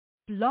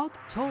Blog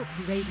Talk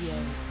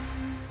Radio.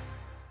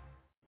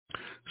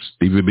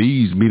 Stevie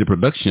B's Media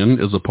Production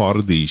is a part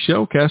of the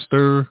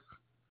Shellcaster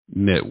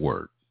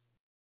Network.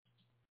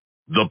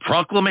 The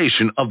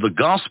proclamation of the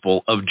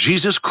gospel of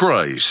Jesus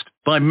Christ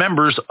by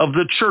members of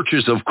the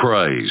Churches of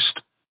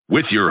Christ.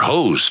 With your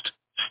host,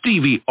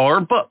 Stevie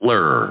R.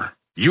 Butler.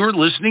 You're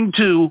listening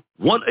to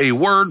What a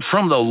Word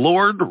from the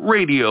Lord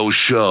radio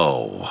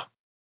show.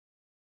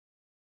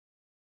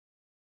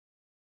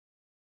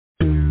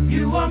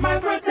 You are my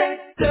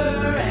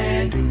protector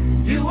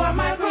and you are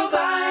my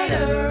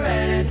provider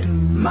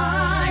and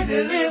my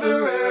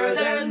deliverer.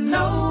 There's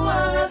no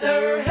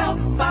other help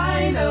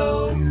I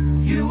know.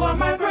 You are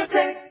my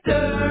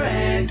protector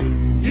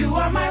and you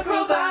are my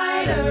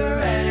provider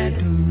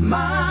and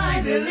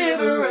my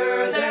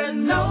deliverer. There's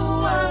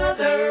no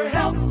other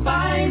help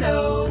I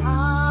know.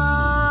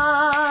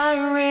 I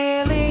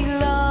really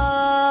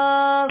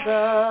love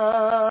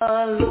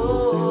the Lord.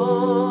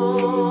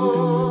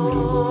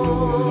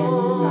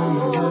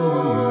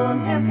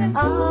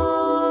 I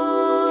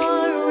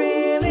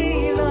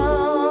really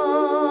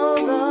love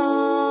the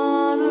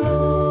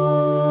Lord.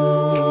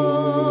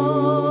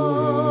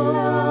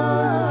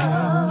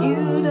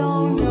 You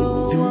don't know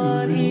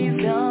what He's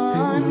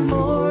done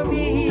for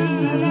me.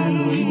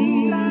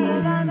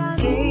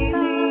 Gave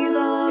me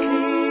the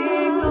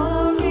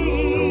victory.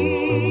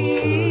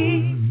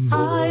 I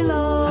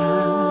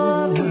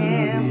love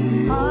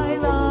Him. I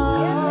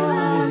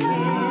love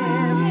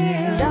Him.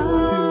 And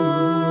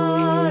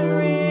I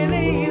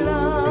really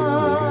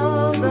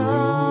love the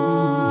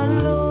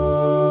Lord.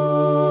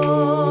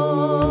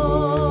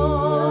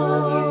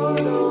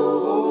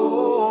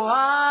 Oh, I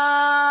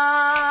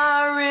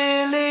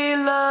really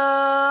love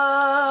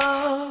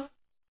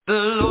the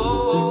Lord.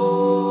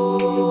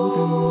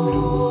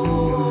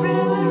 Really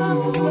love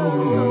the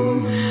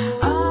Lord.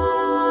 I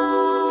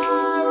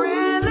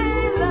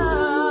really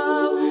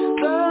love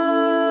the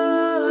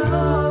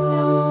Lord.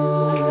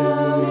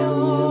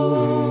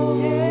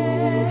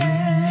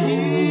 He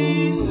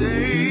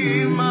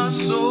saved my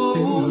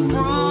soul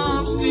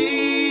from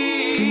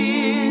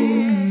sin.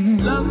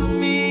 Love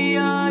me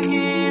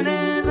again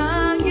and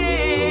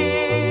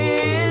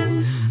again.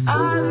 I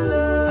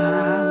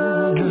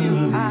love Him.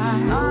 I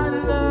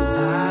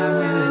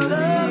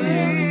love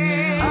Him.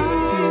 I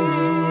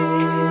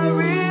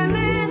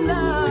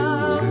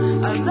love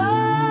the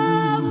Lord.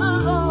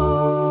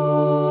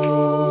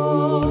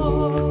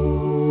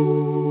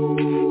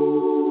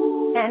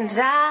 And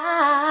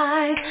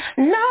I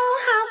know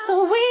how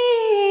sweet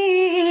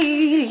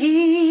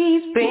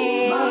He's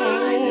been.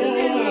 My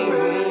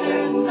deliverer,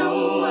 there's no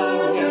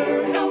other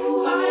help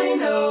I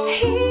know.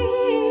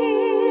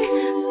 He's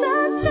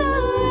such a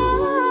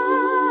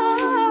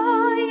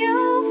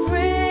loyal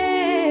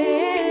friend.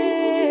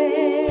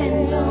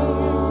 And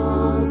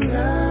on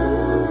the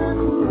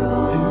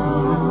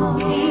cross,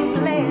 He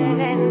bled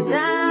and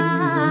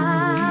died.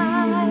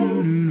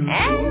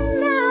 And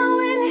now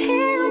in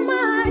Him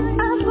I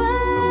abide.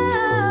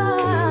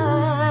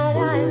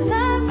 I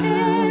love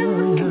Him.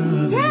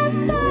 Yes,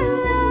 I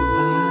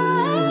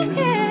love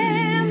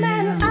Him.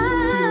 And I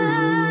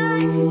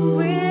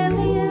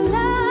really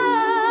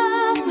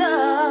love the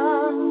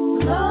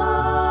Lord.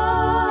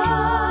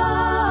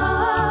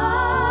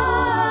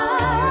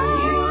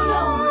 You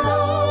don't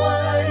know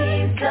what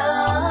He's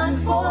done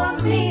for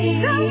me.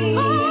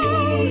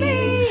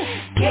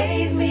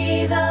 Gave me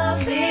the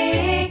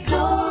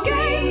victory.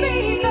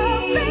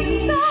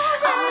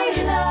 I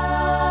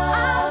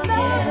love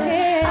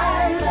Him.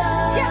 I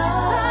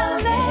love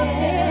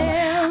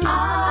Him. I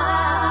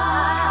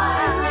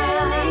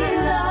really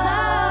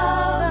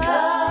love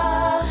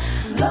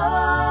the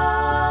Lord.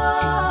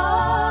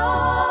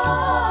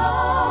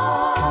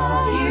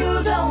 You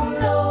don't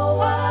know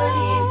what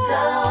He's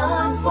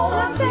done for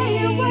me.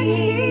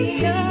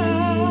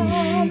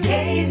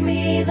 Gave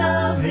me the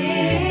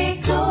victory.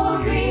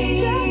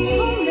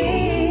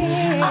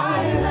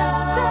 I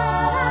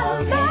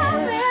love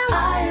Him.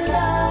 I really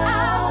love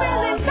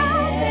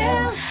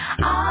Him.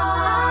 I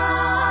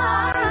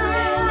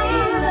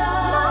really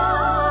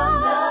love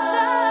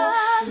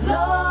the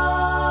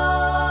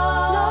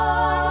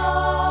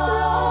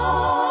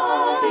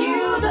Lord.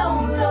 You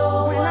don't know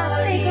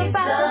what He's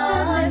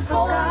done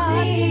for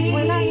me.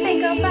 When I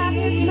think about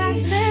His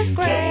matchless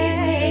grace,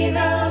 gave me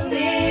the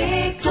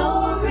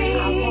victory.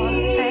 I want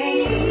to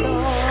thank you,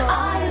 Lord.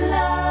 I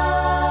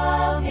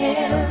love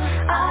Him.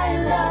 I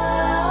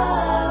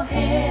love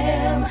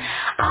Him.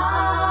 I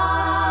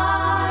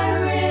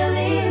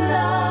really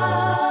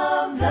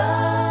love the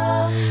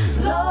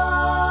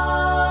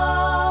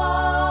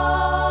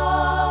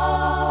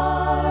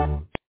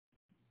Lord.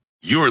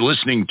 You're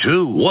listening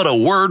to What a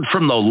Word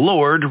from the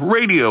Lord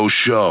radio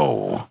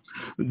show.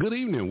 Good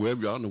evening,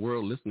 wherever you are in the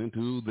world listening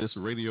to this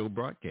radio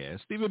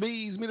broadcast. Stevie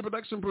B's Media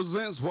Production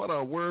presents What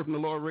a Word from the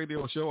Lord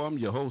radio show. I'm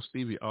your host,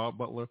 Stevie R.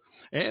 Butler,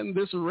 and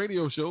this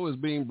radio show is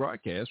being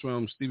broadcast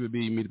from Stevie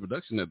B Media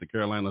Production at the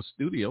Carolina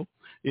studio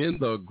in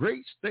the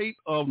great state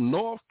of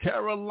North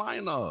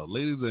Carolina.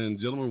 Ladies and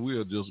gentlemen, we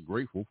are just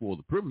grateful for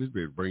the privilege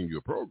to bring you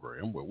a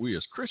program where we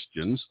as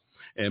Christians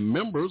and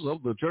members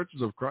of the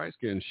Churches of Christ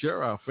can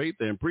share our faith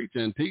and preach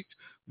and teach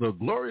the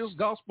glorious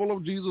gospel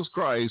of Jesus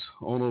Christ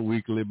on a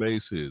weekly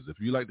basis. If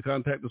you'd like to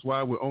contact us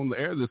while we're on the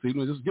air this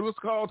evening, just give us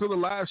a call to the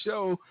live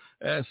show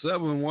at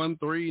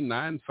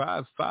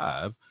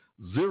 713-955-0508,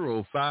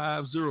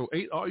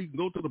 or you can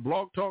go to the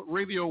Blog Talk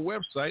Radio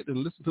website and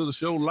listen to the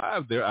show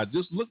live there. I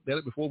just looked at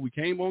it before we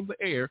came on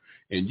the air,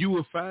 and you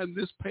will find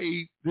this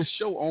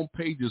show on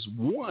pages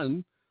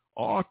 1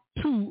 or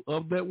 2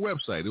 of that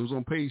website. It was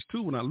on page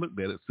 2 when I looked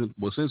at it.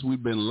 Since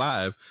we've been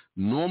live,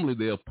 normally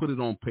they'll put it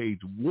on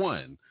page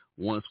 1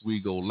 once we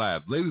go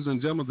live. Ladies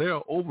and gentlemen, there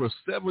are over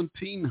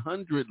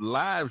 1,700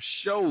 live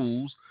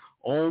shows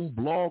on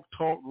Blog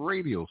Talk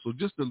Radio. So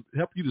just to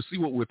help you to see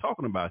what we're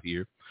talking about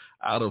here,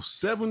 out of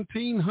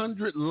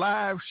 1,700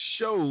 live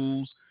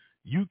shows,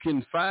 you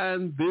can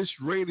find this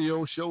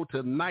radio show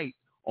tonight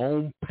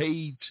on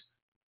page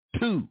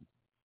 2.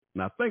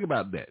 Now think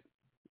about that.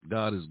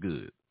 God is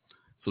good.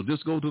 So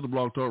just go to the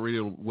Blog Talk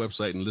Radio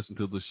website and listen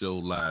to the show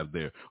live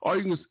there. Or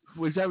you can,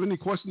 if you have any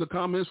questions or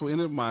comments for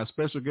any of my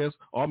special guests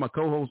or my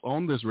co-hosts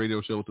on this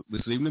radio show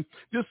this evening,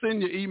 just send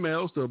your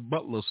emails to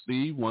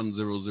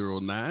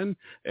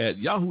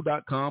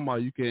butlersteve1009@yahoo.com, or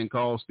you can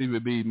call Stevie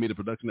B Media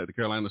Production at the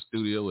Carolina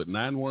studio at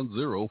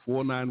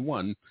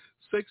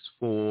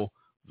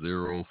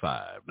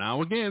 910-491-6405.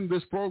 Now, again,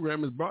 this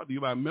program is brought to you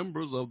by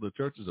members of the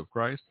Churches of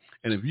Christ.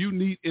 And if you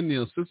need any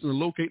assistance in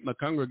locating a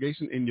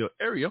congregation in your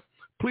area,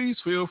 please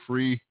feel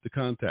free to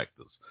contact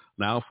us.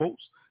 Now,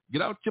 folks,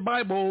 get out your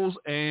Bibles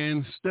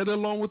and study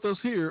along with us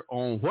here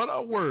on What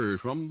a Word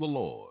from the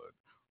Lord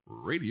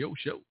radio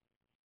show.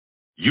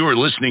 You're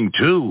listening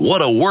to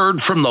What a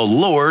Word from the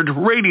Lord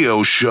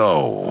radio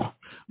show.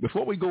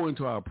 Before we go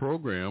into our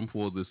program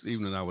for this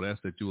evening, I would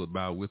ask that you would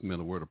bow with me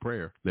in a word of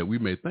prayer, that we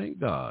may thank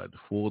God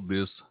for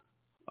this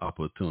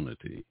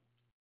opportunity.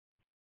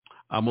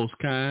 Our most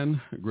kind,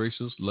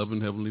 gracious,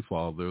 loving Heavenly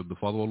Father, the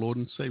Father of our Lord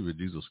and Savior,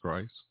 Jesus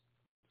Christ.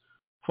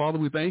 Father,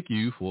 we thank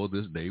you for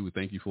this day. We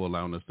thank you for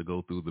allowing us to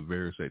go through the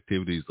various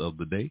activities of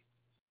the day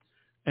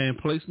and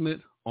placing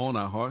it on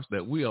our hearts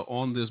that we are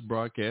on this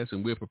broadcast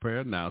and we're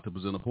prepared now to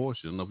present a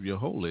portion of your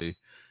holy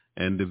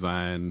and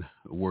divine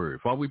word.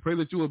 Father, we pray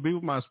that you will be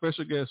with my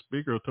special guest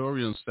speaker,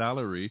 Torian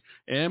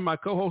and my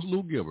co-host,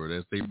 Lou Gilbert,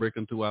 as they break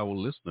into our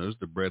listeners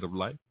the bread of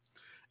life.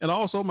 And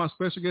also my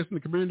special guest in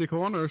the community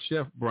corner,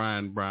 Chef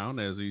Brian Brown,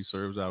 as he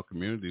serves our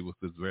community with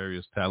his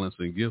various talents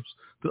and gifts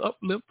to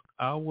uplift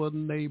our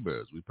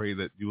neighbors. We pray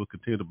that you will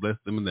continue to bless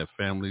them and their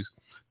families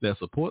that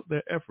support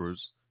their efforts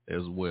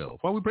as well.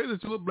 Father, we pray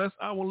that you will bless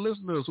our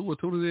listeners who are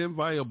tuning in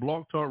via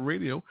Blog Talk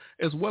Radio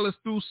as well as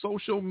through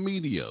social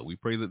media. We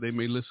pray that they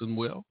may listen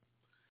well,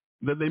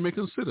 that they may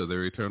consider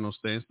their eternal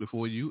stance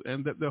before you,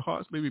 and that their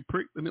hearts may be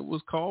pricked, and it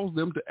will cause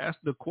them to ask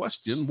the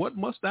question, what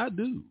must I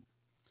do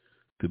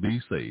to be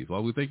saved?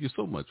 Father, we thank you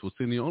so much for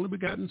sending your only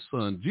begotten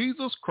Son,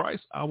 Jesus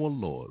Christ our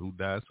Lord, who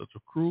died such a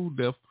cruel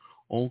death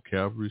on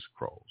Calvary's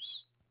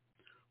cross.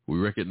 We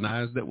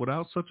recognize that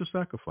without such a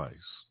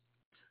sacrifice,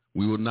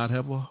 we would not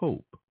have a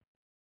hope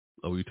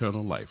of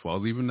eternal life.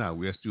 Father, even now,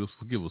 we ask you to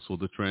forgive us for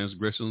the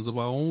transgressions of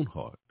our own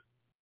heart.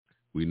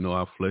 We know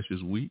our flesh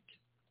is weak,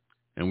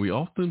 and we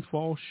often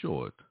fall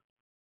short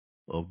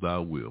of thy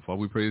will. Father,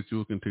 we pray that you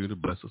will continue to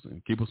bless us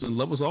and keep us and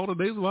love us all the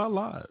days of our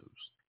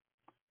lives,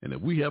 and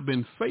that we have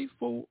been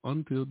faithful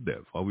until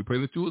death. Father, we pray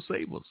that you will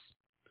save us.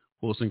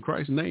 For us in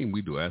Christ's name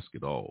we do ask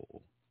it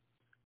all.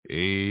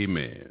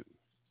 Amen.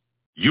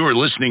 You're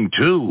listening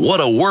to What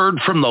a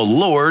Word from the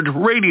Lord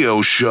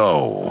radio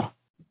show.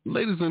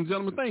 Ladies and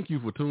gentlemen, thank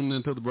you for tuning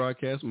into the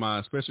broadcast.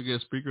 My special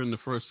guest speaker in the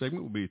first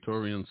segment will be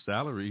Torian.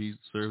 He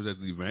serves as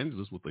the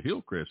evangelist with the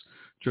Hillcrest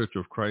Church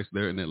of Christ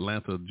there in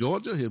Atlanta,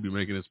 Georgia. He'll be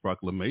making his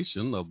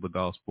proclamation of the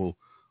gospel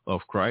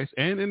of Christ.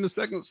 And in the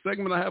second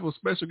segment, I have a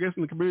special guest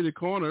in the community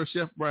corner,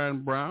 Chef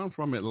Brian Brown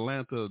from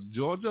Atlanta,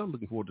 Georgia.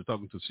 Looking forward to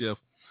talking to Chef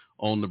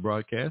on the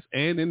broadcast.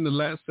 And in the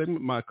last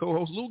segment, my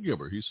co-host, Lou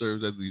Gilbert. He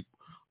serves as the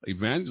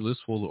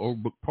evangelist for the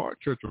Overbrook Park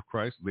Church of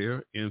Christ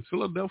there in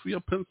Philadelphia,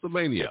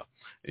 Pennsylvania.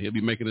 And he'll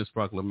be making his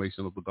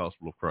proclamation of the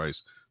gospel of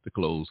Christ to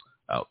close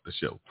out the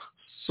show.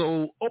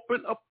 So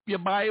open up your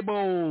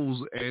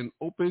Bibles and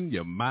open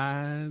your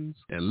minds,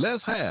 and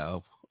let's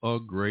have a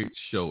great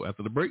show.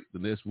 After the break, the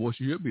next voice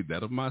you hear will be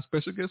that of my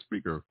special guest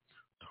speaker,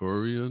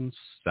 Torian.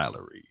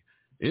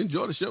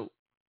 Enjoy the show.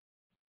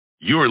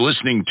 You're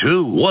listening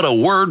to What a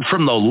Word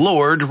from the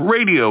Lord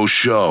radio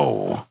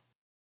show.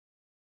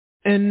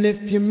 And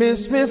if you miss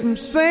me from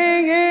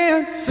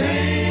singing,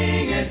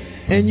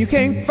 and you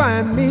can't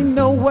find me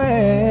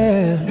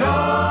nowhere,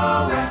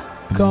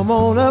 come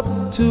on up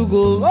to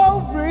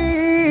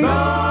glory.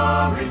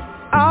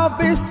 I'll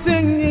be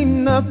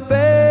singing up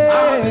there.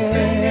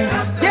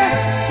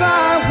 Yes,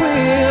 I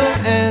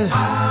will.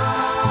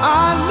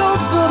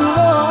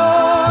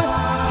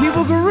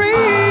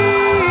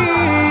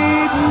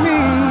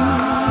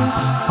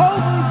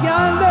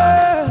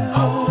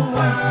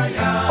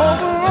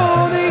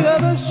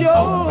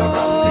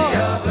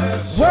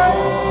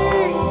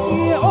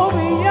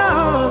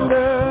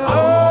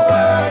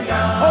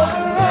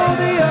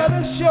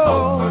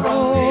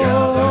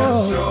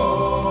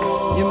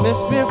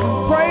 miss me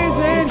from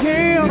praising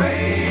Him.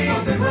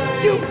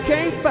 You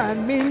can't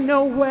find me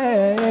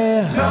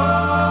nowhere.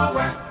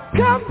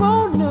 Come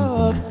on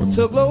up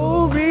to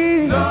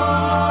glory.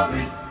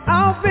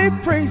 I'll be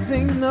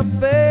praising the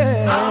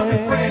best.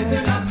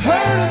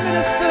 Heard a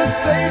minister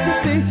say to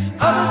the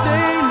other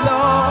day,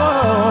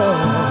 Lord,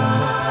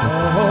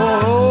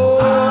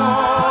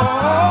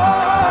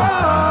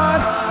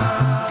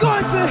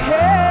 going to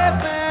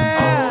heaven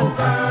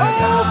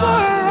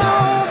over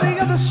on the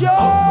other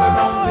shore,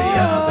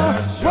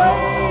 way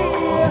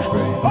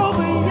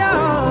over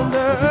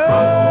yonder,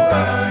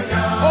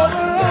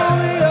 over on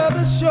the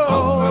other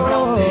shore.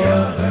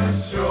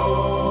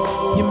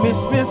 You miss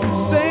me from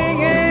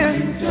singing.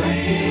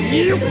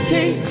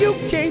 You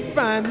can't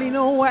find me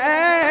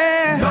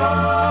nowhere.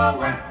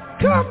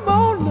 Come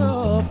on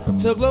up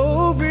to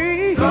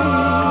glory.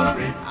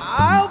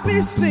 I'll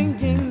be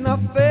singing up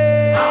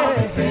there.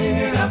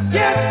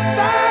 Yes,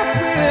 I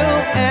will,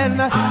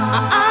 and I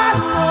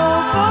know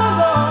the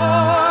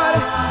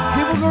Lord,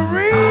 He will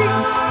read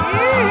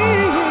me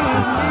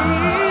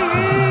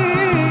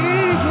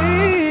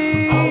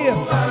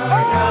over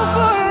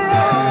on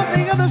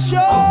the other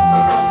shore,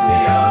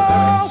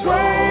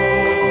 way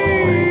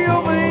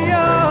over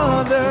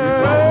yonder,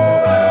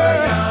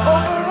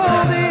 over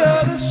on the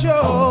other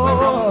shore.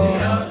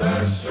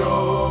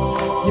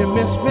 You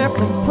miss me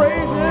from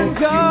praising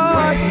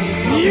God.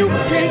 You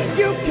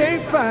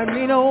can't find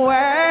me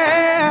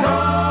nowhere.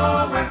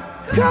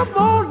 Come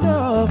on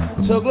up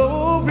to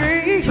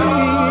glory.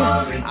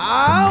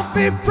 I'll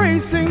be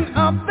praising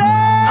up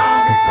there.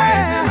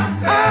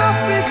 I'll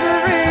be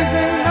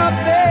praising up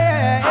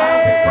there.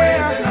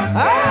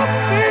 I'll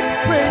be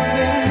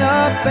praising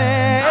up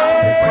there.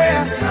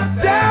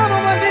 Down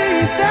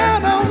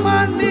on my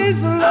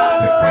knees, Lord.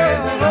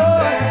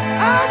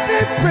 I'll be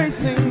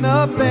praising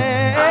up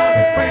there.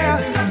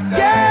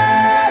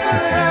 Gather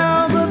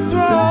around the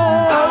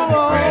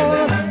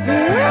throne.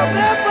 We'll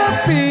never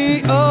be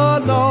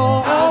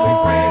alone.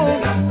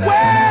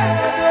 Where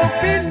there'll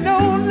be no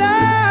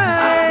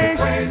night,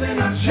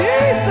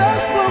 Jesus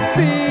will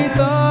be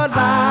the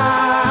light.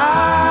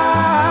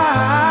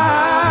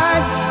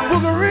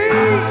 We'll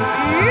read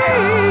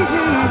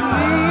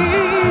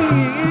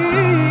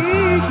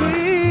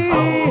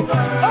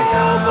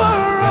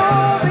over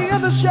on the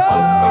other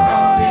shore,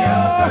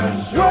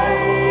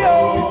 way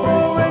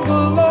over in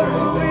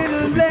glory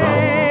land.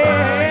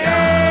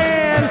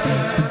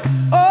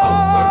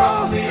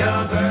 Oh,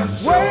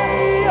 way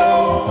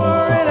over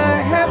in a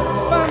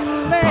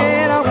heaven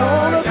land. I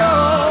wanna go.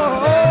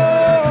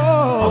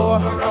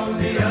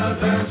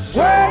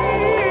 Way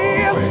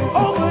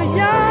over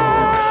yonder.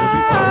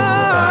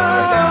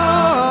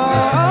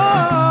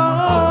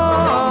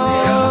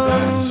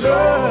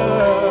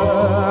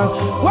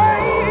 Way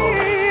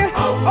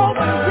over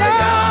yonder.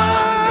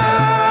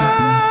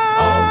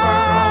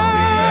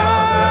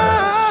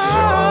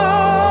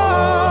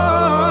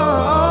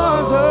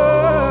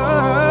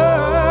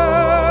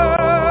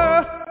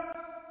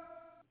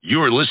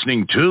 You're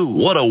listening to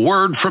What a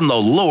Word from the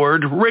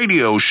Lord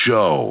radio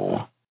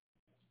show.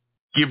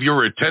 Give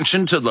your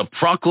attention to the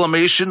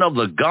proclamation of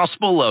the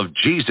gospel of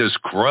Jesus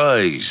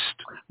Christ.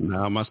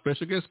 Now, my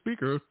special guest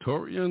speaker,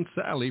 Torian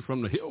Sally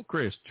from the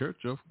Hillcrest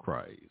Church of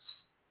Christ.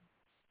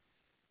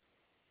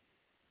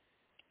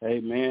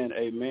 Amen,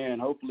 amen.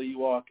 Hopefully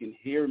you all can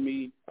hear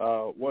me.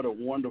 What a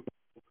wonderful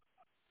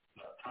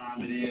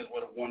time it is.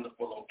 What a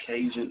wonderful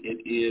occasion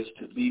it is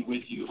to be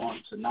with you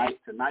on tonight.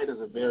 Tonight is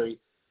a very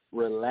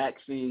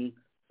relaxing,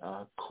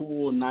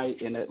 cool night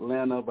in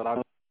Atlanta, but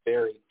I'm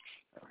very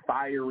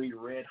fiery,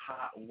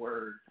 red-hot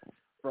word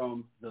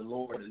from the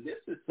Lord. And this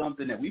is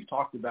something that we've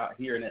talked about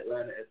here in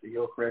Atlanta at the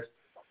Hillcrest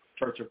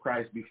Church of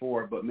Christ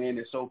before, but man,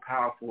 it's so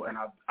powerful, and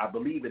I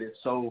believe it is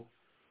so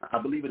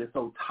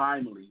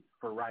timely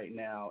for right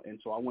now. And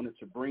so I wanted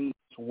to bring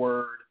this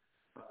word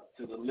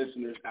to the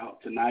listeners out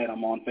tonight.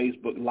 I'm on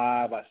Facebook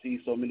Live. I see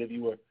so many of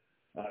you are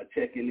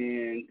checking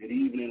in. Good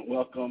evening.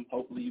 Welcome.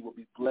 Hopefully you will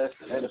be blessed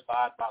and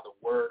edified by the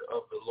word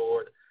of the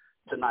Lord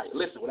tonight.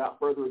 Listen, without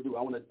further ado,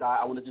 I want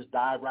to just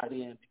dive right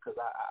in, because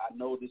I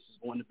know this is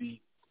going to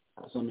be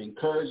some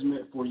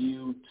encouragement for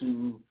you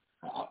to,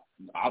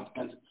 I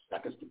can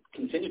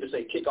continue to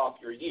say, kick off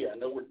your year. I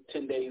know we're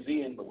 10 days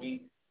in, but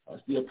we are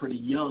still pretty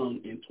young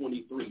in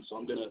 23. So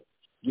I'm going to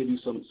give you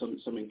some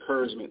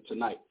encouragement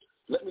tonight.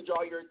 Let me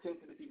draw your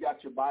attention, if you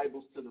got your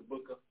Bibles, to the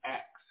book of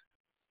Acts.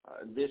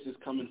 This is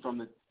coming from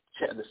the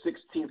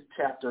 16th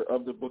chapter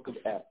of the book of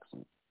Acts.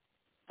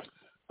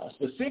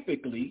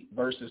 Specifically,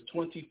 verses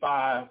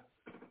 25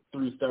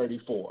 through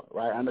 34,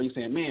 right? I know you're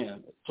saying,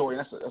 man, Tori,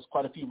 that's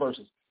quite a few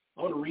verses.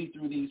 I want to read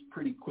through these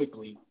pretty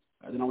quickly,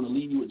 and then I'm going to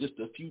leave you with just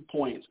a few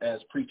points,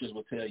 as preachers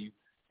will tell you,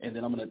 and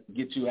then I'm going to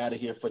get you out of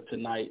here for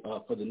tonight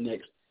for the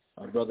next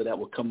brother that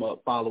will come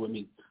up following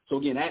me. So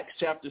again, Acts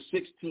chapter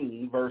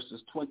 16,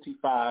 verses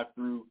 25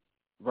 through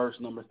verse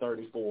number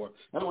 34.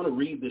 I want to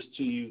read this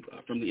to you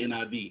from the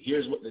NIV.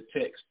 Here's what the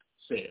text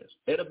says.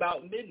 At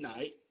about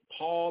midnight,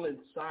 Paul and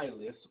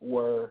Silas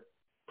were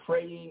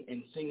praying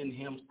and singing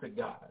hymns to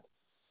God,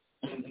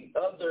 and the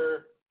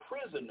other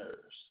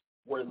prisoners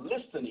were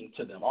listening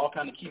to them. All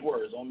kind of key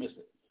words, don't miss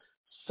it.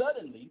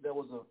 Suddenly, there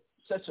was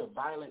such a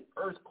violent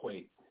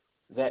earthquake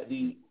that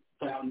the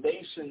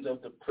foundations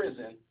of the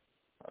prison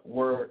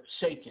were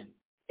shaken.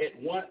 At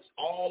once,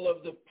 all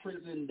of the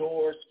prison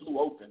doors flew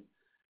open,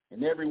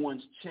 and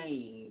everyone's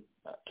chain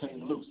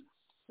came loose.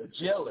 The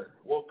jailer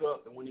woke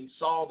up, and when he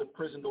saw the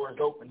prison doors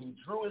open, he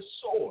drew his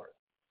sword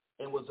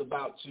and was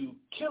about to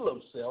kill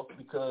himself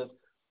because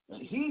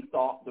he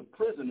thought the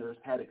prisoners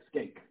had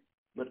escaped.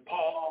 But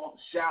Paul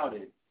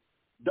shouted,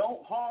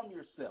 "Don't harm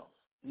yourself."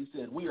 He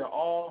said, "We are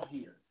all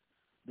here."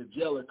 The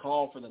jailer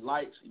called for the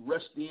lights. He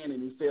rushed in,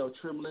 and he fell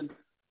trembling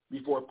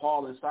before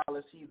Paul and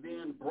Silas. He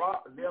then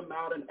brought them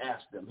out and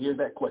asked them. Here's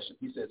that question.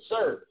 He said,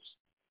 "Sirs,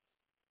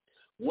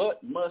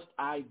 what must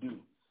I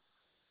do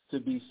to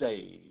be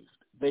saved?"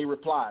 They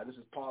replied, this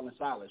is Paul and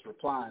Silas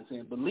replying,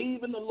 saying,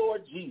 "Believe in the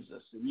Lord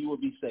Jesus, and you will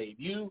be saved,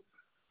 you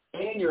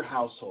and your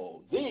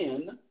household."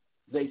 Then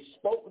they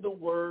spoke the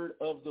word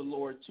of the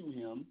Lord to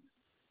him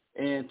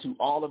and to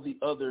all of the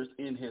others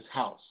in his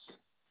house.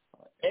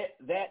 At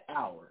that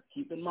hour,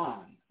 keep in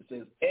mind, it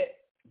says,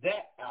 at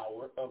that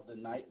hour of the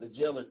night, the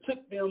jailer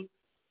took them,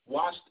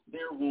 washed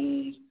their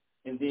wounds,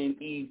 and then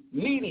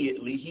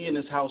immediately he and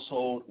his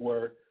household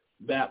were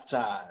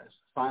baptized.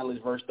 Finally,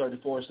 verse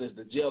 34 says,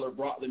 the jailer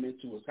brought them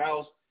into his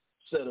house,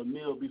 set a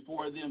meal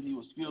before them. He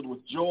was filled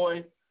with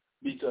joy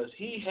because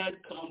he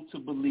had come to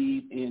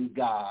believe in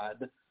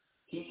God,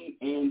 he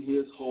and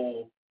his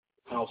whole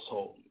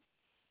household.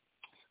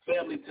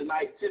 Family,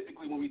 tonight,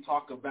 typically when we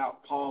talk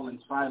about Paul and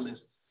Silas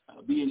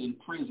being in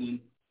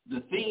prison, the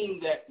theme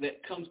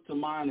that comes to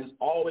mind is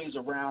always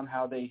around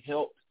how they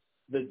helped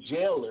the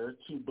jailer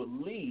to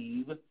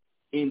believe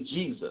in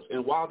Jesus.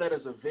 And while that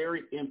is a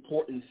very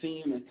important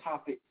theme and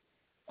topic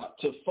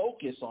to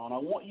focus on, I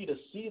want you to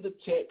see the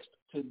text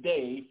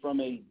today from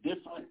a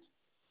different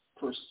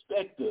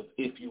perspective,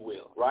 if you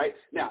will, right?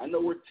 Now, I know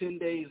we're 10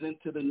 days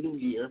into the new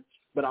year,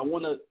 but I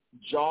want to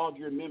jog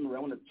your memory. I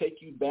want to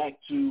take you back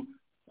to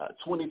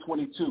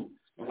 2022.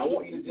 And I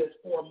want you to just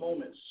for a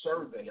moment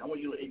survey. I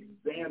want you to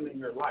examine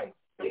your life.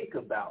 Think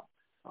about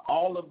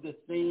all of the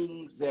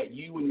things that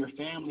you and your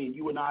family and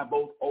you and I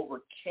both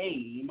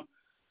overcame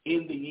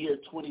in the year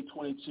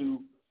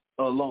 2022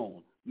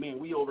 alone. Man,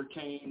 we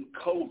overcame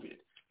COVID.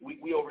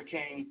 We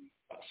overcame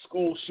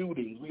school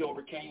shootings. We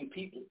overcame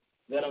people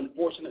that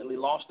unfortunately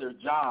lost their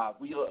job.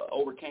 We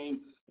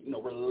overcame,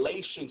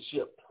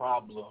 relationship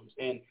problems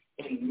and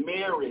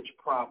marriage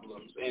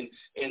problems and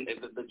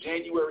the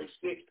January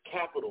 6th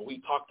Capitol we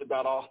talked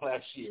about all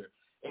last year.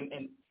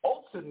 And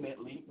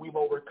ultimately, we've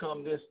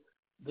overcome this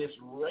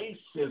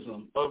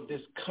racism of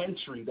this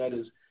country that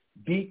is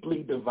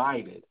deeply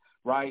divided,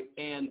 right?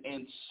 And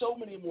so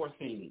many more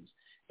things.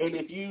 And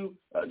if you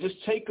just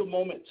take a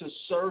moment to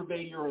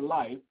survey your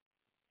life,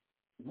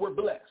 we're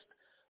blessed.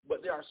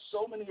 But there are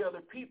so many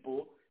other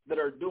people that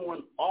are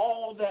doing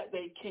all that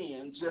they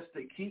can just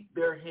to keep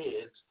their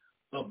heads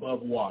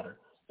above water.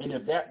 And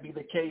if that be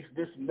the case,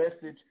 this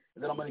message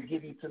that I'm going to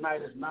give you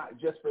tonight is not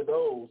just for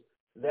those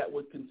that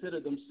would consider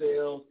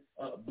themselves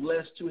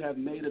blessed to have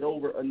made it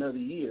over another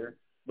year,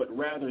 but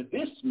rather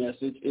this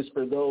message is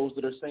for those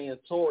that are saying,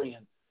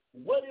 Torian,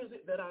 what is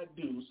it that I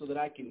do so that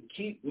I can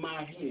keep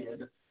my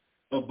head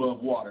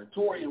above water?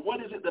 Torian, what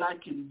is it that I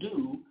can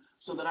do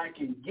so that I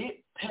can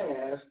get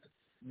past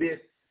this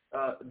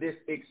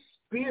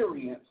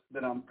experience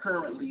that I'm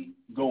currently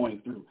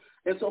going through?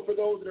 And so for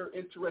those that are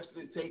interested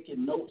in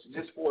taking notes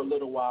just for a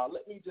little while,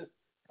 let me just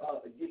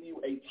give you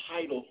a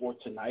title for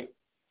tonight.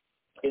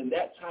 And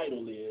that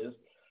title is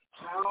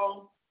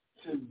How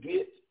to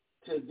Get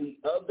to the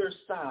Other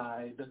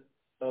Side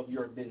of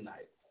Your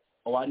Midnight.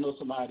 Oh, I know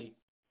somebody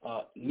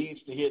needs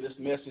to hear this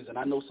message, and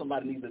I know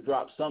somebody needs to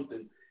drop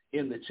something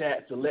in the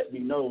chat to let me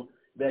know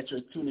that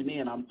you're tuning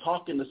in. I'm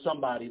talking to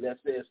somebody that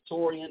says,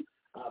 Torian,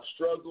 I've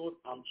struggled.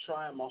 I'm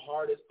trying my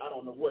hardest. I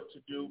don't know what to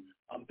do.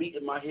 I'm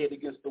beating my head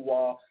against the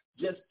wall.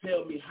 Just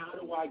tell me, how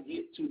do I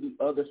get to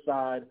the other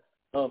side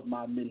of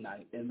my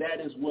midnight? And that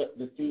is what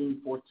the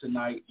theme for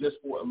tonight, just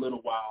for a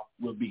little while,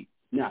 will be.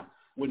 Now,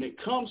 when it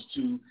comes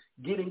to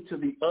getting to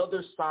the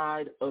other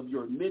side of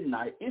your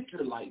midnight, if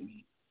you're like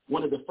me,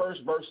 one of the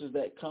first verses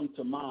that come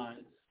to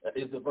mind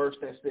is the verse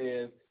that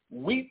says,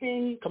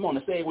 weeping, come on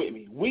and say it with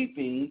me,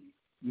 weeping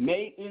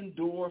may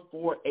endure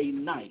for a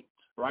night,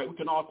 right? We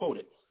can all quote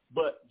it.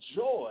 But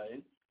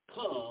joy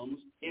comes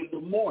in the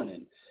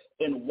morning.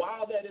 And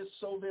while that is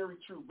so very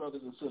true,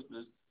 brothers and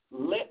sisters,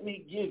 let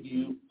me give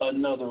you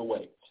another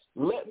way.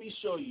 Let me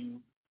show you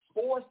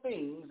 4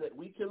 things that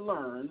we can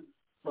learn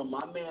from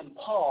my man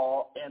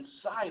Paul and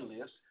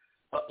Silas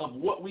of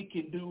what we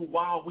can do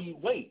while we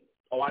wait.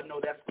 Oh, I know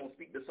that's going to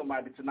speak to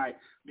somebody tonight,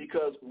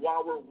 because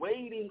while we're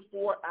waiting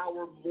for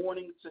our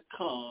morning to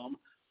come,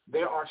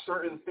 there are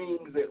certain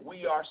things that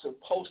we are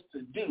supposed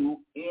to do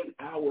in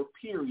our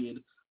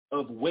period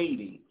of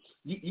waiting.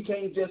 You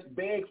can't just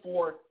beg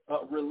for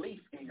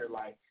relief in your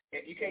life.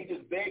 And you can't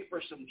just beg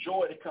for some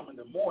joy to come in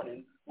the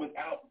morning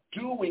without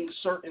doing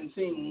certain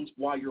things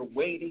while you're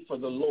waiting for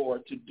the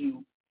Lord to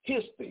do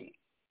his thing.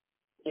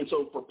 And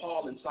so for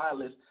Paul and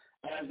Silas,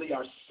 as they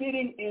are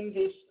sitting in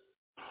this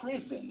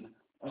prison,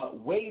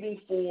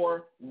 waiting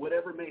for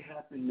whatever may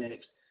happen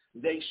next,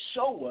 they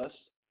show us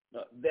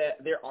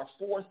that there are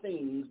four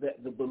things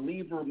that the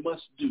believer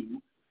must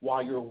do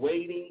while you're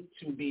waiting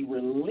to be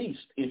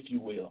released, if you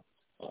will,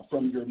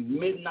 from your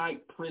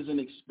midnight prison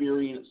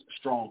experience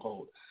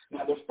stronghold.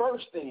 Now, the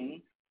first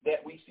thing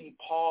that we see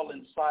Paul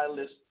and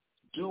Silas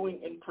doing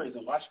in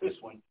prison, watch this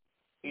one,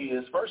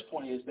 is first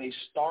point is they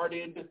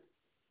started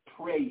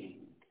praying.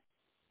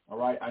 All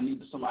right, I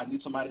need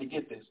somebody to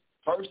get this.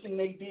 First thing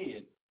they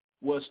did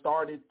was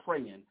started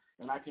praying.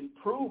 And I can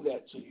prove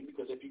that to you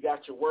because if you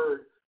got your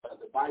word,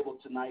 the Bible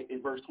tonight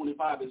in verse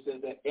 25, it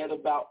says that at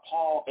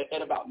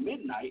about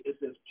midnight, it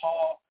says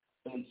Paul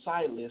and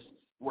Silas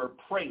were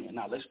praying.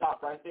 Now, let's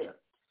stop right there.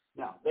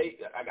 Now,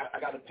 I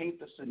got to paint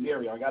the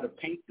scenario. I got to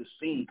paint the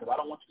scene because I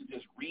don't want you to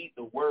just read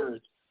the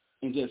words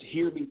and just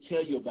hear me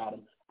tell you about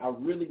them. I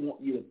really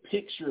want you to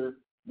picture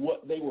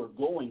what they were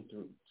going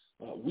through.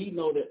 We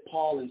know that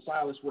Paul and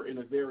Silas were in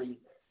a very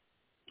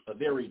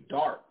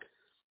dark,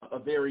 a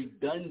very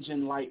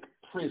dungeon-like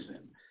prison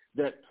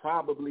that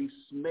probably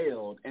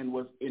smelled and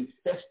was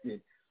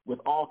infested with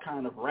all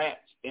kind of rats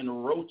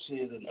and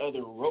roaches and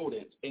other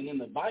rodents. And then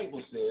the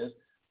Bible says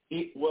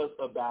it was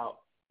about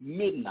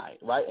midnight,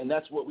 right? And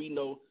that's what we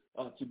know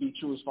to be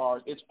true as far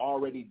as it's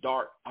already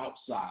dark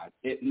outside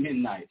at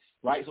midnight,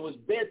 right? So it's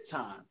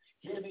bedtime.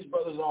 Here these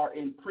brothers are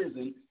in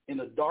prison in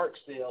a dark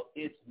cell.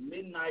 It's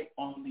midnight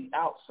on the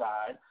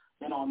outside.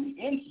 And on the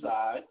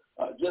inside,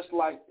 just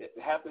like it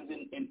happens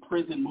in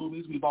prison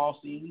movies we've all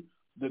seen,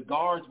 the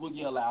guards will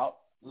yell out,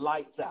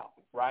 lights out,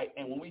 right?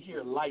 And when we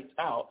hear lights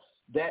out,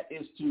 that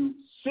is to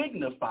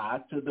signify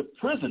to the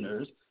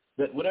prisoners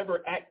that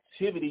whatever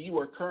activity you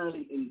are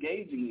currently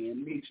engaging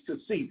in needs to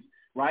cease,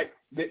 right?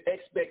 The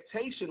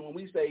expectation when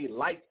we say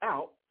lights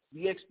out,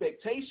 the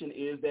expectation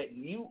is that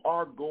you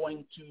are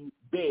going to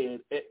bed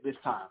at this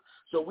time.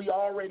 So we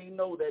already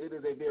know that it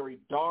is a very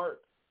dark,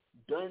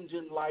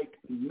 dungeon-like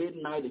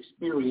midnight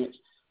experience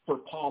for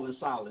Paul and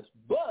Silas.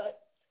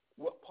 But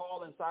what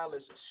Paul and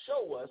Silas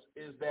show us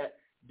is that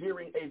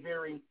during a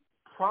very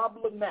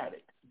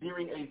problematic,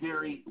 during a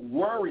very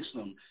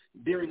worrisome,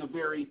 during a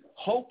very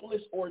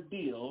hopeless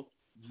ordeal,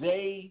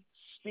 they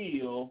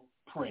still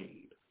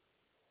prayed.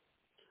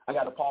 I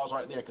got to pause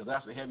right there because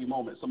that's a heavy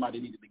moment somebody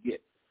needed to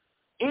get.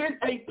 In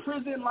a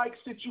prison-like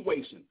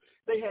situation,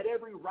 they had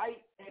every right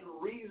and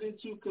reason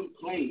to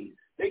complain.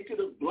 They could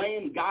have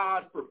blamed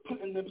God for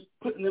putting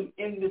them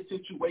in this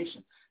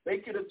situation. They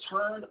could have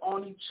turned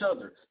on each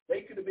other.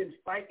 They could have been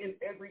fighting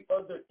every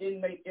other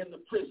inmate in the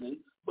prison.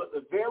 But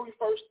the very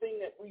first thing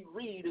that we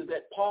read is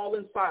that Paul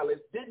and Silas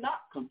did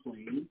not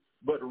complain,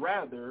 but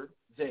rather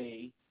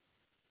they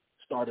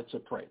started to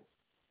pray.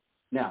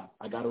 Now,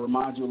 I got to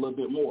remind you a little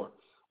bit more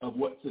of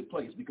what took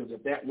place, because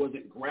if that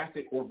wasn't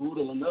graphic or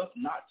brutal enough,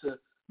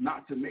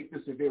 not to make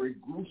this a very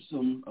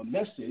gruesome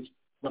message,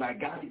 but I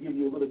got to give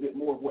you a little bit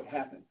more of what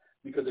happened.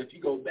 Because if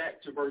you go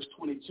back to verse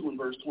 22 and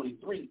verse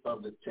 23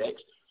 of the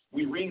text,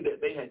 we read that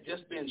they had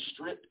just been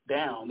stripped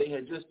down. They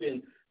had just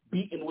been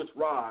beaten with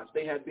rods.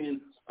 They had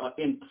been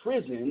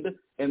imprisoned,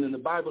 and then the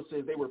Bible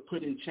says they were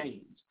put in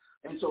chains.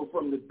 And so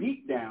from the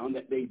beat down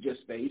that they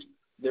just faced,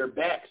 their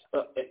backs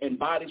and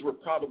bodies were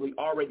probably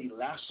already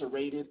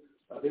lacerated.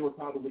 They were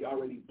probably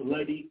already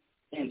bloody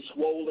and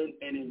swollen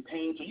and in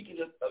pain. So you can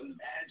just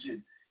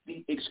imagine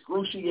the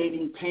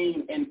excruciating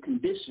pain and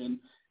condition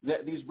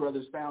that these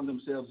brothers found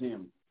themselves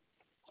in.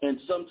 And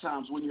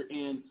sometimes when you're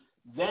in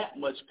that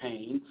much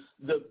pain,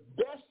 the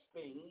best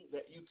thing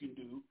that you can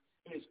do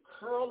is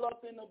curl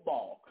up in a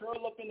ball,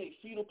 curl up in a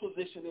fetal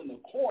position in the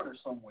corner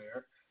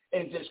somewhere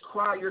and just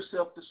cry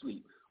yourself to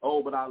sleep.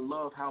 Oh, but I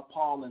love how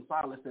Paul and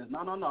Silas says,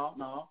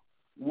 no.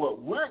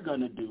 What we're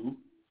going to do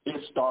is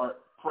start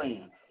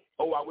praying.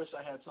 Oh, I wish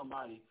I had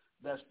somebody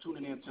that's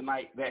tuning in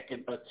tonight that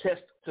can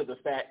attest to the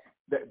fact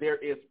that there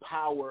is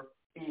power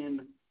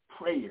in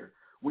prayer.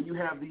 When you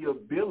have the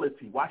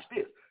ability, watch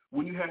this,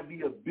 when you have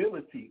the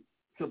ability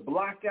to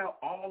block out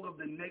all of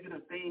the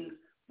negative things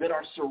that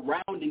are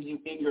surrounding you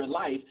in your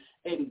life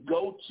and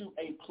go to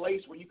a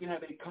place where you can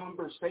have a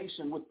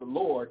conversation with the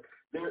Lord,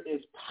 there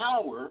is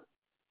power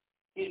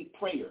in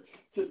prayer.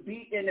 To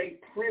be in a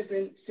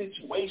prison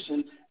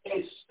situation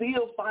and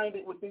still find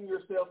it within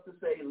yourself to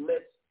say,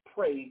 let's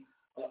pray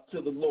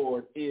to the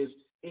Lord, is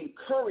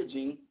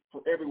encouraging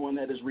for everyone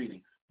that is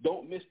reading.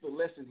 Don't miss the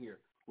lesson here.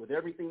 With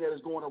everything that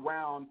is going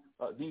around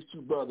these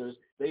two brothers,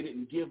 they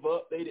didn't give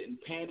up. They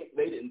didn't panic.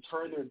 They didn't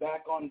turn their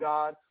back on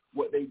God.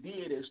 What they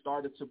did is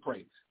started to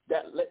pray.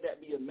 Let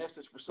that be a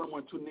message for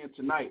someone tuning in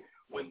tonight.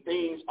 When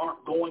things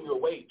aren't going your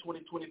way,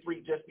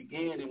 2023 just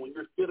began, and when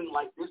you're feeling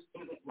like this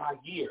isn't my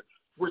year,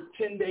 we're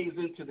 10 days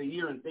into the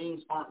year and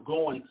things aren't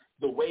going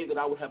the way that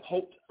I would have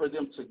hoped for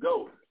them to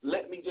go.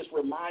 Let me just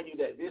remind you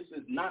that this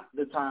is not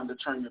the time to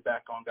turn your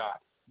back on God.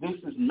 This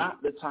is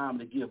not the time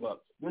to give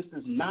up. This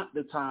is not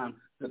the time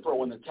to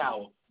throw in the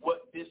towel.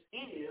 What this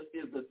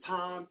is the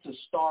time to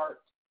start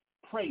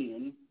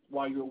praying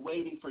while you're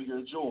waiting for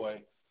your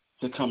joy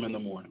to come in the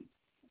morning.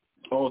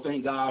 Oh,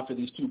 thank God for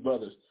these two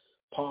brothers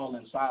Paul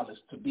and Silas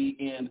to be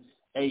in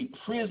a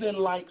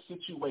prison-like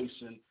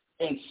situation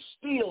and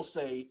still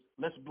say,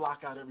 let's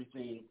block out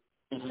everything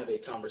and have a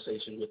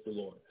conversation with the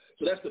Lord.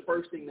 So that's the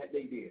first thing that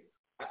they did.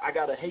 I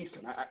got to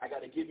hasten. I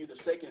got to give you the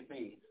second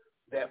thing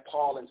that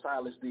Paul and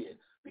Silas did.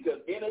 Because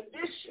in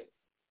addition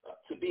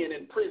to being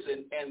in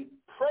prison and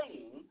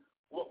praying,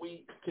 what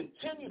we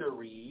continue to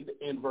read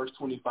in verse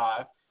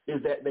 25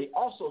 is that they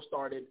also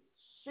started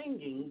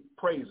singing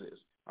praises.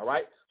 All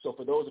right? So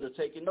for those that are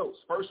taking notes,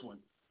 first one,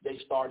 they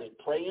started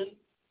praying.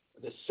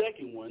 The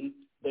second one,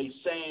 they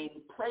sang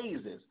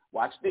praises.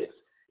 Watch this.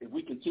 If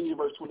we continue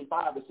verse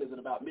 25, it says at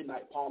about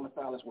midnight, Paul and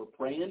Silas were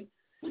praying.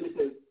 Then it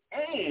says,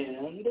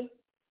 and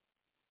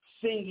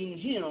singing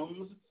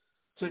hymns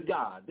to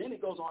God. Then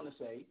it goes on to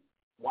say,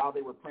 while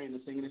they were praying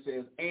and singing, it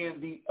says,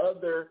 and the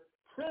other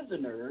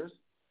prisoners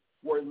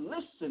were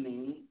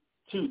listening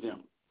to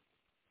them.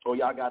 Oh,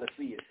 y'all got to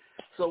see it.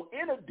 So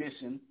in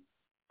addition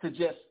to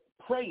just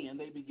praying,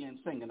 they began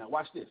singing. Now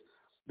watch this.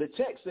 The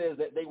text says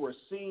that they were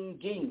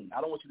singing.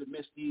 I don't want you to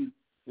miss these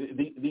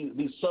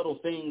subtle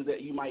things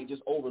that you might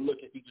just overlook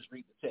if you just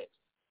read the text.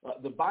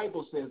 The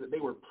Bible says that they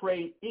were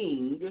praying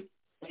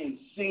and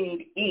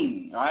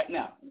singing. All right,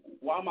 now,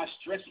 why am I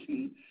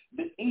stressing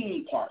the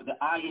ing part, the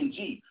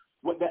ing?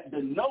 What that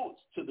denotes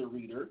to the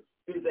reader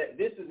is that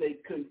this is a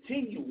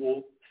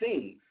continual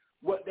thing.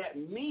 What that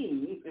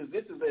means is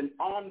this is an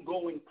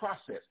ongoing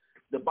process.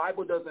 The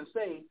Bible doesn't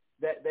say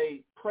that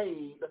they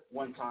prayed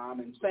one time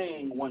and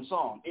sang one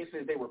song. It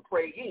says they were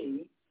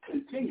praying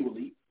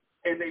continually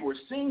and they were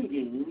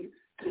singing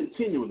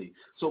continually.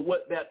 So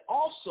what that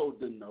also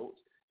denotes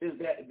is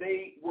that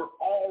they were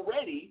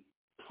already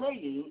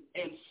praying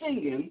and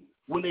singing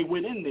when they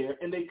went in there,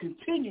 and they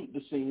continued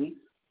to sing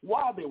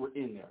while they were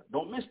in there.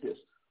 Don't miss this,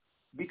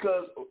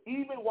 because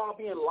even while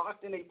being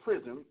locked in a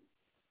prison,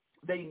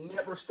 they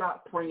never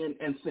stopped praying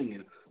and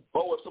singing.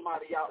 Oh, if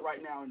somebody out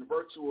right now in the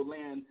virtual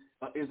land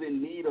is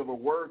in need of a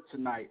word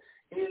tonight,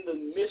 in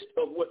the midst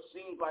of what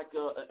seems like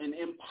an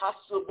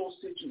impossible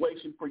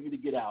situation for you to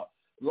get out,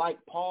 like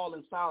Paul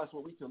and Silas,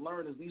 what we can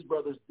learn is these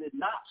brothers did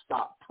not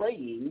stop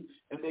praying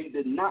and they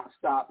did not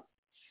stop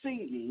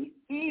singing,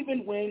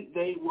 even when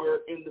they were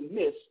in the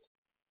midst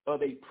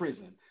of a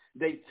prison.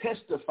 They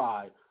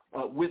testified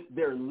with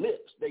their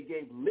lips. They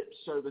gave lip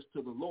service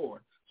to the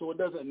Lord. So it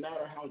doesn't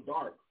matter how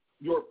dark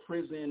your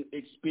prison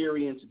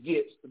experience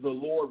gets, the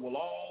Lord will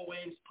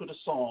always put a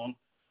song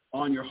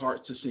on your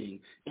heart to sing.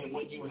 And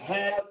when you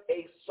have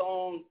a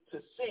song to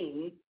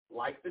sing,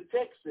 like the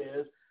text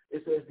says,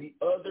 it says the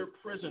other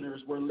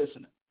prisoners were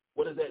listening.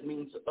 What does that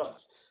mean to us?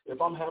 If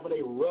I'm having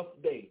a rough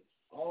day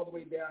all the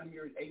way down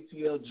here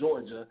in ATL,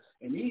 Georgia,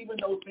 and even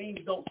though things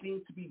don't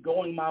seem to be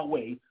going my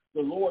way,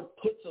 the Lord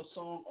puts a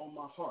song on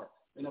my heart.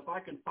 And if I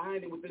can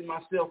find it within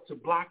myself to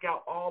block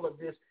out all of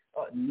this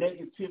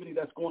negativity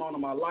that's going on in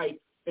my life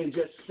and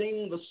just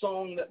sing the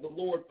song that the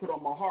Lord put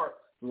on my heart,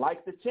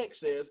 like the text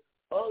says,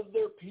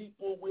 other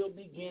people will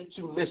begin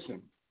to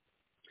listen.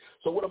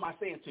 So what am I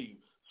saying to you?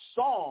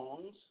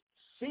 Songs,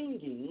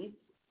 singing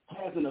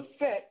has an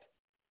effect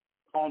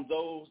on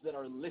those that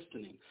are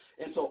listening.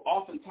 And so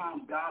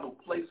oftentimes God will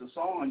place a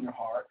song on your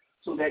heart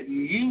so that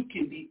you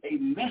can be a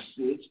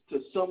message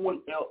to someone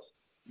else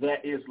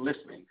that is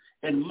listening.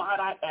 And might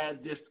I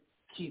add this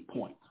key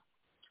point?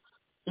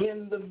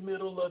 In the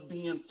middle of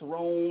being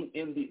thrown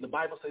in the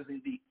Bible says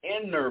in the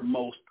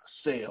innermost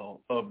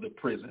cell of the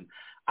prison.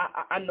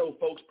 I know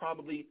folks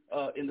probably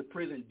in the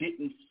prison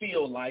didn't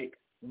feel like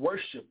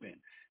worshiping.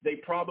 They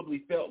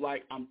probably felt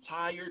like, I'm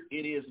tired,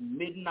 it is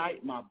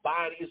midnight, my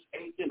body is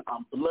aching,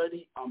 I'm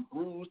bloody, I'm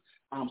bruised,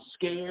 I'm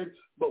scared.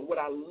 But what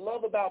I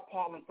love about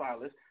Paul and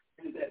Silas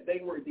is that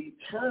they were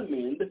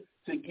determined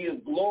to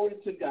give glory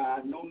to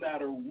God no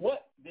matter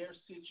what their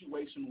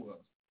situation was.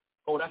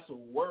 Oh, that's a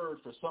word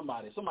for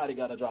somebody. Somebody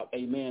got to drop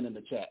amen in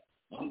the chat.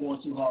 I'm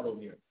going too hard over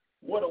here.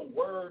 What a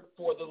word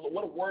for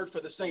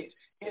the saints.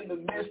 In the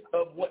midst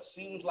of what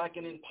seems like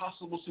an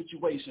impossible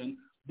situation,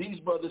 these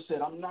brothers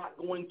said, I'm not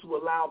going to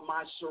allow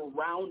my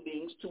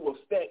surroundings to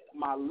affect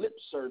my lip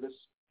service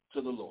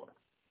to the Lord.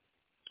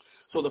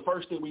 So the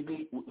first thing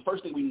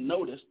we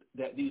noticed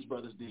that these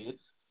brothers did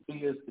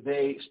is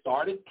they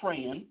started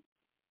praying.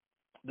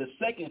 The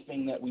second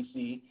thing that we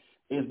see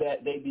is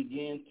that they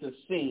began to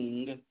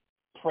sing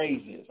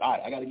praises. All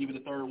right, I got to give you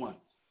the third one.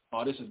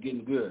 Oh, this is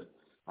getting good.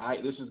 All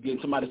right,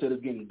 somebody said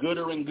it's getting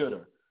gooder and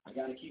gooder. I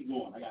got to keep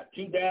going. I got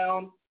 2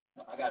 down.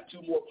 I got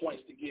 2 more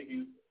points to give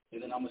you,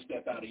 and then I'm going to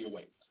step out of your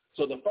way.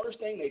 So the first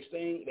thing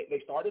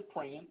they started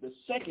praying. The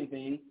second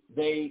thing,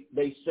 they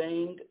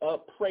sang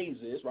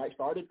praises, right?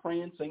 Started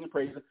praying, singing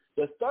praises.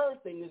 The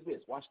third thing is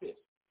this. Watch this.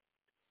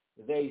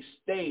 They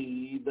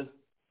stayed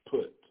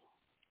put.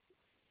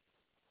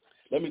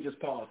 Let me just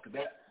pause,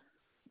 because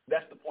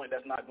that's the point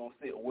that's not going to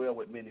sit well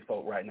with many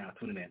folk right now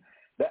tuning in.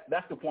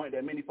 That's the point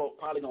that many folk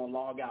probably going to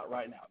log out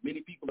right now. Many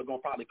people are going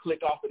to probably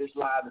click off of this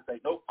live and say,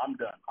 nope, I'm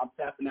done. I'm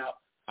tapping out.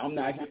 I'm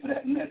not here for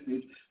that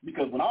message,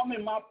 because when I'm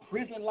in my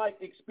prison-like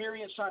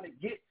experience trying to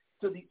get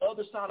to the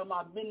other side of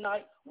my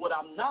midnight, what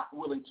I'm not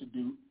willing to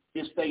do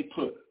is stay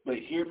put. But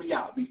hear me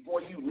out.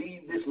 Before you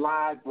leave this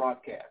live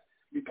broadcast,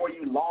 before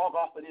you log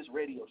off of this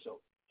radio show,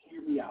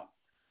 hear me out.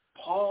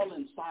 Paul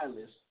and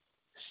Silas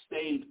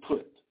stayed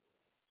put.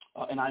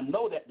 And I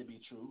know that to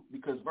be true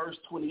because verse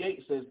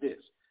 28 says this.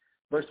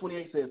 Verse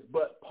 28 says,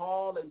 but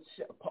Paul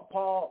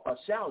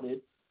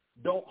shouted,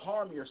 don't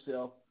harm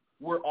yourself.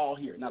 We're all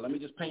here. Now, let me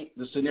just paint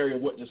the scenario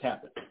of what just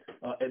happened.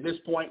 At this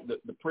point,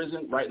 the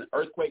prison, right, an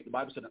earthquake, the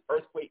Bible said an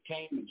earthquake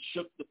came and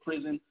shook the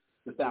prison,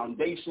 the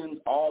foundations,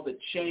 all the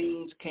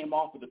chains came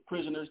off of the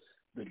prisoners,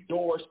 the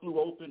doors flew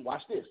open.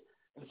 Watch this.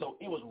 And so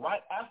it was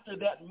right after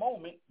that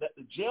moment that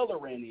the jailer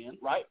ran in,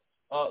 right,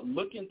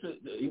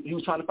 he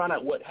was trying to find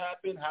out what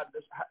happened,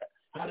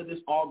 how did this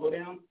all go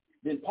down.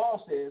 Then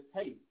Paul says,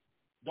 hey,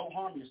 don't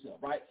harm yourself,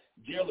 right?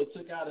 Jailer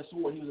took out a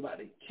sword. He was about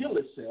to kill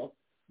himself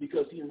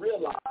because he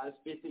realized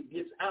if it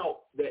gets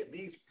out that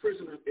these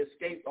prisoners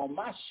escaped on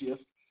my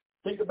shift,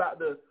 think about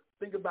the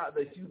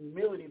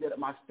humility that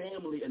my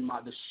family and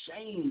the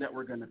shame that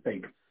we're going to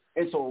face.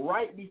 And so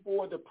right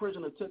before the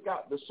prisoner took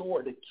out the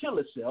sword to kill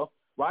himself,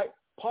 right,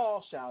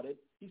 Paul shouted,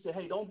 he said,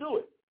 hey, don't do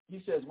it.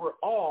 He says, we're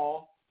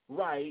all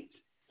right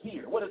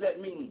here. What does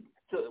that mean?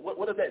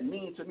 What does that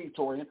mean to me,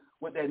 Torian?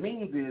 What that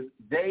means is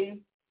they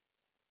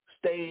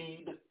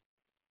stayed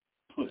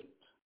put.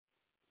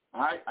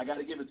 All right, I got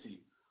to give it to you.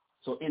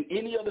 So in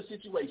any other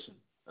situation,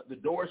 the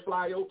doors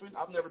fly open.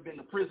 I've never been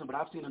to prison, but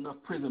I've seen enough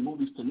prison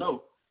movies to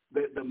know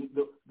that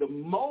the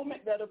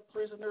moment that a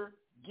prisoner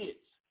gets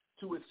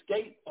to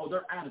escape,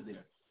 they're out of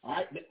there. All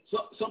right,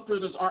 some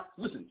prisoners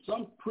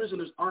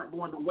aren't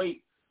going to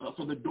wait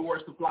for the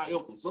doors to fly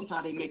open.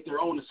 Sometimes they make their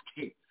own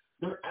escape.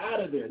 They're out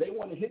of there. They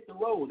want to hit the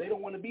road. They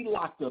don't want to be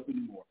locked up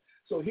anymore.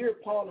 So here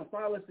Paul and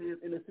Silas is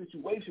in a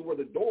situation where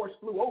the doors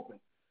flew open,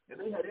 and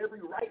they had every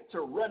right to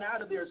run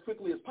out of there as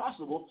quickly as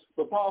possible.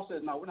 But Paul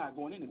says, no, we're not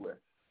going anywhere.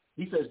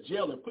 He says,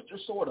 jailer, put your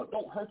sword up.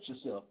 Don't hurt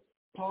yourself.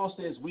 Paul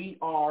says, we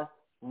are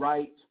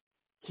right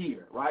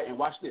here, right? And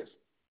watch this.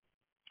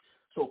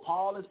 So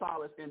Paul and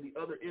Silas and the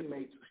other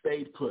inmates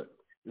stayed put.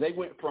 They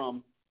went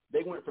from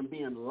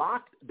being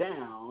locked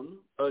down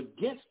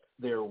against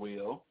their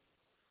will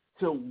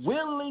to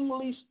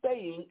willingly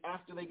staying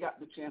after they got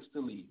the chance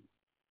to leave.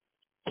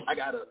 I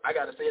gotta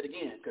say it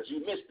again because you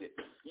missed it.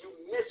 You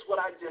missed what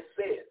I just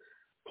said.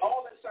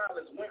 Paul and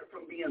Silas went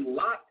from being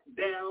locked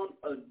down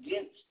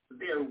against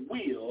their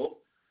will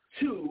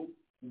to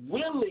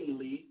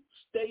willingly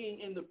staying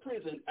in the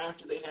prison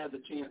after they had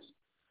the chance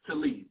to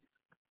leave.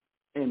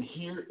 And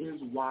here is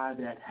why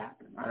that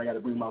happened. I got to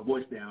bring my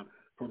voice down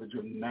for the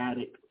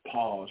dramatic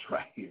pause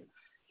right here.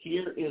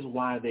 Here is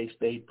why they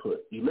stayed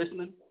put. You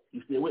listening?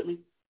 You still with me?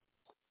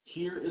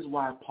 Here is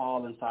why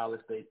Paul and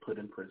Silas stayed put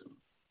in prison.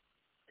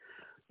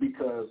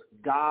 Because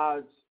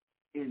God's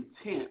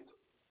intent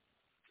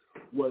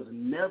was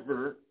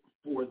never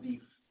for the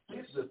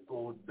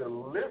physical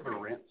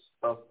deliverance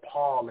of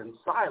Paul and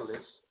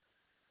Silas,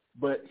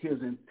 but his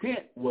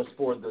intent was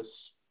for the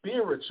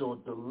spiritual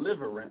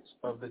deliverance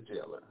of the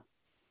jailer.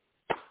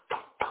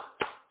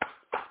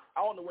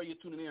 I don't know where you're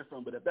tuning in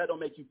from, but if that don't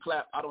make you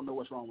clap, I don't know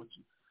what's wrong with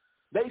you.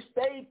 They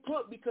stayed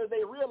put because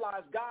they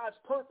realized God's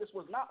purpose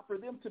was not for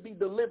them to be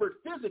delivered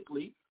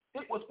physically.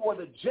 It was for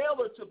the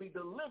jailer to be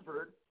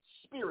delivered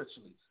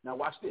spiritually. Now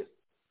watch this.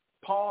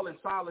 Paul and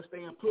Silas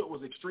staying put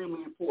was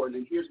extremely important,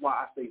 and here's why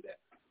I say that.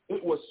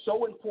 It was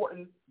so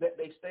important that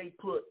they stayed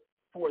put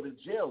for the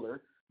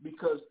jailer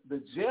because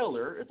the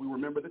jailer, if we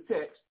remember the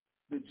text,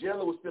 the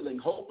jailer was feeling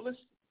hopeless.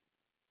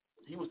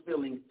 He was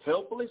feeling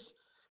helpless.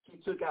 He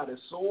took out his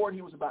sword.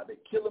 He was about to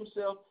kill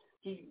himself.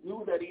 He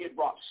knew that he had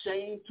brought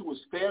shame to his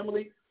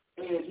family,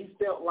 and he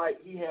felt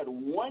like he had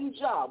one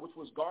job, which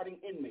was guarding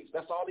inmates.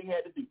 That's all he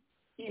had to do.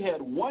 He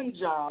had one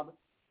job,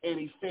 and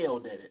he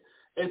failed at it.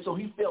 And so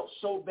he felt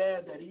so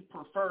bad that he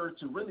preferred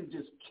to really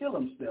just kill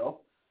himself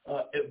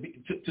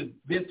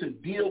than to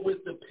deal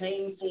with the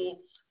painful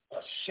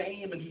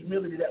shame and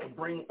humility that would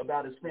bring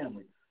about his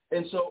family.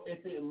 And so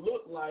if it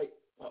looked like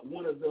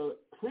one of the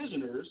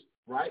prisoners,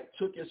 right,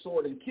 took his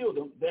sword and killed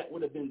him, that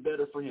would have been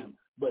better for him.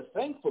 But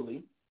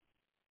thankfully,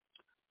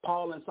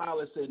 Paul and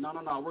Silas said, no,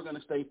 we're going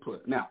to stay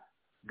put. Now,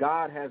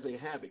 God has a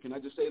habit. Can I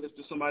just say this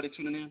to somebody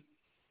tuning in?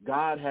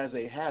 God has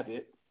a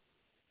habit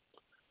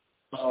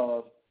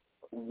of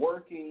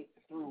working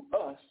through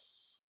us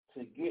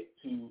to get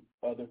to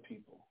other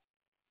people.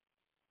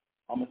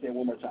 I'm going to say it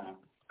one more time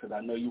because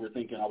I know you were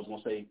thinking I was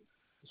going to say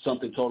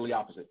something totally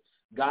opposite.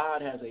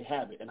 God has a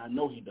habit, and I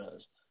know he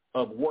does,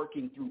 of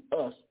working through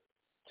us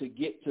to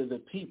get to the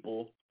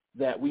people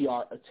that we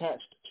are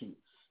attached to.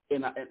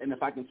 And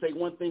if I can say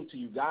one thing to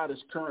you, God is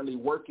currently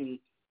working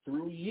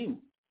through you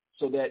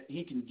so that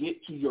he can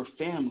get to your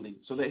family,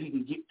 so that he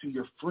can get to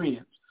your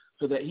friends,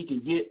 so that he can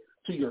get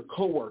to your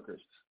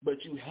coworkers.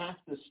 But you have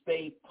to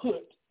stay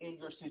put in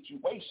your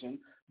situation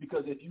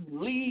because if you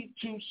leave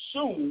too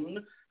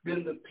soon,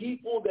 then the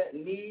people that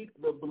need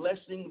the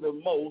blessing the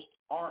most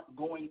aren't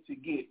going to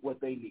get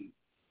what they need.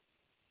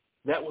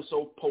 That was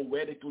so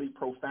poetically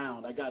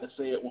profound. I got to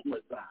say it one more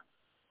time.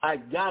 I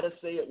got to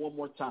say it one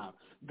more time.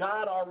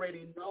 God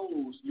already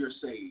knows you're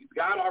saved.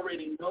 God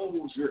already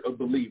knows you're a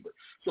believer.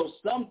 So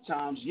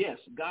sometimes, yes,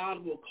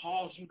 God will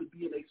cause you to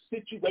be in a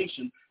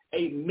situation,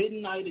 a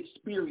midnight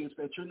experience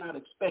that you're not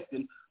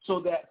expecting, so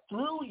that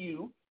through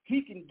you,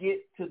 he can get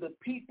to the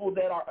people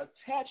that are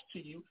attached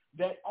to you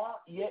that aren't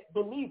yet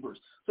believers,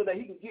 so that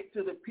he can get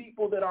to the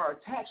people that are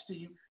attached to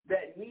you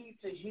that need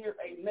to hear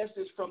a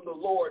message from the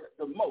Lord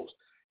the most.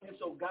 And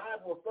so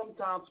God will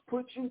sometimes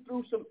put you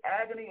through some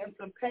agony and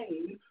some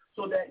pain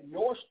so that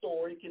your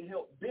story can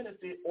help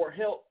benefit or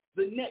help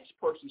the next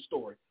person's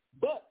story.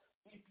 But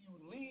if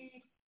you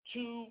leave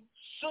too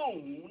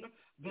soon,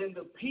 then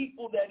the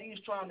people that he's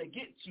trying to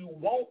get to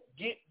won't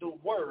get the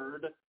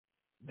word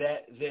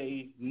that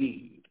they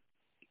need.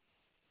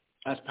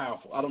 That's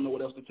powerful. I don't know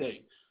what else to tell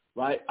you,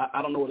 right?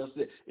 I don't know what else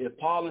to say. If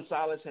Paul and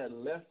Silas had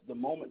left the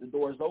moment the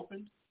doors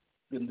opened,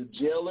 then the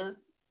jailer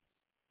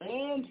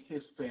and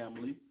his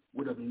family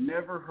would have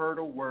never heard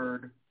a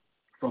word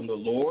from the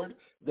Lord.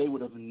 They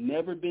would have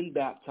never been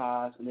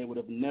baptized, and they would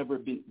have never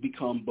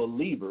become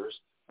believers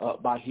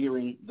by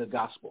hearing the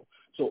gospel.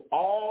 So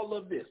all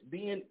of this,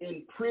 being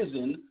in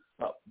prison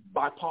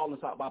by Paul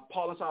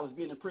and Silas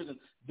being in prison,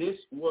 this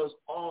was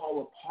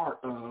all a part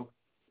of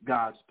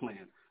God's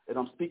plan. And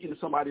I'm speaking to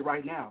somebody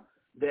right now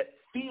that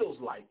feels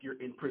like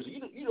you're in prison.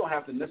 You don't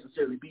have to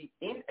necessarily be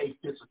in a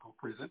physical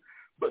prison,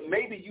 but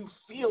maybe you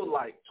feel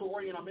like,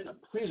 Torian, I'm in a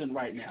prison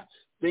right now.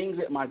 Things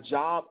at my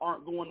job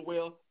aren't going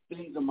well.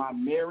 Things in my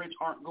marriage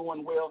aren't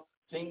going well.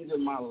 Things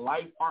in my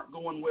life aren't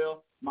going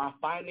well. My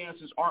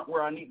finances aren't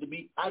where I need to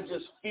be. I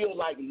just feel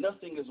like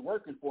nothing is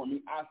working for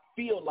me. I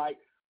feel like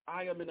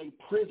I am in a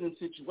prison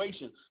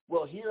situation.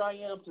 Well, here I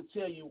am to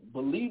tell you,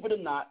 believe it or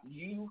not,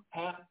 you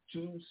have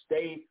to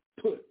stay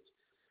put.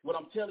 What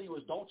I'm telling you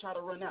is don't try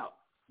to run out.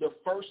 The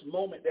first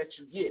moment that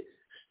you get,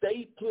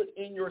 stay put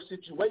in your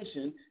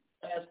situation,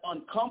 as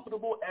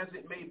uncomfortable as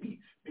it may be,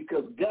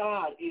 because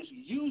God is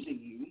using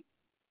you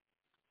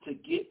to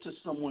get to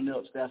someone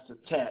else that's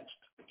attached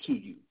to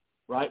you,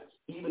 right?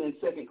 Even in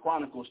 2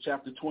 Chronicles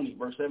chapter 20,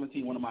 verse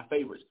 17, one of my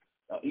favorites,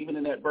 even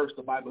in that verse,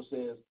 the Bible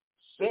says,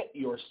 set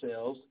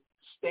yourselves,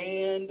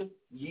 stand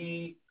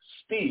ye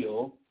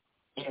still,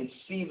 and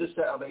see the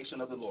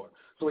salvation of the Lord.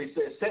 So he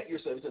says, set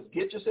yourself, he says,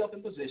 get yourself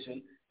in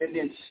position, and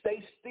then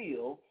stay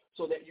still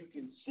so that you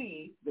can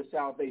see the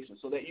salvation,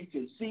 so that you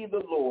can see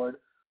the Lord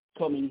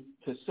coming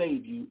to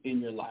save you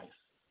in your life.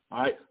 All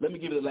right, let me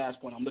give you the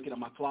last point. I'm looking at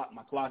my clock.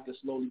 My clock is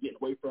slowly getting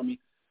away from me.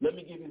 Let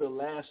me give you the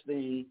last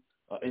thing,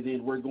 and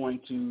then we're going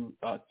to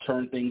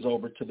turn things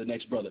over to the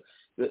next brother.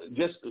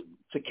 Just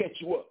to catch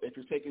you up, if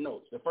you're taking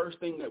notes, the first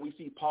thing that we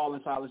see Paul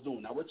and Silas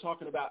doing. Now, we're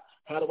talking about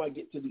how do I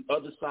get to the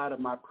other side of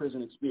my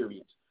prison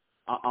experience.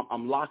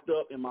 I'm locked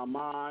up in my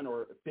mind,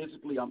 or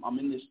physically I'm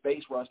in this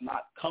space where it's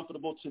not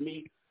comfortable to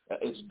me.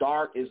 It's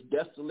dark. It's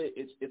desolate.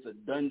 It's a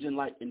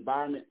dungeon-like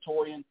environment.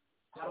 Torian,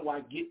 how do I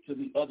get to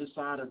the other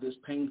side of this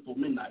painful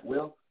midnight?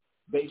 Well,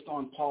 based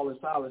on Paul and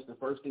Silas, the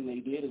first thing they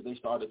did is they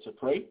started to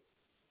pray.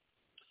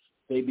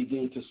 They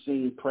began to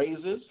sing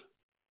praises.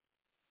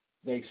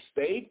 They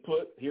stayed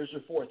put. Here's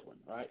your fourth one,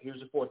 right? Here's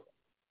the fourth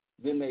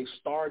one. Then they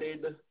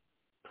started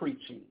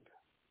preaching.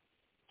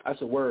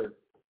 That's a word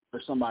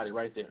for somebody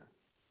right there.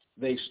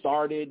 They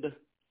started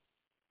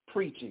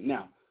preaching.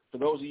 Now, for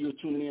those of you who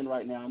are tuning in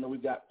right now, I know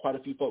we've got quite a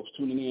few folks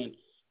tuning in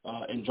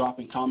and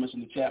dropping comments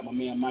in the chat. My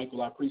man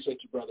Michael, I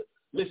appreciate you, brother.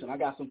 Listen, I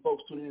got some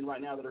folks tuning in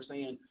right now that are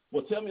saying,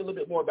 well, tell me a little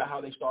bit more about how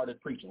they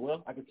started preaching.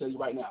 Well, I can tell you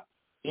right now.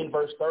 In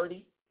verse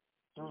 30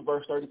 through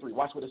verse 33,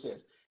 watch what it says.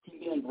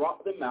 He then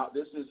brought them out.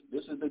 This is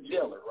the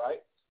jailer,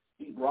 right?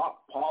 He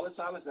brought Paul and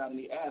Silas out, and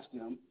he asked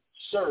them,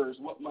 sirs,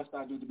 what must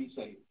I do to be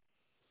saved?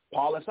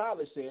 Paul and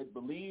Silas said,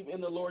 believe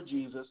in the Lord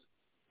Jesus,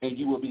 and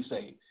you will be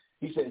saved.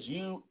 He says,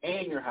 you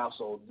and your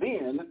household.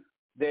 Then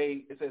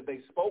it says they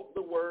spoke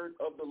the word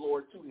of the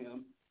Lord to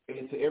him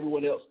and to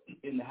everyone else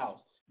in the house.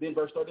 Then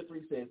verse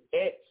 33 says,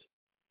 at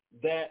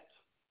that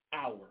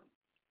hour.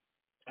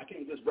 I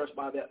can't just brush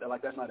by that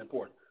like that's not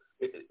important.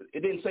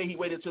 It didn't say he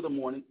waited until the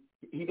morning.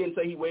 He didn't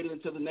say he waited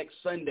until the next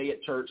Sunday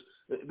at church.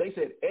 They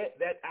said at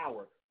that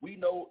hour. We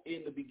know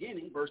in the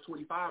beginning, verse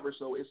 25 or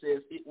so, it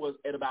says it was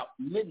at about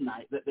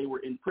midnight that they were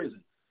in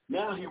prison.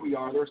 Now here we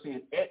are. They're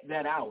saying at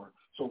that hour.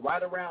 So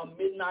right around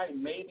midnight,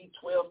 maybe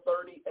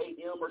 12:30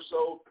 a.m. or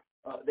so,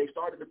 they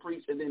started to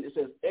preach. And then it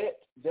says at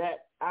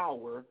that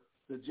hour,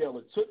 the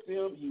jailer took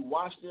them, he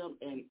washed them,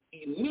 and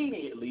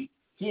immediately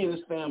he and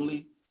his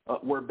family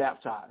were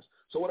baptized.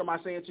 So what am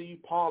I saying to you?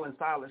 Paul and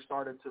Silas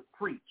started to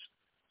preach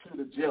to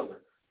the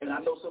jailer. And I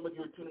know some of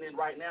you are tuning in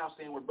right now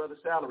saying, well, Brother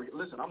Salary,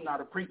 listen, I'm not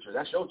a preacher.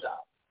 That's your job.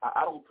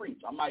 I don't preach.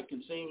 I might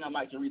can sing, I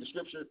might can read the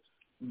scripture,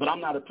 but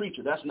I'm not a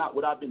preacher. That's not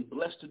what I've been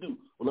blessed to do.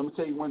 Well, let me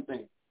tell you one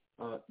thing.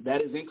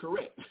 That is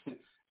incorrect.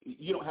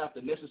 You don't have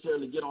to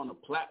necessarily get on a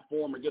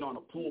platform or get on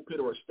a pulpit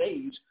or a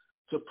stage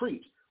to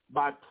preach.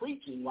 By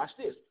preaching, watch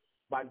this,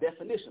 by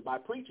definition, by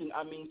preaching,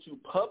 I mean to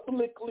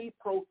publicly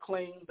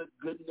proclaim the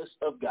goodness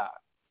of God.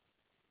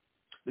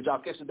 Did y'all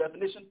catch the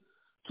definition?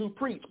 To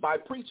preach. By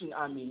preaching,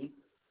 I mean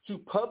to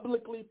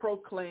publicly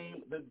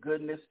proclaim the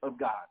goodness of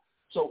God.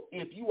 So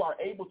if you are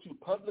able to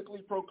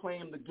publicly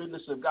proclaim the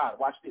goodness of God,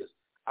 watch this.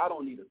 I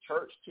don't need a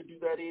church to do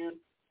that in.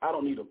 I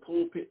don't need a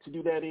pulpit to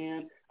do that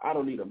in. I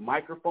don't need a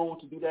microphone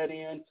to do that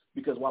in,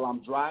 because while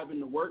I'm driving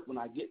to work, when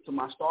I get to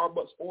my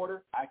Starbucks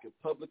order, I can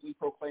publicly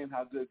proclaim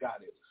how good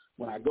God is.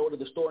 When I go to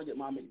the store and get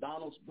my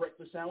McDonald's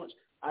breakfast sandwich,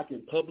 I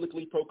can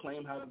publicly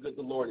proclaim how good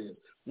the Lord is.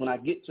 When I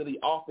get to the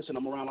office and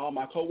I'm around all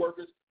my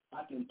coworkers,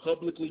 I can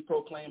publicly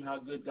proclaim how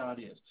good God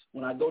is.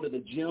 When I go to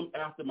the gym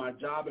after my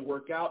job and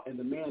work out and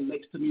the man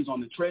next to me is on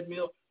the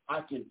treadmill,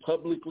 I can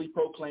publicly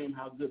proclaim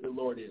how good the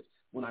Lord is.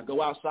 When I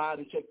go outside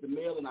and check the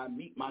mail and I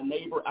meet my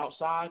neighbor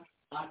outside,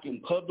 I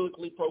can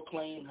publicly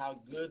proclaim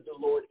how good the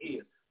Lord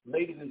is.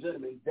 Ladies and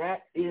gentlemen,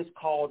 that is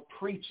called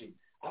preaching.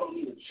 I don't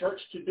need a church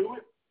to do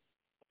it.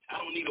 I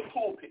don't need a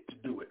pulpit to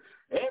do it.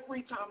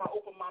 Every time I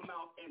open my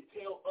mouth and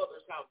tell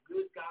others how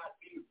good God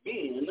has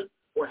been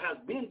or has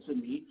been to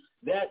me,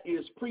 that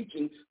is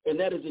preaching, and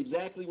that is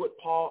exactly what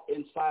Paul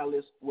and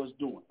Silas was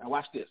doing. Now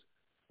watch this.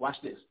 Watch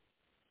this.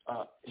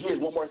 Here's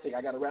one more thing.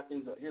 I got to wrap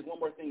things up. Here's one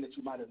more thing that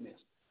you might have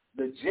missed.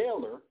 The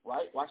jailer,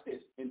 right, watch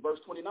this. In verse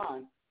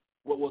 29,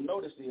 what we'll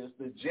notice is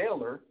the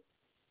jailer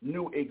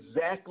knew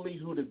exactly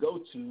who to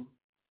go to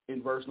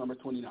in verse number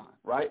 29,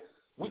 right?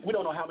 We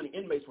don't know how many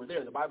inmates were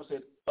there. The Bible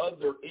said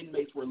other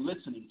inmates were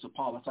listening to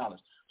Paul and Silas.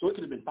 So it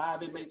could have been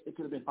 5 inmates. It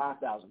could have been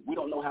 5,000. We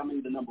don't know how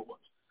many the number was.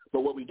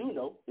 But what we do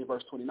know, in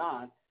verse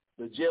 29,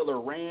 the jailer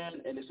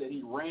ran, and it said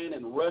he ran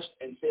and rushed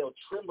and fell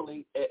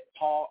trembling at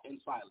Paul and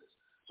Silas.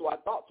 So I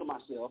thought to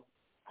myself,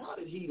 how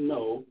did he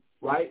know,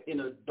 right, in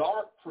a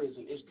dark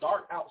prison, it's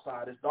dark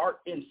outside, it's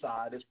dark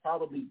inside, it's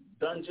probably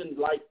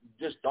dungeon-like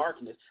just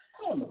darkness.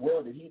 How in the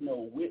world did he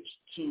know which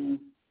two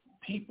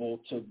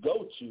people to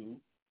go to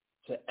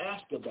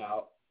ask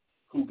about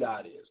who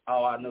God is?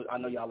 Oh, I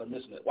know y'all are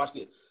missing it. Watch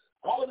this.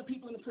 All of the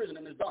people in the prison,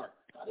 and it's dark.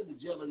 How did the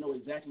jailer know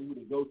exactly who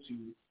to go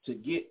to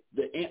get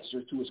the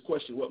answer to his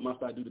question, what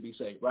must I do to be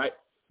saved, right?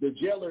 The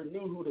jailer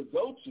knew who to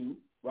go to,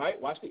 right?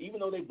 Watch it. Even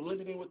though they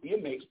blended in with the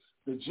inmates,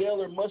 the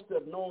jailer must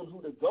have known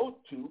who to go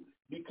to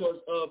because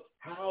of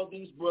how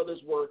these brothers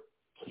were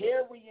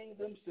carrying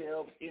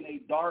themselves in a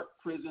dark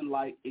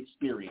prison-like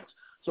experience.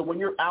 So when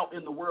you're out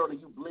in the world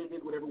and you blend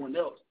in with everyone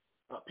else,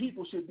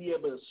 people should be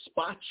able to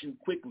spot you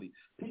quickly.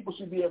 People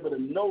should be able to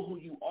know who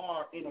you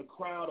are in a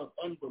crowd of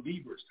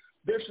unbelievers.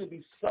 There should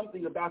be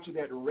something about you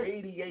that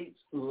radiates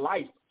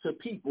life to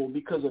people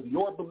because of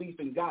your belief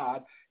in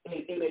God.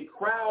 And in a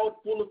crowd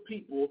full of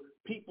people,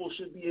 people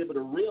should be able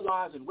to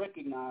realize and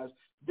recognize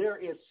there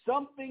is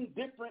something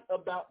different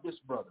about this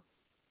brother.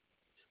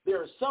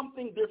 There is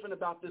something different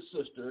about this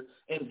sister,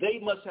 and they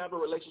must have a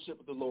relationship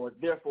with the Lord.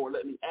 Therefore,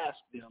 let me ask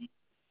them,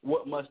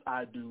 what must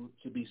I do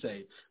to be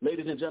saved?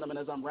 Ladies and gentlemen,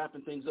 as I'm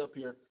wrapping things up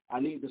here, I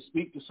need to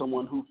speak to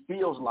someone who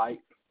feels like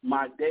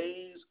my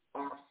days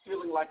are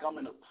feeling like I'm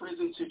in a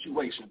prison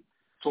situation,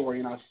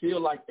 Torian. I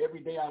feel like every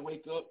day I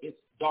wake up, it's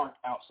dark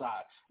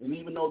outside. And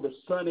even though the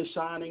sun is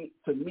shining,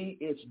 to me,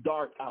 it's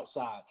dark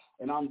outside.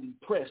 And I'm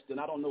depressed,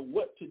 and I don't know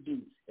what to do,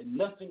 and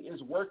nothing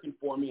is working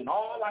for me. And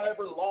all I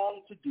ever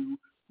longed to do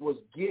was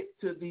get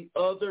to the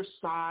other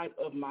side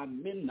of my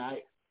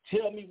midnight.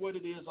 Tell me what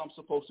it is I'm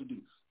supposed to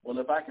do. Well,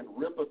 if I can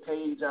rip a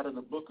page out of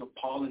the book of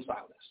Paul and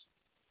Silas,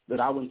 that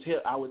I would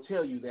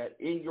tell you that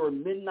in your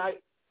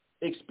midnight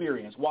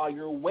experience, while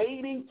you're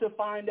waiting to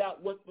find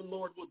out what the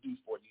Lord will do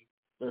for you,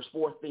 there's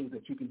 4 things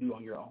that you can do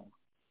on your own.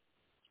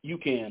 You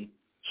can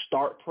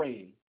start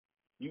praying.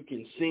 You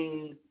can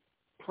sing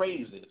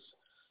praises.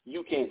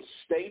 You can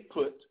stay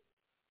put,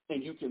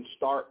 and you can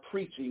start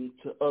preaching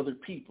to other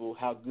people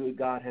how good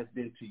God has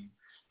been to you.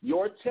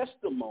 Your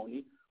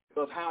testimony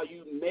of how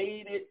you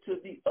made it to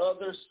the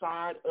other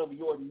side of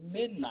your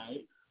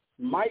midnight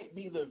might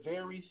be the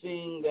very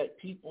thing that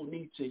people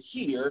need to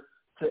hear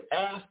to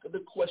ask the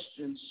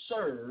question,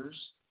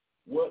 sirs,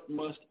 what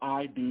must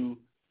I do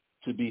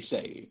to be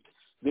saved?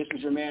 This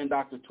is your man,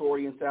 Dr.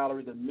 Torian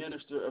Salary, the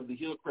minister of the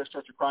Hillcrest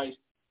Church of Christ.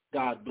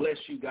 God bless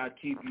you. God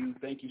keep you.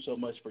 Thank you so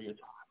much for your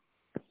time.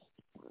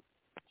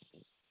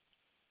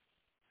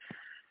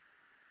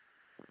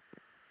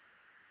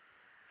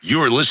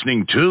 You're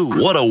listening to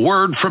What a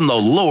Word from the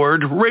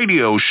Lord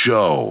radio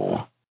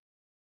show.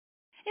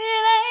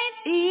 It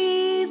ain't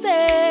easy,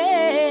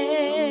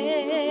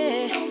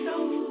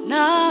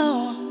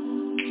 no.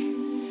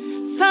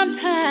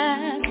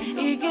 Sometimes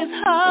it gets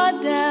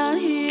hard down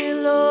here,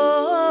 Lord.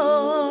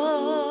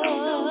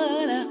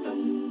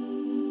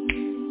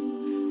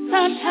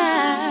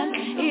 Sometimes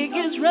it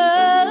gets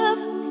rough,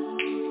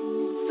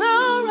 so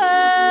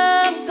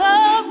rough, so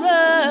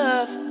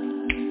rough.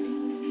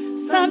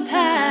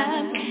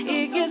 Sometimes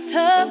it gets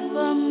tough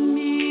for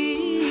me.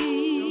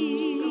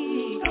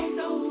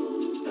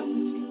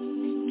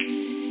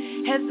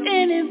 Has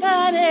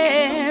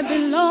anybody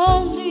been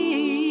lonely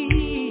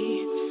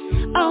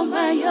all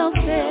by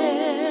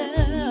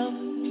yourself?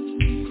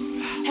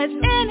 Has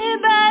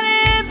anybody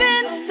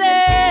been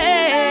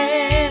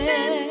sad,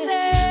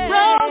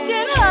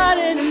 broken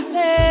hearted and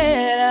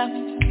sad?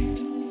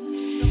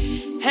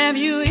 Have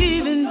you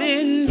even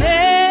been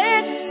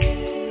mad?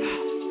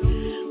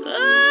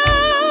 Oh,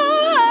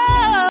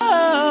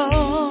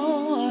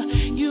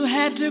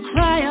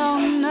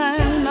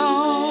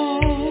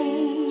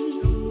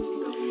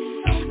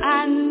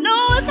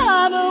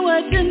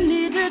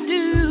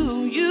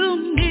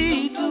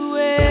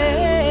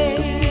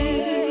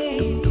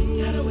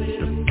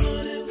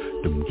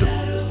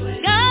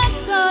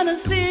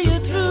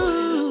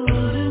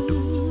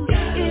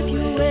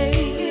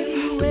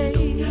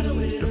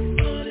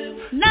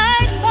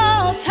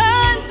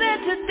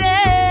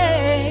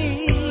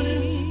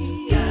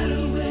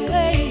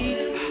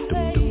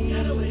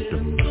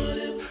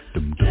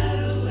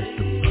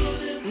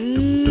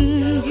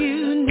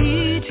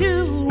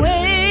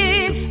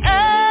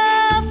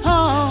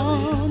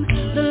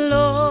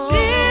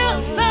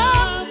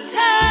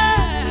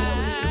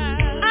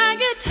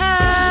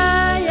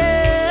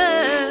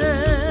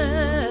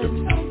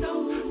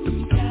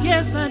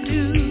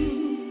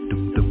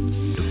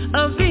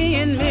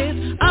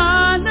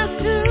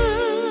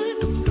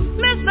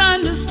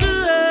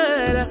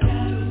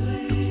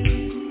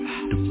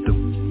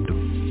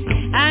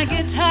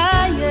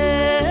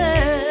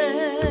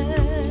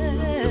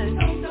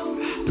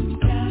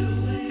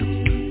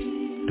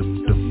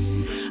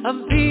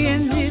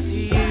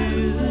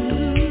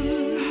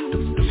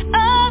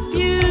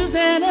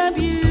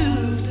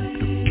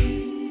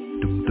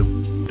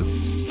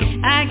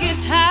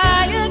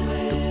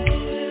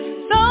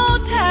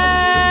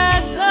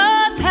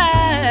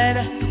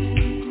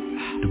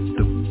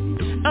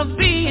 of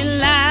being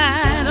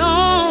lied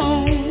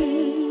on,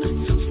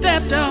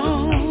 stepped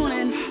on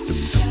and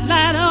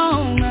lied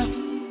on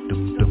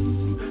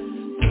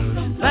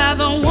by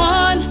the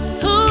one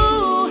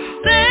who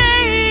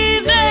say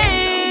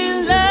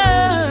they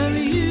love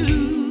you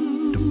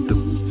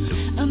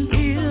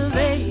until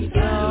they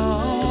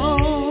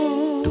don't.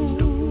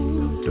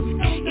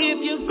 If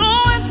you're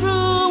going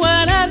through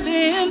what I've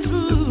been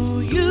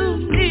through, you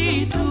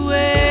need to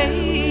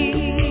wait.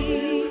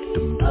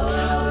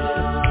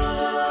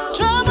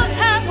 Trouble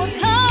time will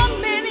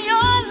come in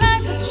your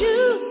life, but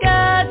you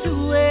got to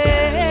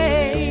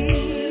wait.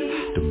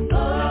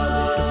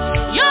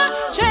 Your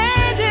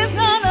change is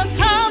gonna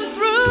come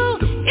through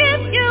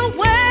if you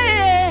wait.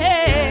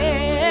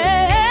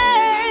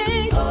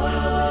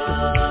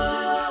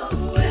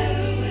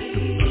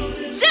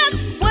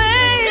 Just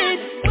wait.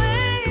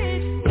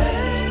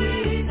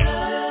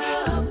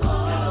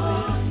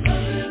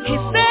 He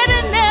said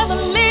he'd never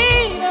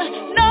leave us,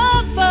 nor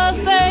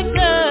forsake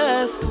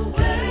us.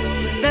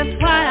 That's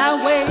why I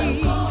wait.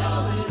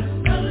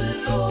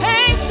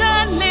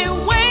 Patiently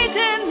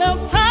waiting the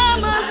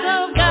promise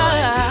of God.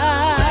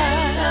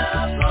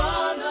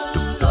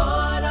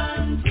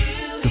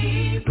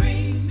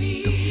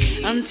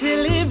 Until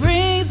he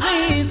brings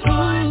me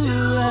through.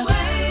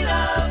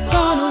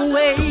 Gonna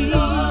wait.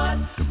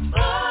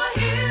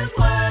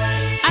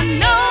 I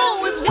know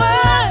his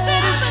word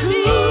is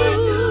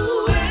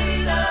true.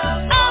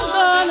 I'm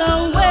gonna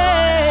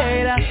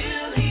wait.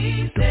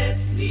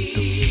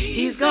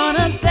 He's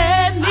gonna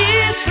set me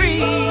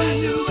free.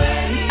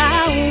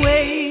 I'll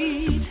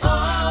wait.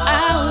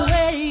 I'll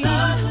wait.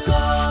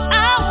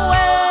 I'll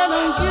wait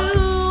on you,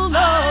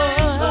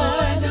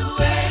 Lord.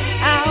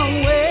 I'll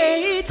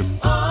wait.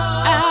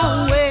 I'll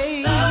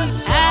wait.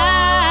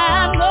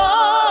 I'm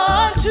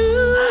going to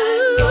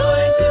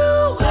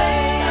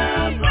wait.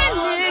 When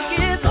it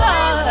gets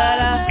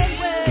hard,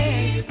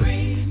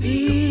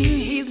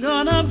 he's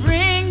gonna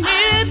bring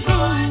me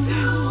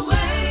through.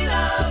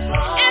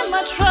 In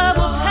my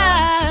troubled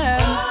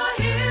time,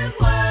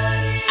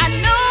 I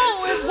know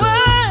his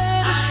word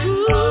is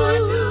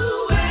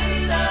true.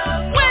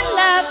 When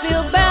I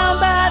feel bound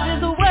by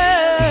this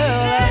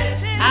world,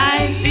 I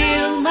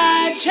feel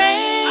my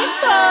chains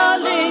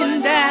falling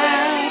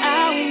down.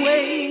 I'll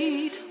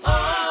wait.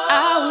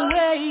 I'll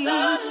wait.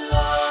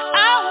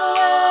 I'll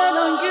wait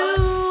on you,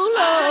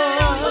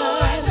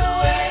 Lord.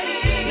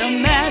 No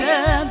matter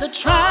the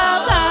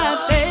trials I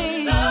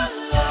face,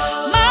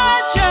 my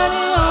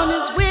journey on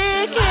this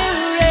wicked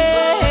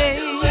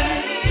race.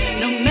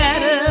 No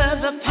matter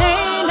the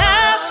pain I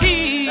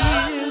feel,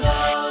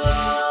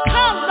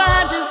 caused by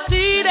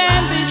deceit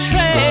and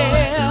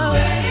betrayal.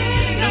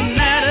 No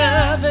matter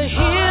the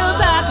hills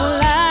I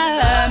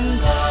climb,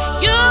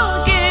 you'll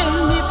give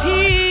me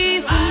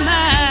peace of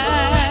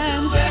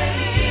mind.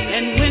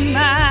 And when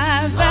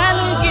my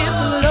valley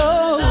gets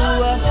low,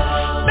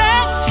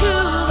 back to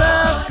the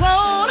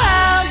throne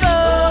I'll go.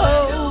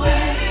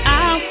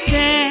 I'll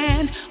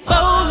stand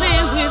boldly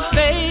with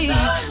faith.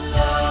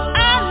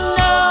 I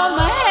know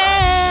my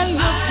hand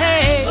will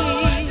pay.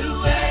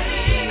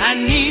 I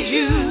need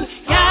you,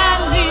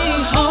 guide me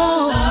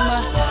home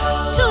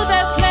to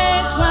that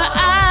place where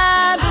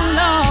I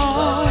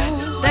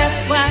belong. That's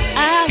why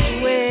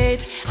I'll wait.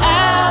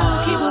 I'll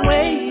keep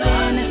waiting.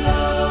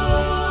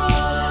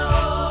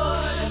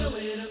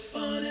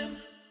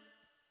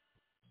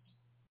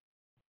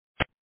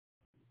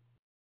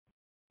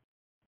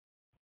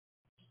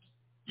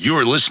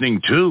 You're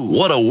listening to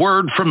What a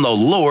Word from the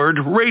Lord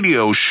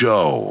radio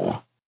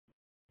show.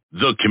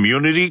 The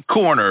Community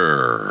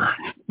Corner.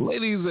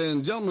 Ladies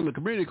and gentlemen, the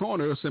Community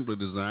Corner is simply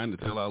designed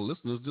to tell our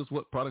listeners just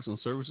what products and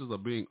services are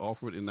being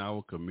offered in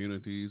our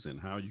communities and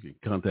how you can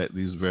contact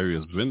these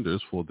various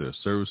vendors for their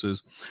services.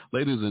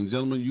 Ladies and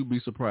gentlemen, you'd be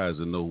surprised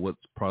to know what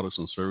products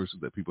and services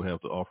that people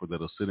have to offer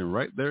that are sitting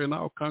right there in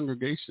our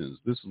congregations.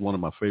 This is one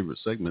of my favorite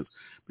segments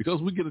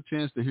because we get a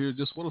chance to hear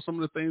just what are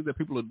some of the things that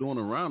people are doing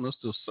around us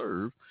to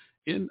serve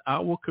in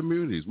our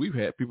communities. We've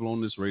had people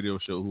on this radio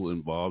show who are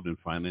involved in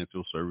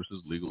financial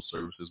services, legal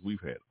services.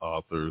 We've had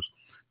authors,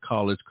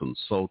 college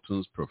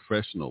consultants,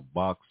 professional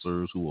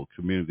boxers who are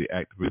community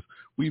activists.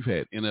 We've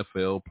had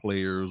NFL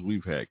players.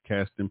 We've had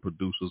casting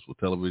producers for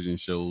television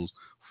shows,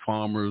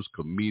 farmers,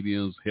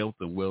 comedians, health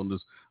and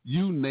wellness.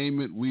 You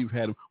name it, we've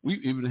had them.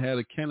 We've even had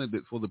a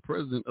candidate for the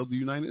president of the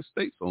United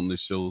States on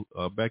this show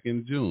back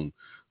in June.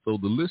 So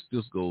the list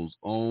just goes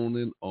on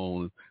and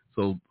on.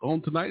 So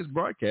on tonight's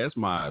broadcast,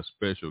 my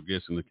special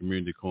guest in the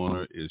Community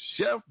Corner is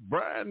Chef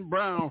Brian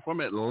Brown from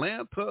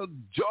Atlanta,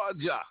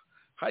 Georgia.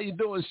 How you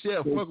doing,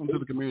 Chef? Welcome to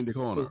the Community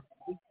Corner.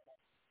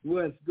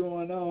 What's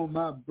going on,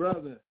 my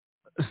brother?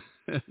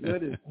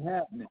 What is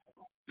happening?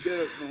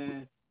 Good,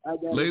 man. I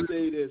got to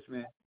say this,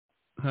 man.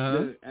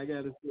 Good. I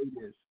got to say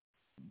this.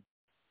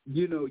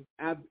 You know,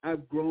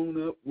 I've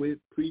grown up with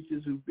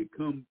preachers who've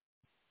become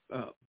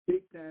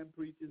big-time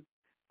preachers.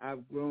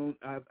 I've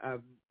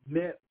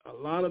met a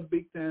lot of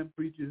big-time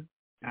preachers.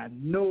 I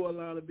know a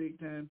lot of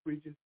big-time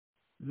preachers.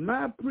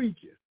 My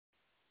preacher,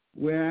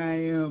 where I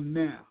am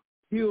now,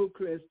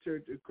 Hillcrest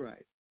Church of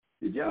Christ.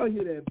 Did y'all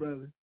hear that,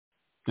 brother?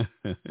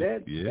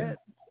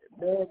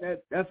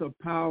 That's a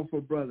powerful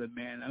brother,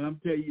 man. And I'm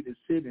telling you, to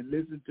sit and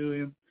listen to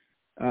him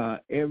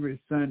every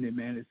Sunday,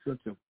 man, it's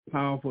such a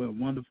powerful and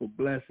wonderful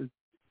blessing.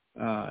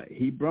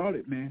 He brought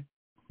it, man.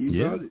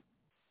 He brought it.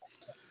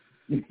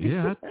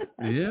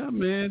 yeah,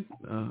 man.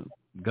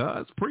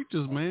 God's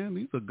preachers, man.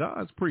 These are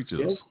God's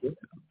preachers. Yes,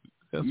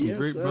 Got some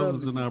great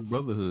brothers in our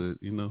brotherhood,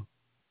 you know.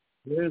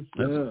 Yes,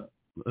 sir.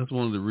 That's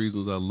one of the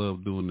reasons I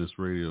love doing this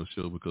radio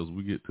show, because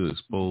we get to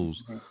expose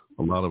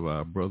a lot of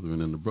our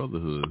brethren in the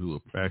brotherhood who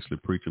are actually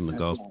preaching the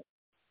gospel,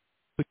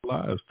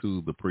 lives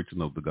to the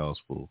preaching of the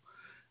gospel.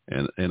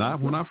 And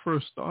when I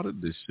first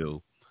started this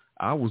show,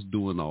 I was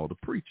doing all the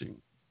preaching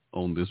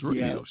on this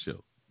radio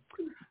show.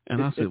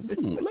 And I said,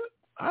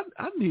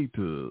 I need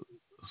to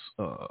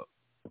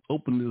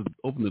open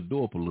the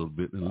door up a little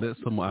bit and let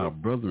some of our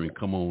brethren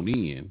come on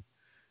in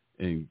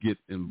and get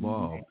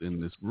involved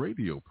in this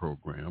radio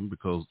program,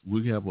 because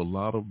we have a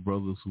lot of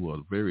brothers who are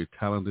very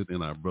talented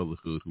in our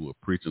brotherhood who are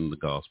preaching the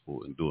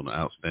gospel and doing an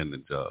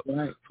outstanding job.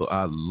 Right. So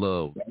I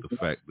love the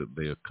fact that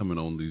they are coming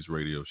on these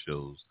radio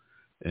shows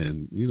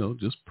and, you know,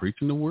 just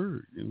preaching the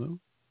word, you know.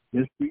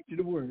 Just preaching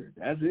the word.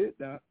 That's it,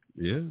 Doc.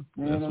 Yeah,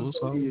 that's what it's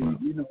all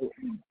about. You know,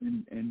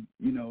 and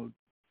you know,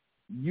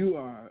 you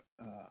are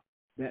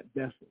that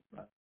vessel,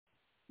 brother.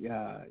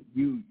 Yeah,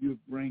 you're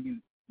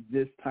bringing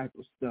this type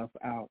of stuff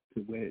out to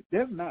where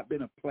there's not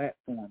been a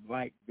platform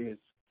like this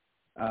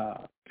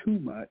too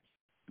much.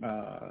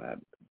 If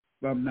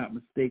I'm not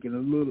mistaken, a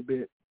little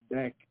bit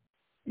back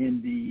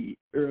in the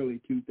early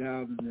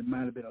 2000s, there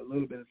might have been a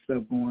little bit of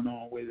stuff going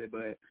on with it,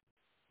 but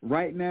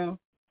right now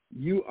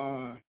you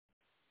are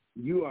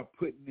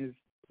putting this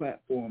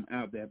platform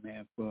out there,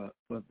 man, for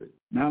the,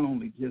 not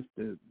only just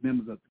the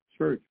members of the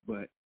church,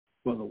 but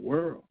for the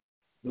world,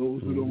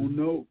 those who don't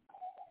know,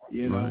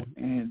 you know,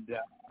 and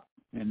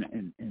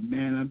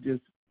man, I'm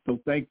just so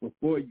thankful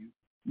for you.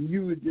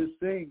 You were just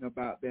saying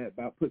about that,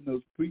 about putting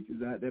those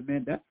preachers out there,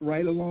 man. That's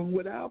right along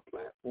with our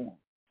platform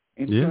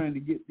and trying to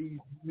get these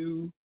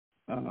new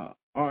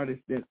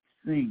artists that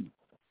sing,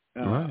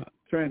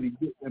 trying to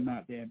get them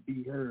out there and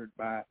be heard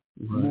by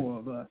more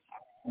of us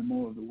and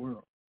more of the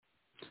world.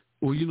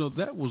 Well, you know,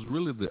 that was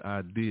really the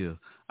idea.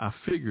 I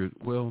figured,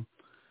 well,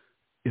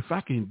 if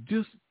I can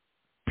just,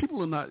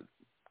 people are not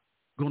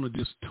going to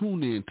just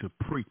tune in to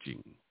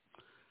preaching.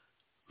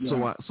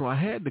 Yeah. So I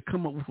had to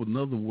come up with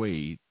another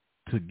way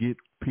to get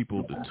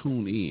people to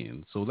tune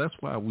in. So that's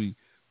why we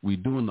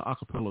doing the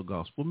acapella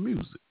gospel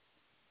music.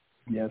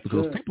 Yes,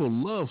 because sir. people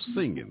love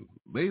singing.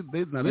 They'll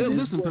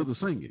listen to the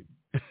singing.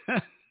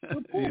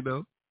 You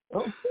know.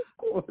 Of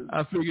course.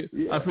 I figure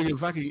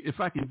if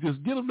I can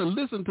just get them to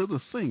listen to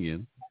the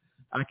singing,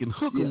 I can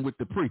hook them with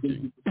the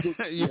preaching.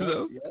 You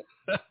know.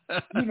 Yeah.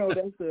 You know,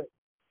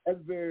 that's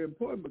very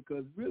important,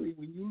 because really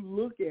when you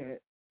look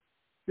at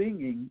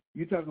singing,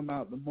 you're talking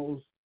about the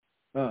most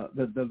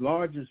the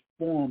largest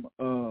form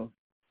of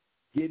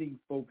getting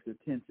folks'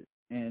 attention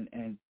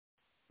and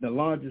the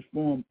largest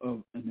form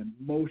of an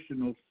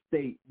emotional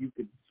state you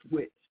can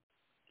switch.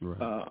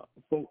 Right.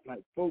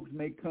 Folks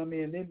may come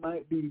in, they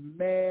might be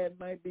mad,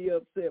 might be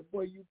upset.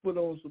 Boy, you put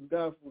on some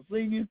gospel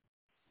singing,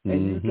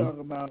 and you're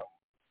talking about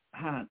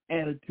how an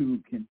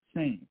attitude can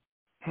change,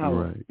 how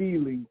a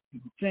feeling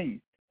can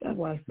change. That's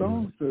why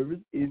song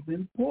service is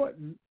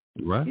important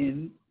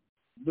in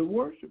the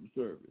worship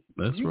service.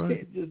 That's you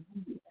can't just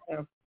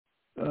have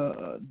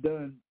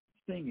done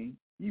singing.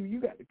 You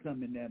got to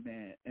come in there,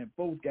 man, and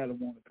folks got to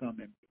want to come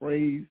and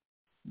praise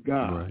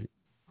God,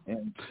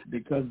 and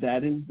because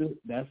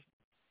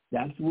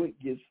that's what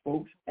gets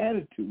folks'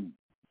 attitude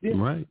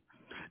different. Right.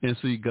 And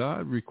see,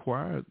 God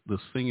required the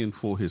singing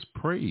for His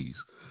praise,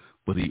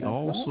 but He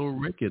also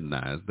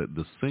recognized that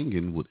the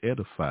singing would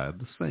edify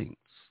the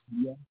saints.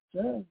 Yes,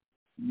 sir.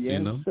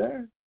 Yes,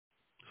 sir.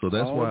 So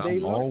that's why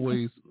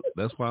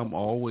I'm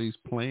always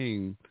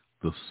playing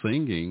the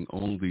singing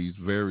on these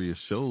various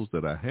shows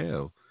that I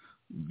have.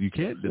 You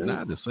can't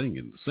deny the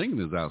singing. The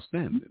singing is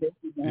outstanding.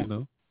 You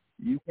know.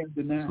 You can't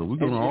deny. So we're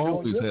gonna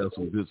always have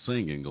some good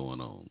singing going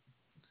on.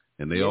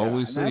 And they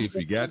always say if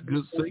you got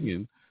good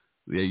singing,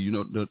 you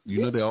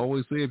know they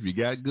always say if you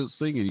got good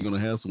singing, you're gonna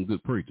have some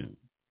good preaching.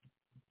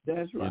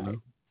 That's right. You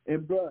know?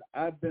 And bro,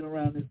 I've been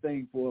around this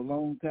thing for a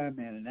long time,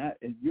 man,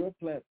 and your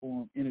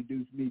platform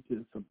introduced me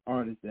to some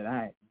artists that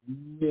I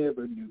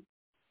never knew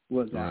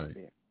was out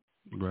there.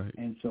 Right.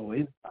 And so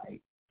it's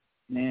like,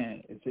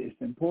 man, it's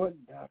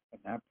important, Doc,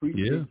 and I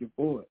appreciate you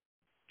for it.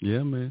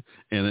 Yeah, man.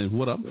 And then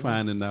what I'm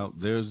finding out,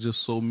 there's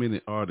just so many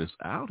artists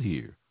out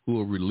here who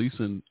are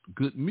releasing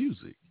good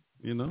music,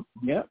 you know?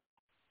 Yep.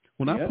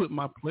 When I put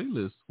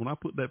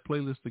that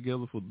playlist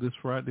together for this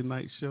Friday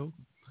night show,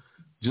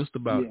 just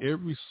about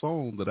every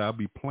song that I'll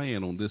be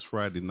playing on this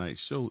Friday night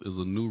show is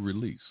a new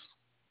release.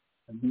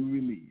 A new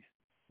release.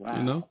 Wow.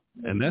 You know?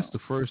 And that's the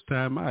first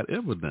time I'd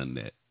ever done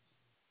that.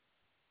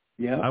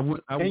 Yeah. I was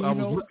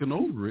looking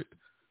over it.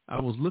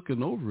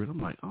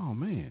 I'm like, oh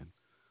man,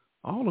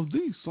 all of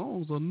these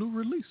songs are new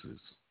releases.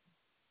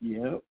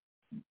 Yep.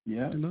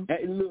 Yeah. You know?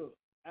 Hey, look,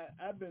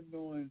 I've been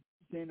knowing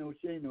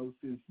Shano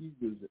since he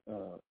was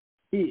a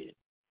kid.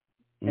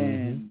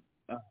 And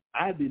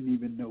I didn't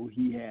even know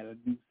he had a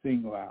new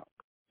single out.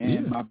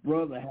 And my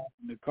brother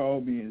happened to call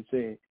me and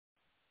say,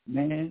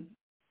 man,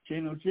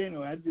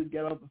 Shano, I just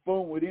got off the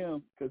phone with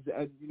him because,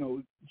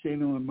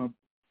 Shano and my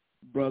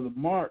brother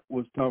Mark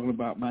was talking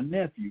about my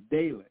nephew,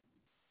 Dalen,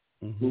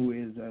 who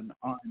is an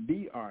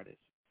R&B artist.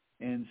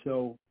 And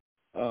so,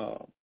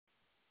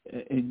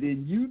 and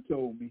then you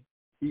told me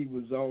he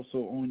was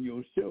also on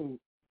your show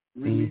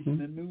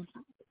releasing a new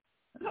song.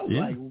 And I was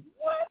like,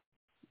 what?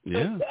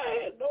 Yeah.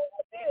 I had no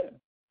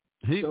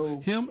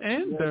idea. Him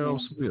and Daryl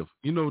Smith.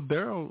 You know,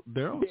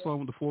 Daryl's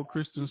on the Four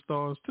Christian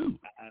Stars too.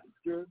 I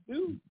sure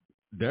do.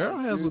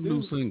 Daryl has a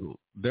new single.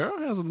 Daryl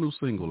has a new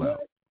single out.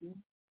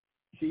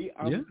 See,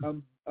 I'm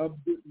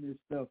getting this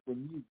stuff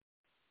from you.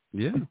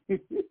 Yeah.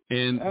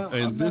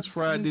 And this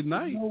Friday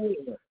night.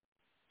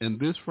 And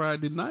this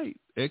Friday night,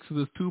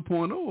 Exodus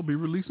 2.0 will be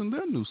releasing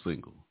their new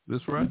single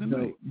this Friday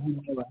night.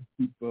 You know I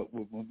keep up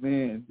with my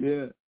man.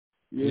 Yeah.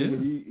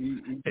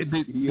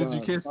 Did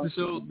you catch the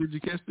show? Did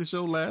you catch the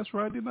show last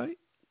Friday night?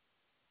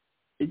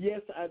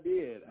 Yes, I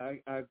did.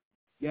 I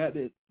got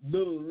it a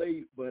little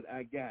late, but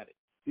I got it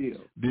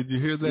still. Did you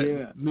hear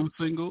that new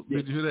single?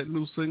 Did you hear that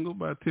new single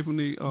by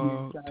Tiffany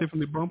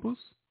Bumpers?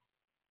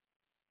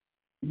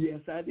 Yes,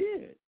 I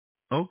did.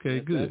 Okay,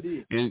 yes, good. I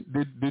did. And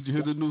did you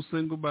hear the new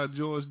single by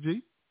George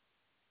G?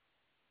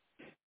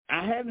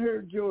 I hadn't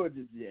heard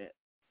George's yet.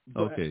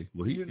 Okay,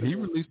 well he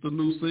released a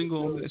new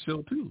single on that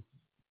show too.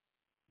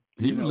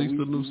 He released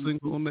a new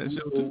single on that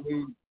show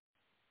too.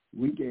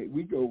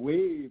 We go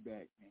way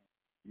back, man.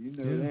 You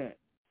know that.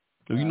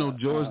 You know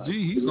George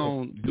G.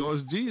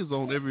 George G. is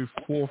on every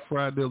fourth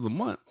Friday of the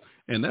month,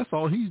 and that's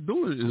all he's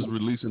doing is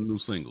releasing new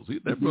singles.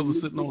 That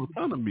brother's sitting on a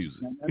ton of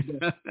music.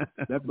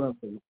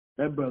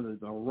 that brother's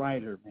a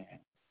writer, man.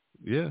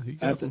 Yeah, he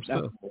got some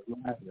stuff.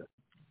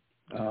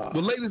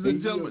 Well, ladies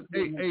and gentlemen,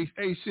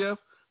 hey, Chef.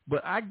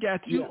 But I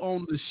got you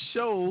on the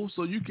show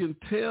so you can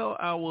tell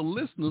our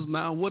listeners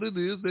now what it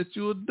is that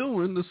you're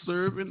doing to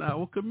serve in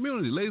our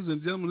community. Ladies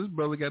and gentlemen, this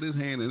brother got his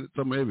hand in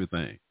some of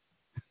everything.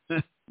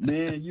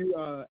 Man, you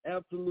are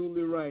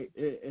absolutely right.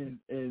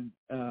 And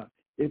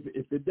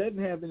if it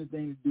doesn't have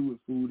anything to do with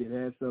food, it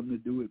has something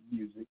to do with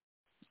music.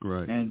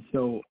 Right. And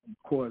so,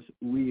 of course,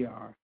 we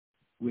are,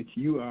 which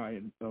you are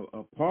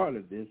a part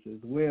of this as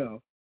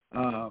well,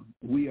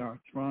 we are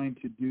trying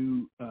to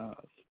do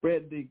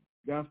spread the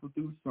gospel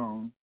through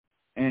song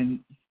and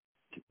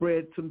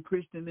spread some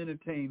Christian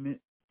entertainment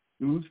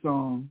through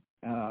song.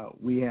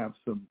 We have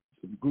some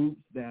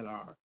groups that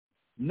are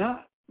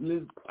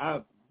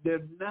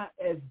they're not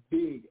as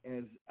big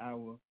as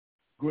our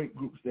great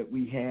groups that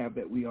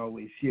we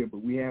always hear,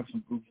 but we have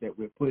some groups that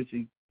we're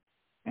pushing,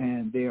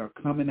 and they are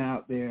coming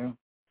out there,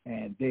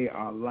 and they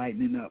are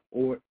lightening up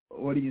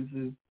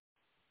audiences.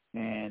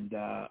 And,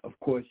 of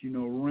course,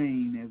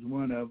 Rain is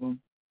one of them,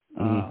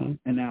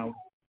 and our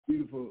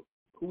beautiful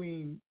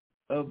queen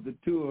of the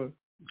tour.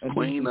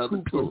 Queen of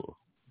the tour.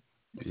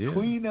 Yeah.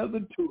 Queen of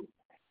the tour.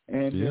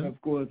 And then,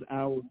 of course,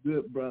 our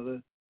good brother,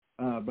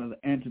 Brother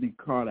Anthony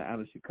Carter out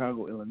of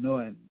Chicago,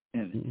 Illinois.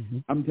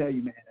 And I'm telling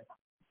you, man,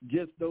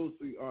 just those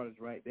three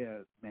artists right there,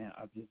 man,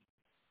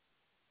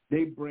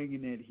 they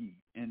bringing that heat.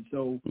 And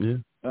so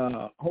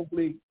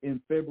hopefully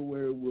in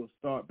February we'll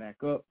start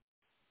back up.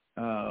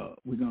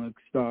 We're going to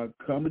start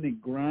coming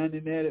and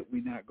grinding at it.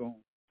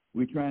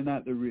 We're trying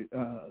not to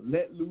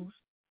let loose.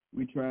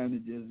 We're trying to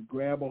just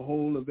grab a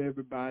hold of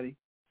everybody,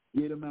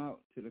 get them out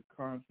to the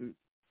concerts,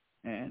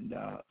 and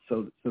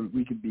so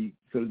they can be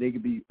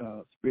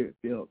spirit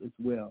filled as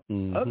well.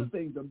 Other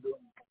things I'm doing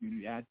in the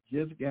community. I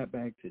just got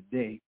back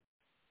today.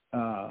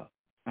 I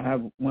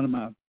have one of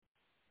my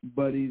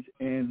buddies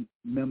and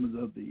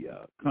members of the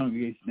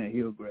congregation at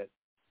Hillcrest.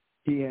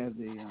 He has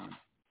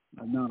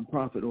a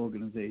nonprofit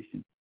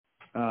organization,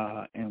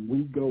 and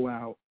we go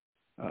out.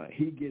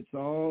 He gets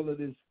all of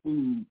this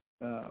food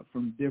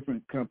from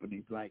different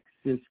companies like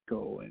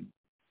Cisco and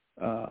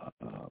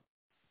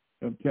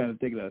I'm trying to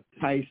think of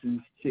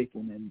Tyson's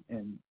Chicken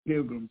and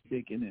Pilgrim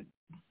Chicken and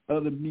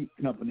other meat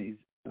companies,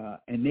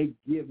 and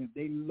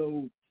they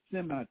load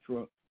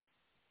semi-trucks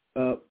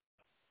up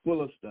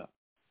full of stuff.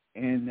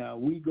 And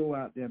we go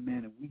out there,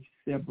 man, and we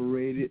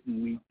separate it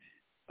and we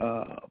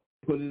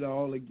put it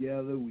all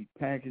together. We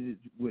package it,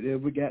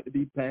 whatever got to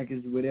be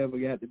packaged, whatever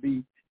got to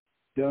be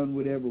done,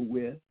 whatever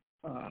with.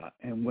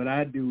 And what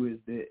I do is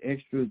the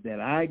extras that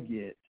I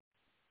get,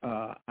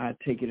 I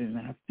take it and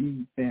I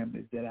feed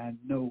families that I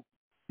know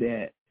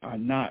that are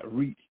not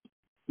reached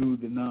through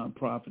the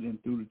nonprofit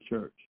and through the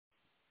church.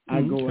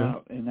 I go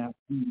out and I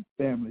feed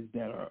families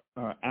that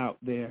are out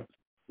there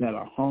that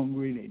are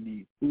hungry, they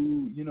need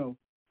food.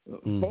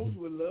 Folks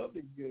would love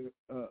to get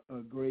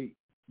a great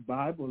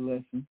Bible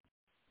lesson,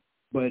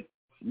 but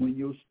when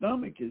your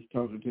stomach is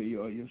talking to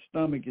you or your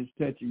stomach is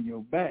touching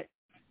your back,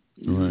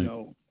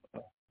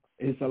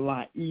 it's a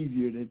lot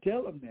easier to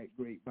tell them that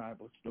great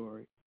Bible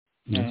story.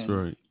 That's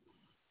right.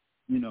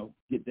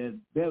 Get that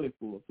belly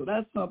full. So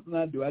that's something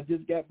I do. I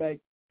just got back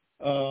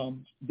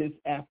this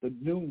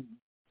afternoon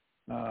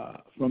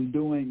from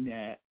doing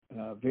that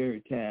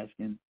very task.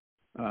 And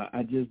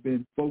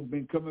folks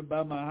been coming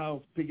by my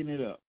house picking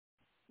it up.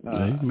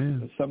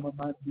 Amen. Some of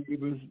my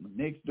neighbors, my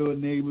next door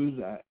neighbors,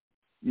 I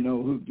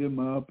hooked them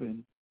up,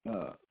 and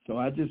so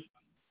I just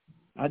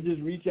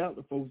reach out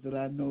to folks that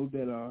I know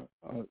that are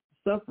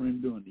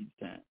suffering during these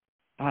times,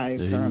 high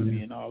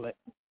economy and all that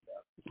stuff.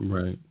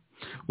 Right.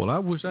 Well, I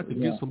wish I could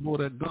get some more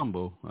of that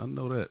gumbo. I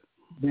know that.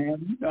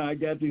 Man, I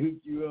got to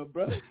hook you up,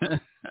 brother.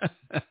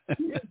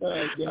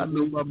 I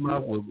know my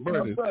mouth was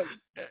burning.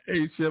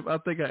 Hey, Chef, I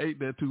think I ate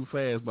that too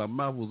fast. My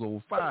mouth was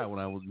on fire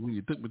when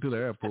you took me to the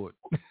airport.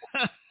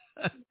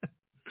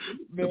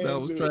 Man, I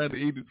was trying to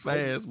eat it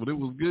fast, but it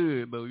was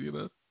good, though,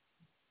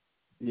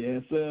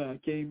 Yes, sir. I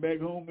came back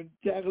home and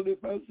tackled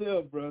it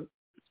myself, bro.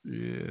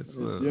 Yes,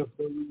 sir.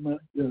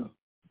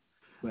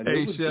 But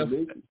hey, Chef.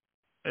 Delicious.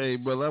 Hey,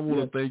 brother, I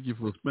want to thank you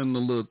for spending a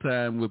little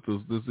time with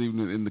us this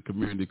evening in the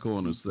Community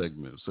Corner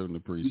segment. Certainly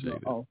appreciate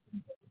it. Awesome.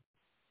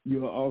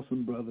 You're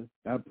awesome, brother.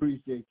 I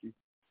appreciate you.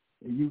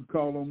 And you can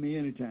call on me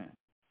anytime.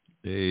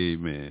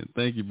 Amen.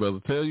 Thank you, brother.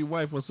 Tell your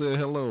wife I said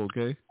hello,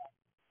 okay?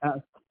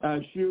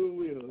 I sure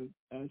will.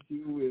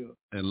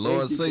 And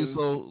Lord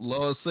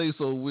say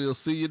so, we'll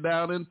see you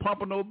down in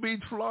Pompano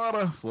Beach,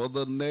 Florida for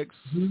the next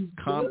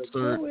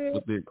concert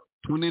with the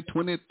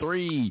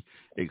 2023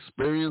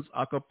 Experience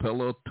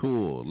Acapella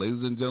Tour.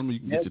 Ladies and gentlemen, you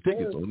can get your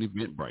tickets on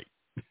Eventbrite.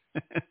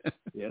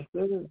 Yes,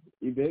 sir.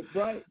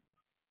 Eventbrite.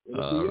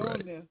 It'll be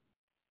on there.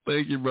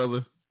 Thank you,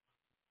 brother.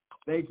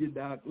 Thank you,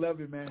 Doc. Love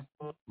you, man.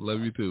 Love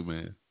you too,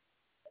 man.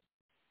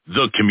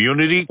 The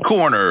Community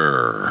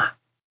Corner.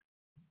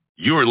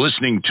 You're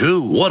listening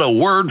to What a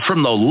Word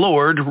from the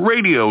Lord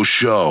radio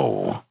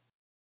show.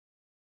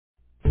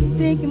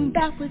 Thinking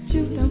about what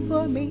you've done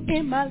for me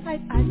in my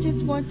life, I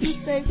just want to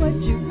say what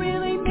you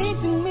really mean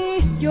to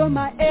me. You're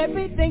my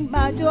everything,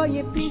 my joy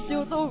and peace.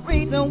 You're the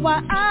reason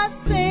why I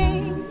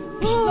sing.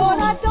 Lord,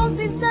 I don't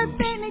deserve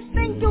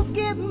anything you've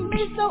given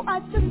me, so I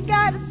just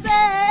gotta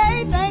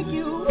say thank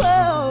you.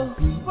 Oh,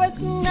 what's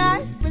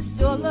nice with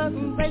your love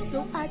and grace,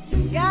 so I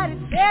just gotta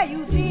tell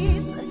you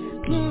this.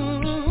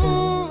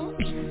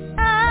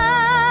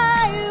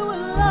 I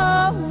will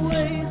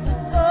always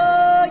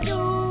adore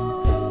you.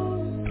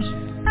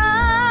 I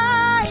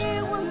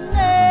will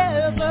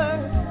never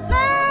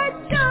let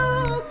you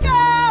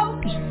go.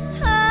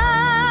 I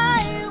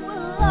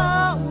will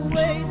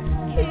always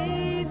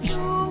keep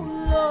you,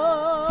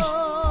 Lord,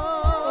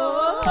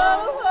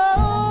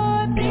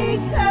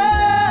 because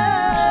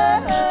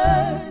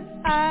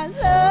I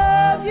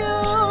love you.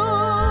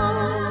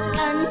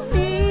 I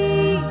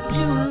need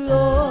you,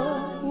 Lord.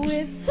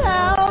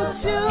 Without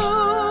you,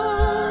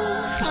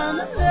 I'm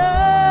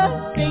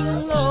nothing,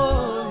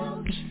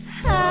 Lord.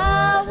 I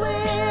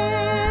will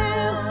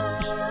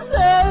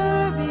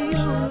serve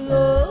you,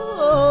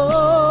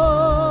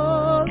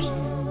 Lord,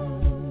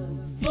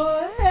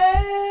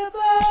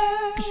 forever.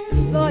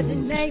 Lord, your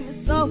name is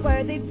so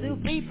worthy to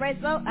be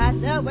praised, so I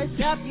shall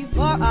worship you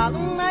for all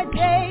of my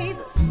days.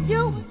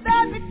 You the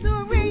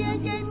victory and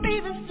gave me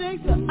the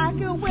strength so I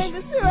can win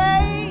this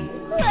race.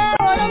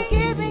 Lord, I'm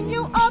giving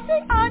you all the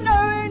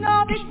honor and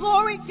all the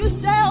glory. You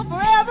shall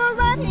forever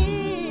run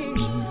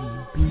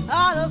in.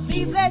 All of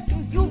these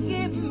blessings you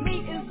give me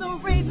is the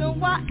reason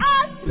why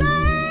I say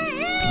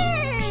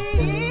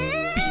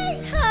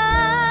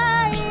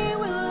I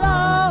will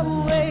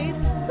always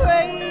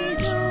praise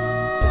you,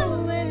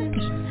 and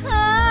I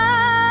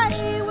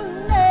will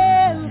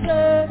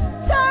never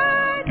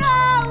turn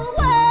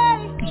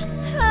away.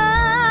 I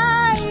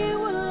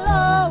will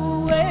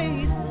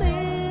always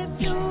lift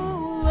you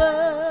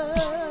up,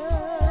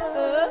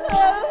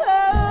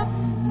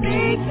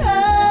 because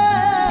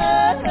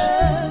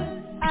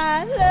I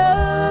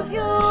love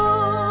you.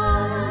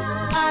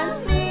 I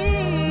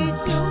need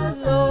you,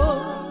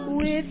 Lord.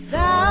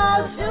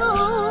 Without you,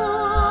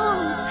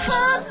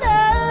 I'm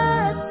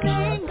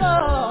nothing,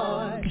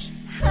 Lord.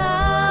 I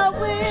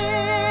will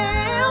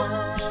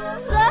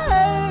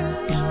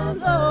serve you,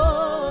 Lord,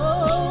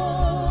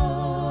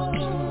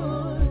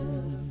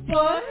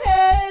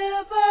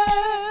 forever.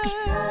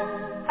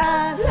 I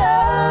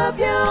love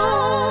you.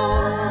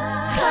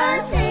 I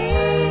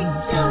need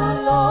you,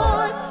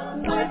 Lord.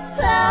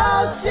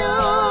 Without you,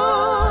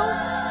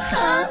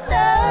 I'm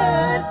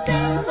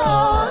nothing,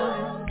 Lord.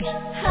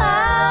 I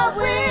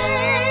will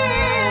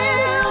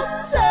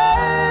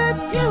serve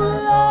you,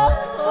 Lord,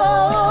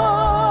 forever.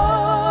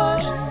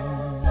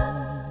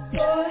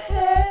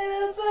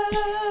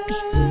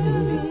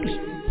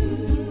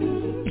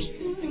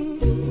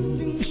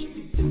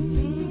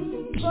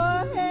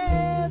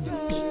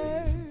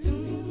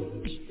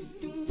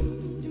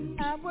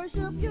 I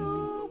worship you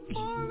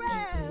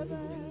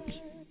forever,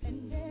 and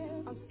there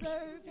I'll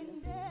serve and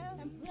there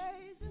and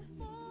praise you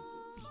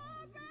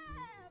forever.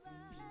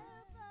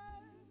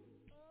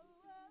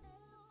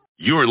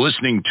 You're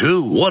listening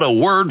to What a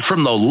Word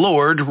from the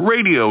Lord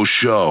radio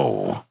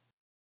show.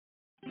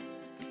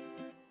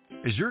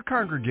 Is your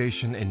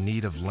congregation in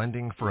need of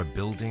lending for a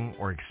building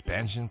or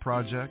expansion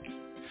project?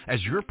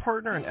 As your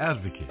partner and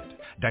advocate,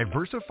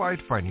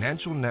 Diversified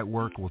Financial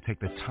Network will take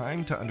the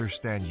time to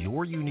understand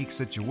your unique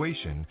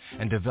situation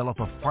and develop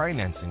a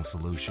financing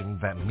solution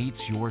that meets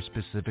your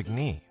specific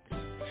needs.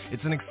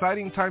 It's an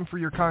exciting time for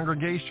your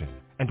congregation,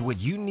 and what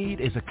you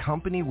need is a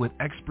company with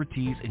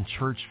expertise in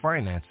church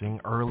financing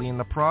early in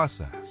the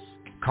process.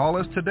 Call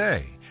us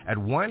today at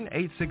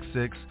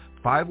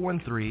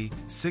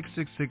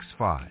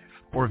 1-866-513-6665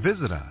 or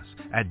visit us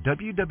at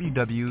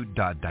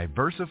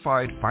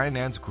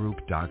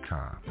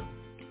www.diversifiedfinancegroup.com.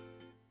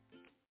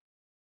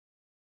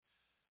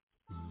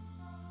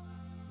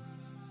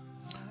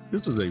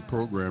 This is a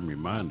program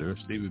reminder.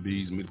 Stevie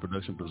B's Media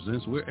Production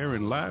presents. We're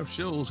airing live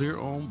shows here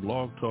on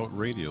Blog Talk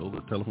Radio. The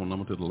telephone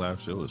number to the live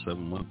show is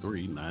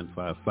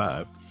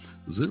 713-955-0508.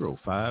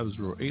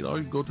 Or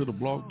you go to the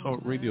Blog Talk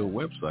Radio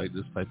website.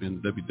 Just type in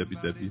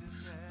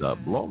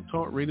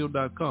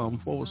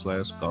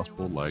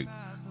www.blogtalkradio.com/Gospel Light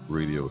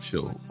Radio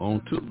Show.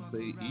 On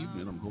Tuesday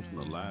evening, I'm hosting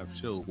a live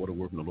show, What a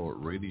Word from the Lord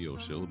radio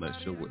show. That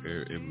show will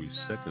air every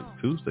second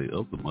Tuesday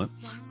of the month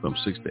from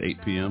 6 to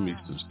 8 p.m.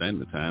 Eastern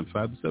Standard Time,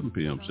 5 to 7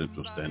 p.m.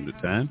 Central Standard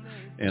Time.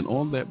 And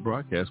on that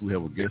broadcast, we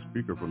have a guest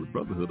speaker from the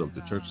Brotherhood of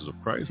the Churches of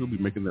Christ who will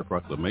be making their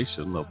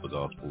proclamation of the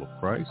gospel of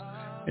Christ.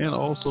 And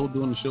also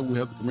during the show, we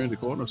have the Community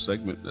Corner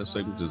segment. That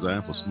segment is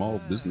designed for small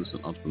business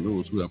and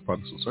entrepreneurs who have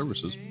products and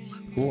services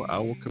for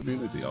our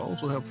community. I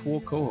also have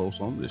 4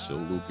 co-hosts on this show.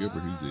 Lou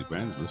Gilbert, he's the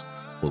evangelist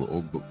for the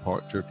Overbrook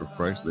Park Church of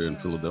Christ there in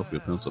Philadelphia,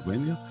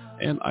 Pennsylvania,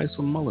 and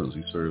Ison Mullins,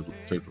 he serves the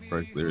Church of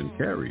Christ there in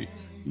Cary,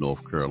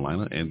 North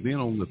Carolina. And then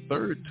on the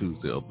third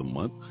Tuesday of the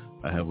month,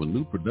 I have a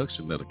new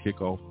production that'll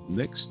kick off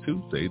next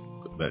Tuesday.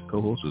 That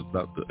co-host is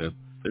Dr.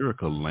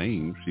 Erica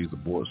Lane. She's a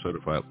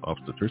board-certified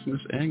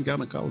obstetricianist and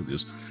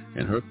gynecologist,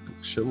 and her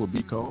show will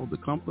be called The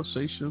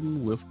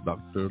Conversation with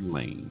Dr.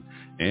 Lane.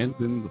 And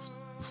then the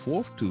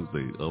fourth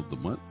Tuesday of the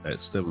month at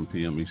 7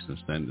 p.m. Eastern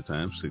Standard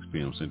Time, 6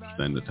 p.m. Central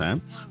Standard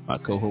Time, my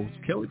co-host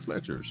Kelly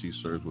Fletcher. She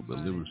serves with the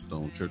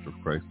Livingstone Church of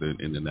Christ there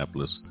in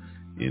Indianapolis,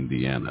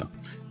 Indiana.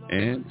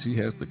 And she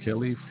has the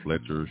Kelly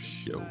Fletcher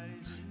Show.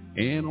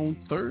 And on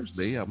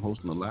Thursday, I'm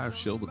hosting a live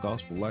show, the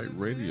Gospel Light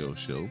Radio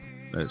Show.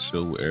 That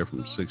show will air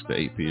from 6 to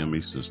 8 p.m.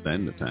 Eastern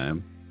Standard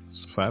Time,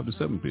 5 to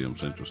 7 p.m.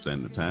 Central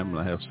Standard Time. And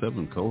I have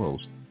 7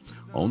 co-hosts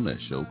on that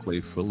show: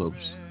 Clay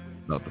Phillips,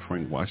 Dr.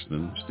 Frank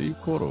Washington, Steve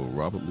Cordell,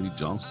 Robert Lee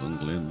Johnson,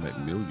 Glenn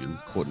McMillian,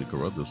 Courtney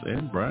Carruthers,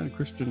 and Brian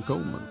Christian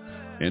Coleman.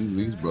 And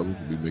these brothers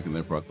will be making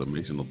their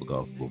proclamation of the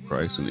gospel of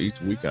Christ. And each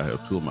week I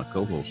have 2 of my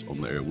co-hosts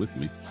on the air with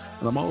me.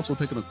 And I'm also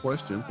taking a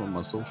question from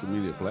my social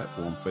media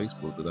platform,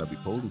 Facebook, that I'll be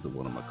posing to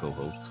one of my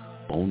co-hosts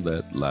on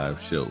that live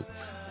show.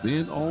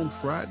 Then on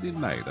Friday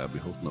night, I'll be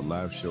hosting a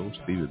live show,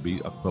 Stevie B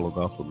Acapella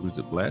Gospel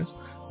Music Blast.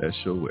 That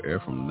show will air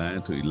from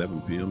 9 to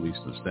 11 p.m.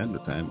 Eastern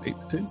Standard Time, 8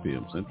 to 10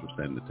 p.m. Central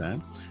Standard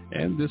Time.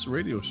 And this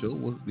radio show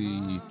was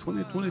the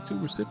 2022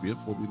 recipient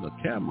for the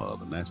NACAMA,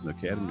 the National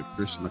Academy of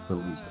Christian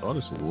Acapella Music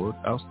Artists Award,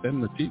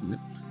 Outstanding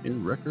Achievement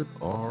in Record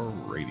or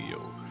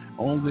Radio.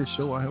 On this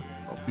show, I'll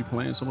be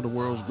playing some of the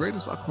world's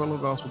greatest acapella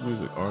gospel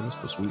music artists,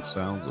 the sweet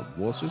sounds of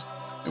voices.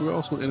 And we're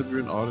also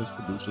interviewing artists,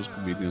 producers,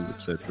 comedians,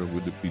 etc.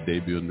 We'll be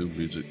debuting new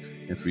music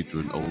and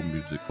featuring old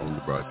music on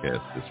the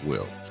broadcast as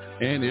well.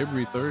 And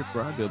every third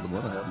Friday of the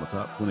month, I have my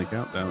Top 20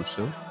 Countdown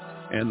show.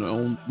 And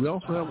we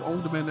also have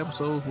on-demand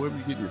episodes wherever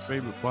you get your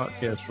favorite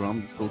podcast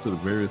from. Just go to the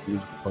various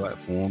musical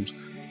platforms,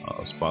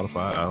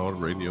 Spotify,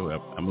 iHeartRadio,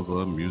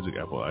 Amazon Music,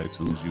 Apple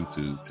iTunes,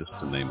 YouTube, just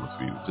to name a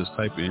few. Just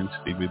type in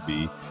Stevie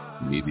B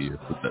Media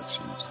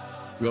Productions.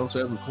 We also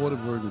have recorded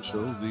version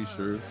shows. These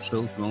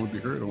shows can only be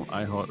heard on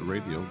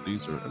iHeartRadio,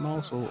 Deezer, and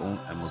also on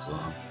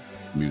Amazon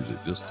Music.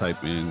 Just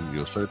type in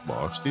your search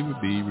bar, Stevie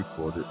B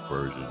Recorded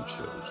Version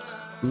Shows.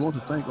 We want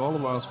to thank all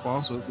of our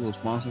sponsors who are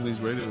sponsoring these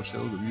radio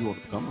shows. If you want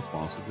to become a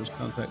sponsor, just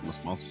contact my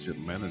sponsorship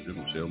manager,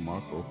 Michelle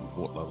Marco from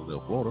Fort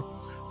Lauderdale, Florida.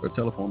 Her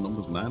telephone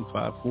number is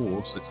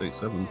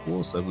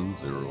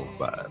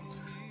 954-687-4705.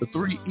 The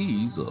 3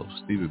 E's of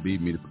Stevie B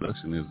Media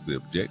Production is the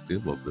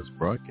objective of this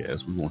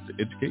broadcast. We want to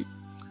educate,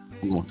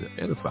 we want to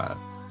edify,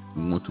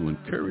 we want to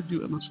encourage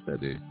you in the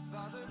study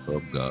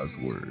of God's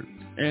Word.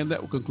 And that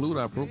will conclude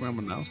our program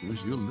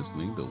announcements. You're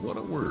listening to What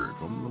a Word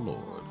from the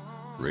Lord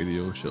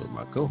radio show.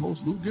 My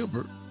co-host Lou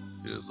Gilbert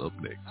is up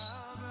next.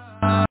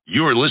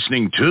 You're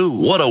listening to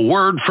What a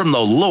Word from the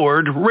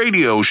Lord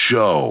radio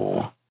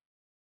show.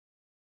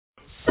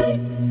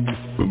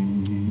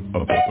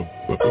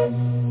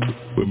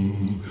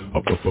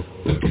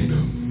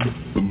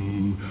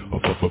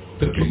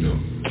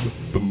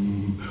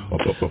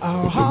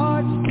 Our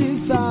heart's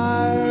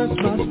desires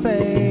must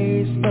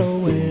face the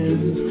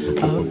winds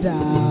of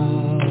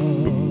doubt,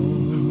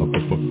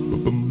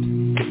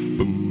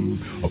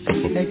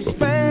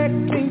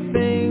 expecting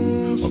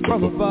things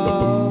from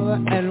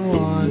above and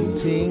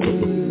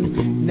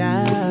wanting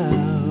now.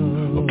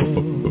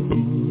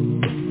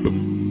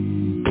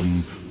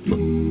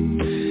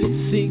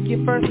 Seek ye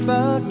first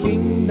the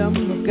kingdom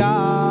of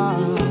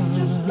God,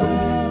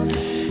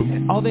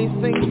 and all these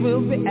things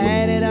will be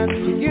added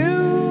unto you.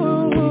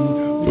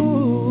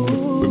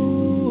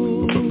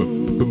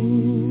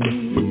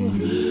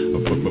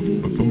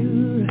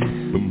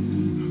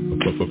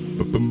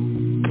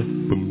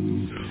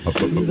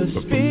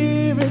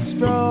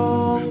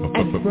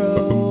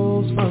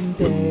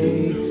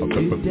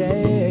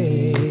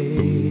 day.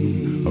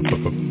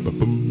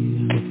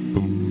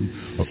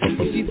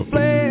 You see, the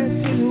flesh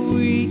is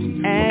weak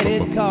and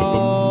it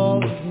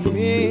causes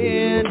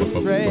men to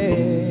stray.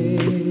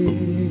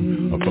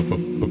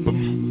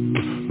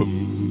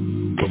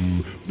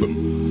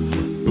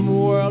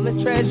 Worldly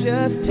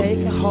treasures take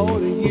a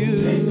hold of you.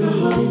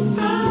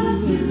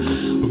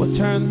 Will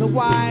turn the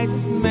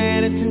wisest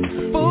man into a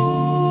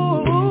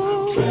fool.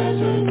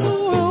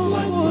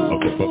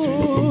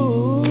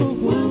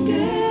 Will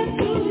get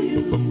to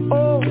you.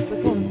 Oh,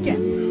 they're gonna get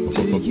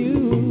to you.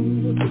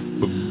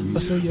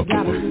 So you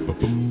gotta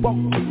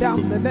walk down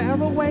the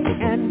narrow way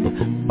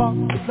and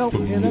follow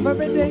him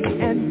every day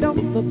and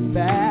don't look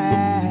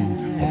back.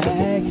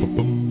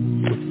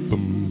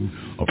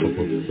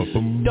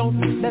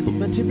 Don't let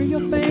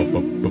material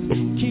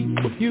things keep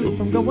you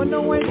from going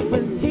away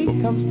when he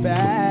comes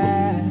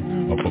back.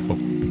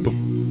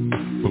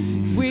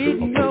 We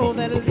know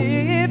that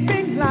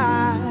living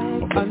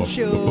life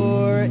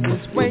unsure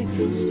is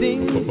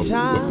wasting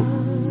time.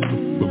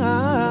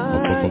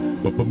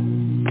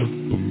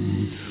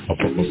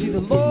 You see, the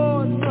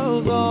Lord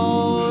knows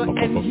all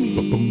and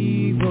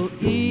he will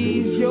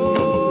ease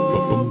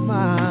your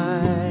mind.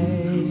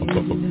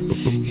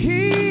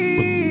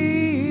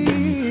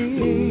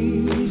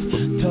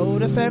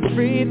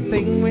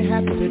 Everything we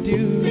have to do.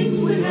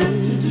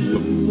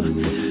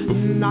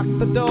 Knock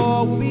the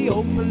door will be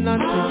open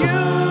unto you.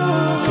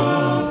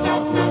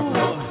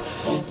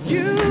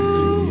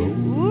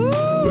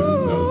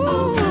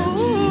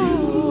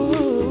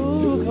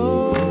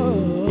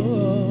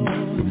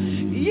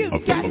 You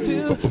got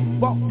to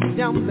walk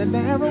down the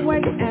narrow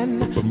way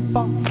and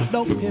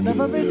follow him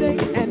every day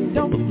and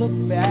don't look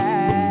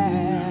back.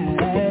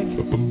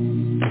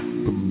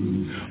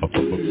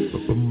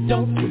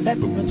 Don't let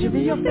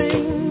material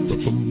things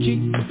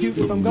keep you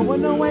from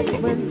going away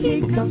when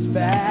he comes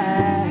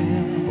back.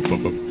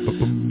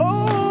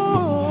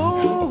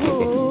 Oh,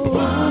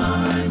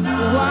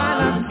 why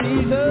not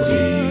Jesus?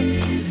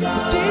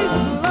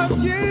 Jesus loves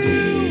you.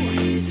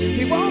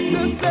 He wants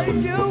to save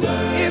you.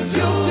 If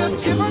you just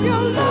give him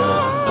your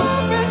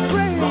love and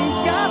praise,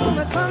 God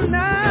will come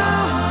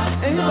now.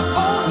 And he's the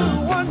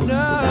only one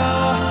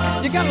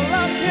now. You gotta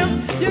love him.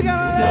 You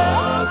gotta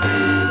love him.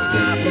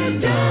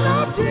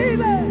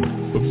 Jesus.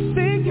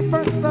 Seek ye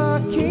first the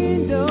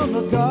kingdom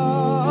of God.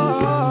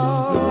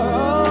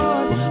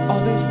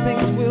 All these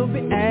things will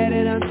be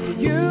added unto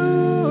you.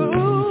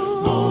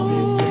 All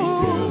these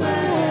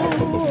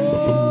things will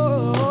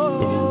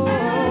be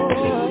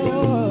added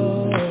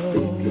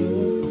unto you.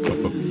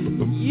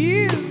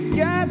 You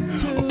got to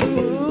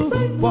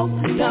walk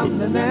down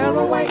the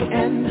narrow way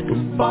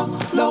and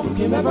follow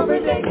him every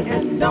day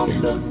and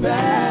don't look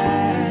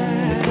back.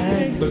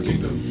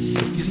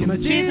 You see, my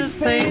Jesus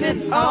paid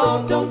it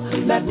all.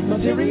 Don't let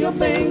material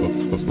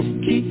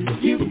things keep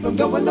you from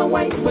going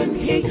away when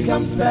he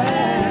comes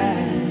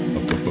back.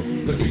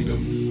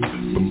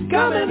 He's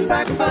coming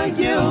back for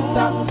you.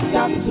 Stop,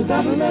 stop,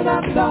 stop, stop,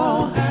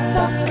 stop,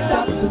 stop,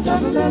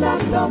 stop,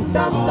 stop,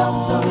 stop,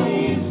 stop.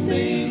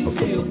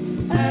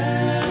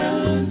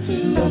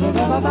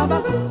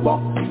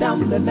 Walk down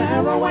the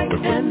narrow way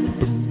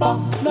and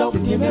follow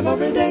him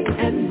every day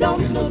and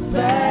don't look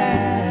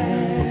back.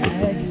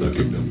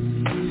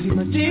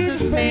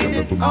 Jesus paid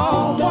it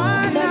all.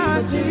 Why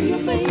not do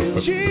you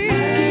think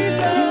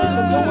Jesus?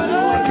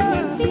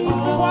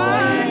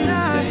 Why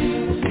not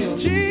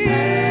Jesus?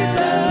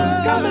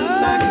 Coming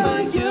back for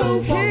you.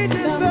 He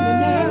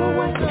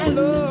deserves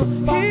love.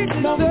 He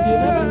deserves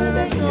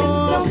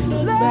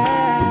love.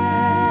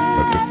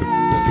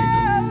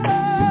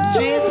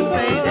 Jesus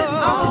paid it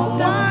all.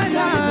 Why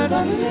not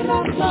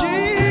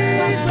Jesus?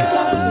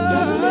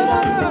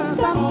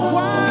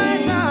 Why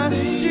not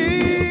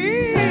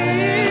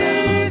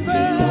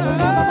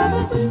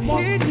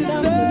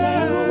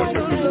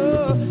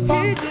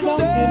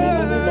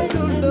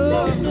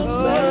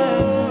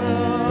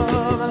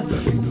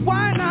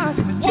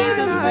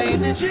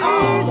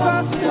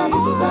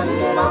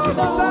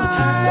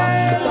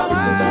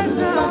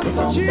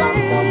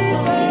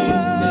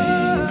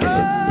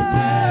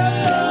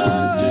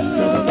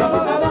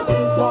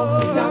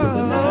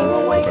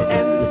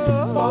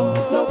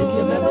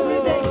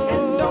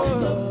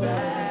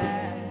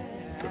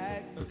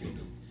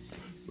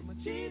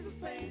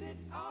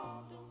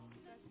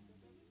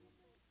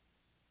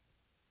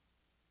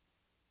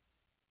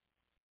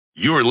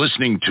You're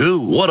listening to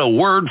What a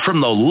Word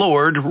from the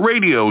Lord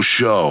radio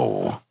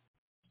show.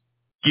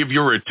 Give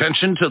your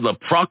attention to the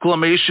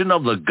proclamation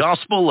of the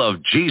gospel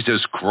of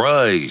Jesus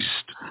Christ.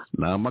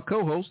 Now, my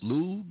co-host,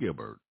 Lou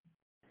Gilbert.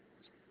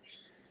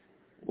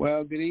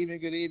 Well, good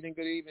evening, good evening,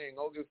 good evening.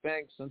 Oh, give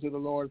thanks unto the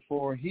Lord,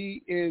 for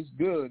he is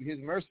good. His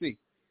mercy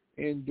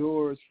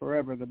endures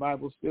forever. The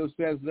Bible still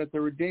says, let the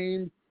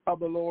redeemed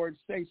of the Lord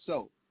say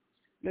so.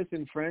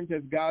 Listen, friends,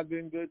 has God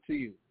been good to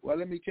you? Well,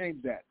 let me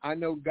change that. I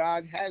know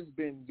God has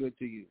been good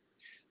to you.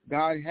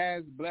 God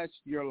has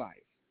blessed your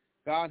life.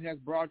 God has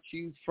brought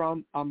you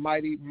from a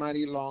mighty,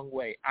 mighty long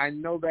way. I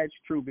know that's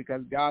true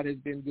because God has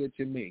been good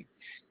to me.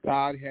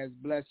 God has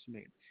blessed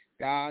me.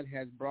 God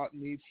has brought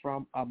me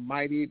from a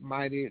mighty,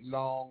 mighty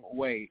long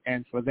way.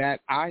 And for that,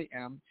 I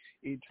am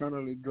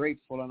eternally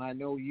grateful. And I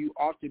know you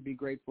ought to be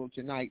grateful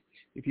tonight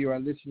if you are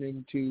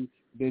listening to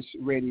this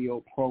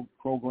radio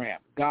program.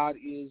 God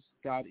is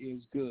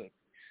good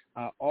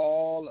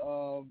all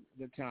of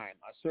the time.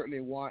 I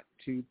certainly want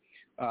to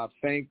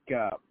thank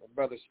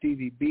Brother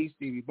Stevie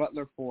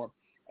Butler for,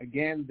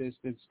 again,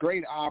 this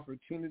great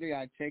opportunity.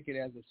 I take it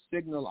as a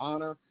signal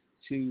honor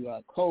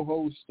to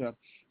co-host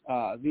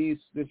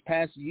this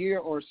past year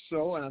or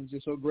so, and I'm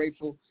just so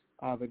grateful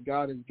that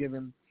God has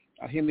given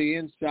him the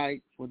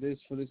insight for this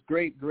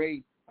great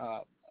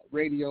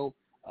radio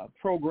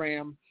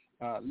program,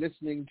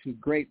 listening to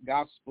great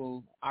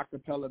gospel a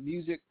cappella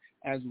music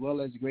as well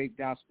as great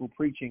gospel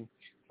preaching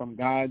from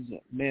God's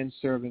men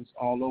servants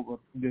all over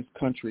this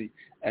country.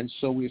 And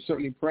so we're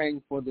certainly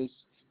praying for this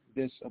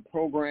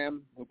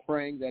program. We're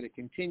praying that it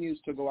continues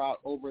to go out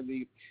over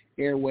the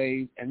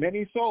airwaves, and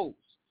many souls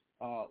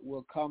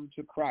will come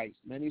to Christ.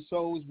 Many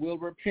souls will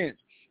repent.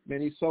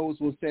 Many souls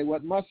will say,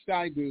 what must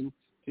I do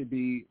to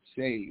be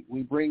saved?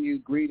 We bring you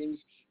greetings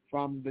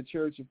from the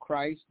Church of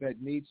Christ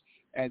that meets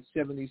at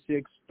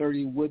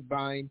 7630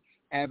 Woodbine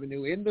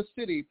Avenue in the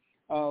city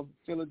of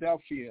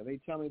Philadelphia. They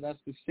tell me that's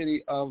the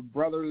city of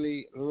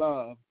brotherly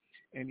love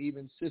and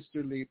even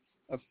sisterly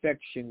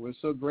affection. We're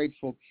so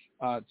grateful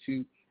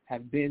to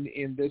have been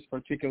in this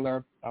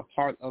particular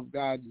part of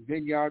God's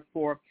vineyard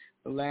for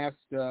the last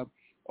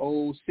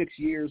 6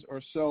 years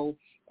or so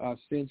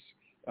since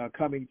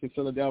coming to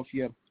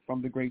Philadelphia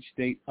from the great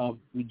state of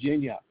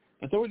Virginia.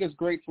 And so we're just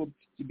grateful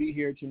to be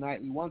here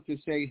tonight. We want to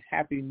say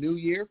Happy New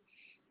Year.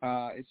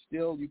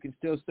 You can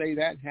still say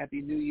that,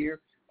 Happy New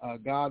Year.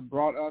 God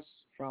brought us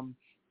from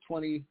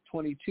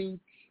 2022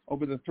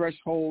 over the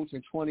threshold to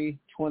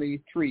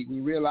 2023. We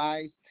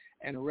realize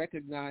and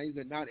recognize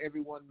that not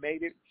everyone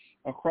made it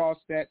across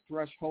that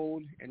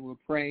threshold, and we're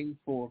praying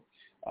for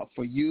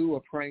you,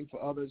 or praying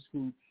for others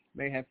who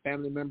may have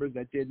family members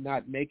that did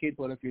not make it.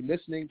 But if you're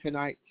listening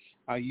tonight,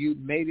 you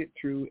made it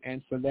through,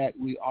 and for that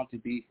we ought to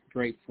be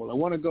grateful. I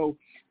want to go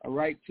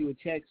right to a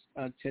text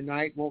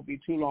tonight. Won't be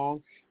too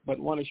long, but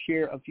want to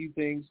share a few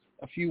things,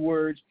 a few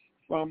words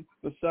from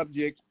the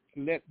subject,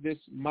 let this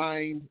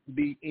mind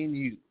be in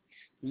you.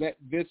 Let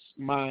this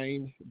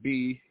mind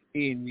be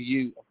in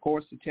you. Of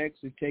course, the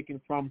text is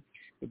taken from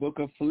the book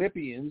of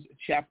Philippians,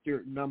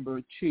 chapter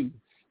number 2.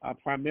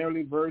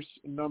 Primarily verse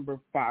number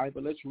 5,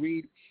 but let's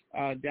read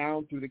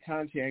down through the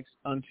context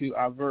unto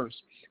our verse.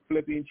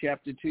 Philippians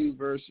chapter 2,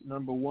 verse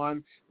number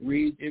 1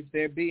 reads, if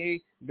there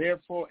be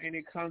therefore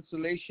any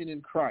consolation in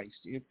Christ,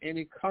 if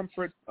any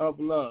comfort of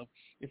love,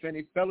 if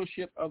any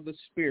fellowship of the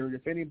Spirit,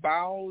 if any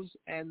bowels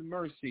and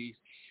mercies,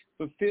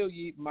 fulfill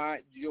ye my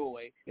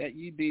joy, that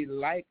ye be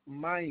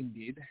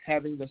like-minded,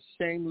 having the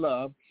same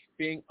love,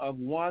 being of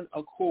one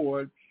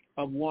accord,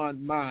 of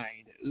one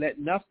mind. Let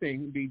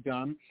nothing be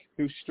done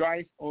through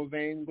strife or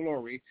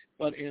vainglory,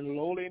 but in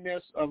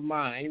lowliness of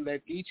mind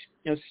let each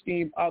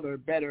esteem other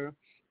better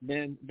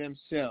than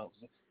themselves.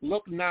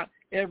 Look not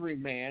every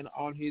man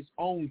on his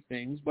own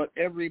things, but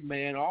every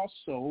man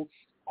also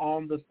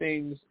on the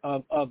things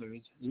of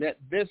others. Let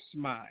this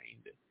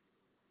mind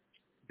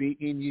be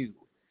in you,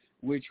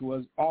 which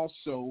was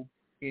also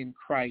in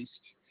Christ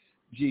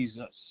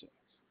Jesus,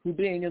 who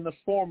being in the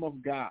form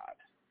of God,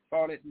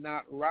 thought it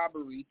not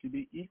robbery to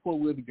be equal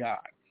with God,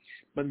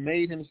 but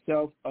made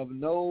himself of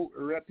no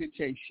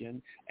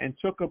reputation, and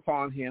took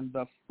upon him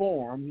the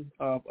form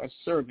of a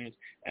servant,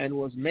 and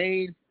was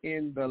made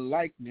in the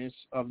likeness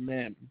of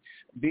men.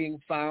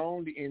 Being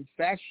found in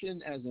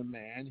fashion as a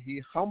man,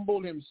 he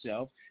humbled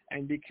himself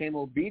and became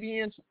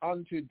obedient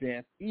unto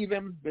death,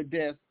 even the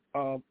death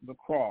of the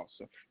cross.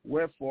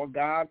 Wherefore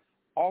God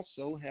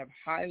also have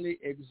highly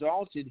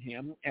exalted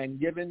him, and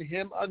given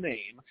him a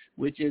name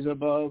which is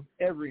above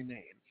every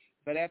name,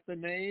 that at the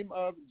name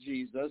of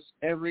Jesus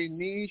every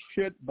knee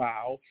should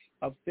bow,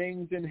 of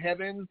things in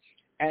heaven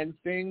and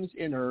things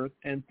in earth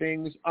and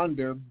things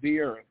under the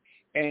earth,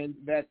 and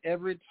that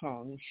every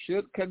tongue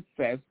should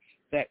confess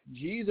that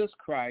Jesus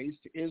Christ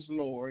is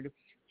Lord,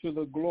 to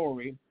the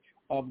glory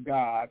of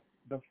God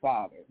the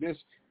Father. This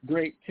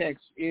great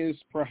text is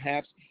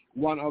perhaps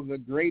one of the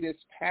greatest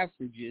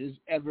passages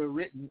ever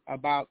written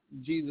about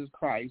Jesus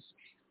Christ,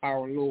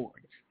 our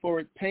Lord, for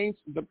it paints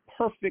the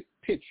perfect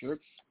picture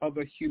of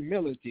the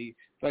humility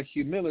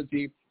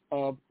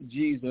of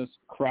Jesus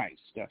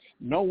Christ.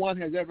 No one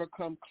has ever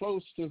come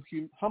close to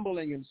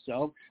humbling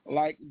himself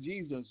like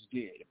Jesus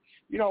did.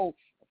 You know,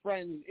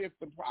 friends, if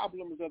the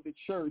problems of the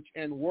church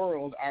and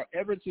world are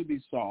ever to be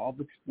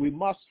solved, we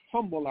must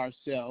humble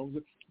ourselves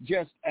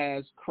just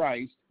as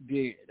Christ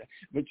did.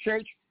 The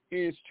church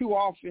is too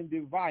often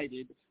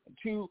divided,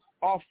 too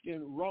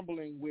often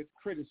rumbling with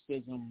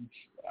criticism,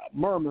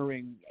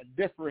 murmuring,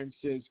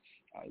 differences,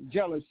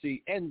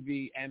 jealousy,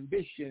 envy,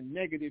 ambition,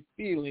 negative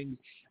feelings,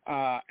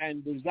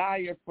 and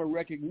desire for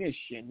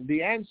recognition.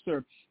 The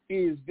answer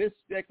is this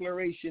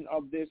declaration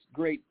of this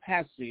great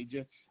passage,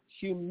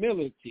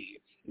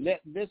 humility.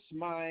 Let this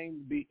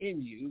mind be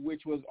in you,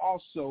 which was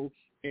also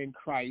in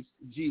Christ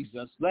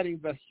Jesus. Letting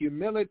the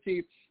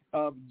humility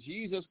of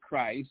Jesus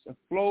Christ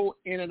flow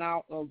in and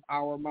out of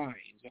our minds.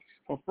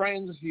 For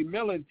friends,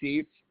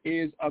 humility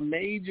is a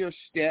major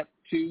step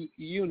to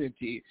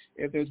unity.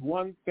 If there's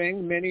one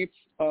thing many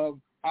of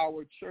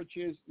our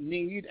churches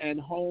need and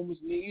homes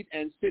need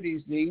and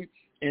cities need,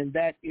 and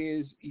that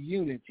is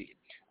unity.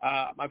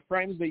 My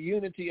friends, the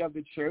unity of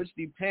the church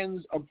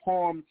depends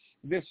upon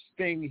this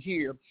thing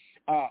here.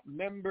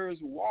 Members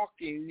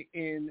walking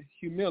in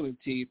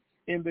humility,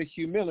 in the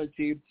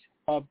humility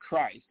of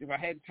Christ. If I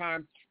had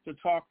time to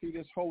talk through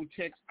this whole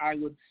text, I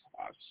would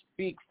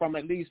speak from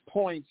at least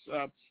points.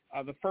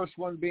 The first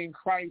one being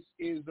Christ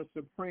is the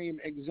supreme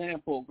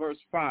example, verse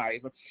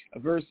 5.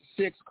 Verse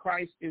 6,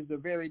 Christ is the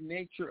very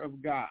nature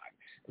of God.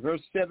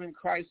 Verse 7,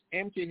 Christ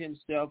emptied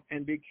himself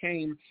and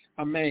became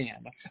a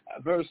man.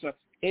 Verse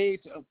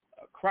 8,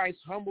 Christ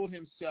humbled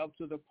himself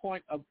to the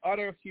point of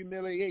utter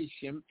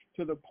humiliation,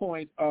 to the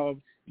point of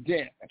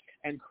death.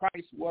 And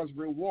Christ was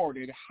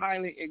rewarded,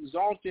 highly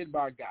exalted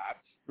by God,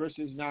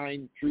 verses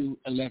 9 through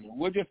 11.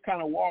 We'll just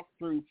kind of walk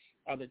through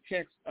the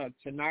text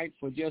tonight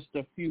for just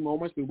a few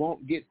moments. We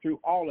won't get through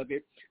all of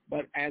it,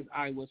 but as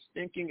I was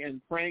thinking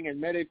and praying and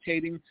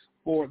meditating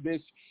for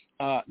this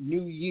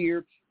new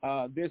year,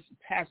 this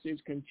passage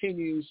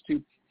continues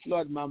to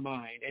flood my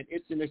mind, and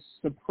it's a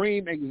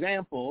supreme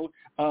example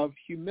of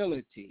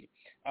humility.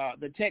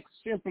 The text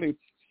simply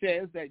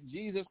says that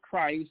Jesus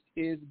Christ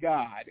is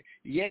God,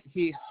 yet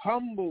he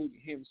humbled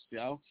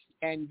himself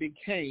and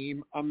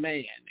became a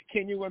man.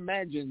 Can you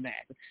imagine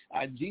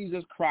that?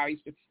 Jesus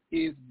Christ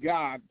is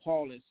God,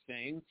 Paul is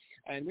saying,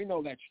 and we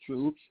know that's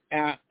true,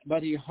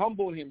 but he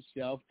humbled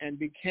himself and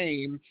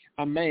became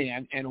a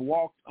man and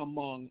walked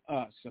among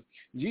us.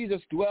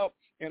 Jesus dwelt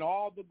in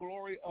all the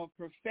glory of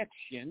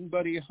perfection,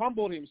 but he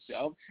humbled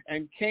himself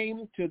and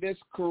came to this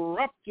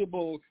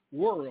corruptible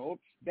world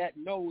that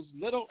knows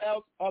little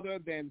else other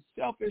than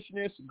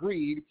selfishness,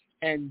 greed,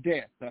 and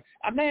death.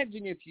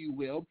 Imagine, if you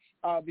will,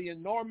 the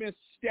enormous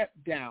step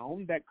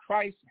down that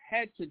Christ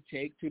had to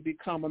take to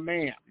become a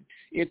man.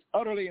 It's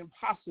utterly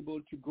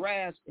impossible to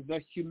grasp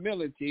the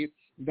humility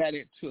that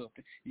it took.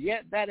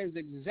 Yet that is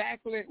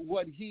exactly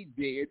what he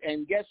did,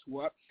 and guess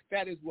what?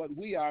 That is what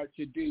we are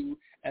to do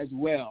as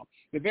well.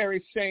 The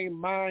very same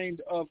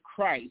mind of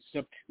Christ,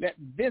 let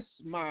this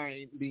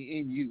mind be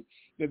in you.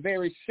 The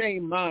very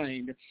same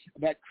mind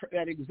that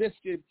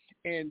existed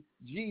in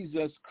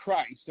Jesus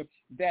Christ,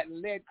 that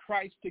led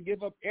Christ to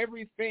give up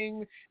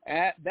everything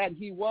that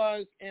he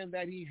was and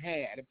that he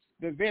had.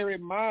 The very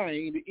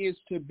mind is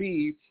to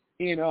be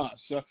in us.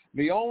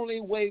 The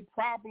only way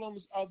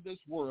problems of this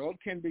world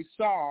can be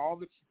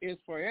solved is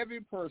for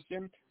every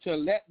person to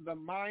let the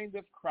mind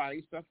of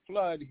Christ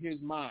flood his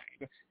mind.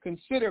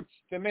 Consider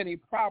the many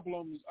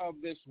problems of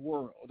this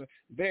world.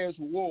 There's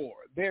war,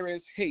 there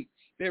is hate,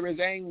 there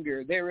is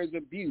anger, there is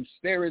abuse,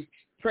 there is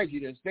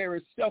prejudice, there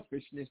is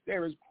selfishness,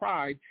 there is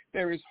pride,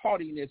 there is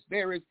haughtiness,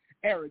 there is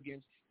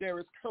arrogance, there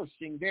is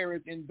cursing, there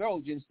is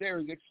indulgence, there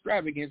is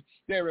extravagance,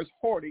 there is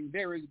hoarding,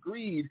 there is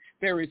greed,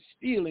 there is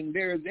stealing,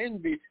 there is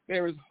envy,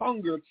 there is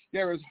hunger,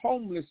 there is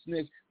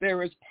homelessness,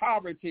 there is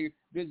poverty,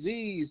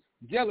 disease,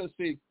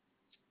 jealousy,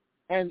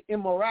 and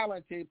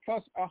immorality,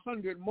 plus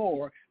 100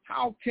 more.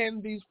 How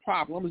can these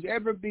problems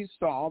ever be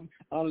solved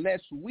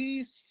unless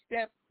we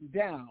step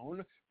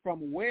down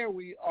from where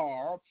we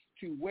are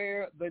to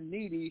where the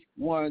needy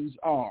ones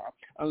are?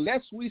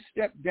 Unless we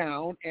step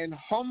down and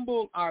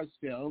humble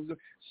ourselves,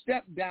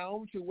 step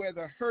down to where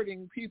the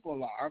hurting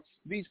people are,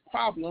 these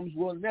problems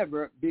will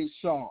never be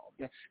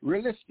solved.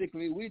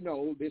 Realistically, we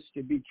know this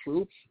to be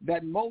true,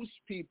 that most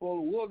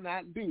people will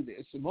not do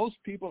this. Most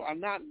people are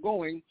not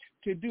going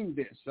to do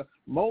this.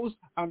 Most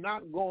are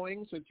not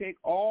going to take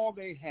all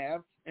they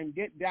have and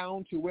get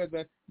down to where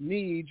the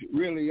needs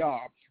really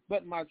are.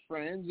 But my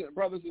friends,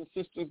 brothers and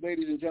sisters,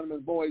 ladies and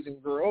gentlemen, boys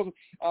and girls,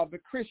 the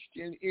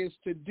Christian is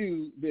to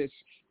do this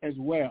as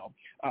well.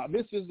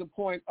 This is the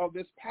point of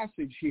this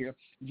passage here.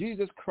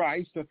 Jesus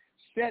Christ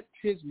set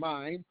his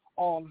mind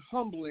on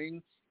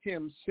humbling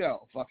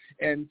himself.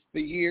 In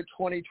the year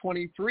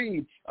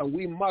 2023,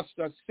 we must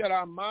set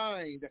our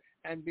mind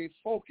and be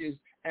focused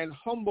and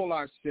humble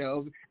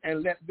ourselves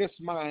and let this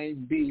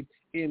mind be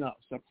in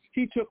us.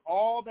 He took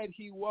all that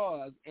he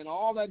was and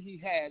all that he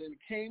had and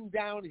came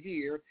down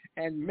here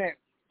and met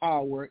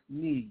our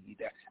need.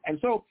 And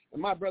so,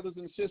 my brothers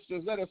and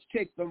sisters, let us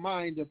take the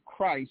mind of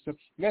Christ.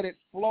 Let it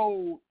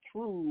flow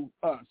through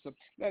us.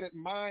 Let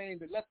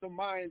the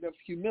mind of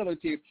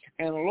humility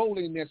and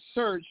lowliness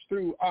surge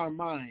through our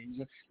minds.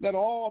 Let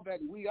all that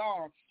we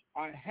are,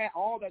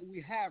 all that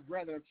we have,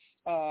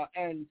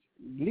 and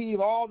leave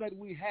all that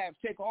we have,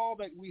 take all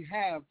that we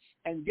have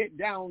and get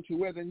down to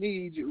where the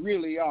needs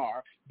really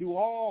are. Do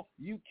all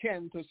you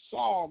can to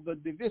solve the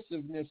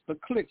divisiveness, the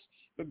cliques,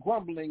 the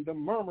grumbling, the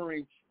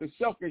murmuring, the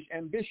selfish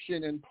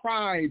ambition and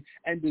pride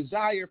and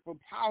desire for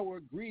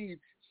power, greed,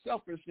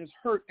 selfishness,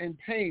 hurt, and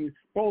pain,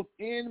 both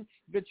in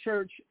the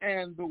church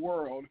and the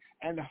world.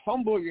 And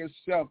humble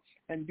yourself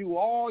and do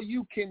all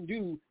you can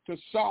do to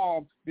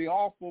solve the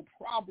awful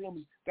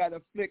problems that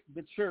afflict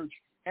the church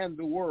and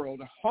the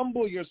world.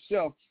 Humble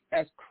yourself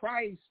as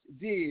Christ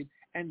did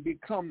and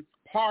become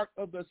part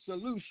of the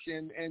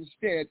solution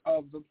instead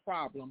of the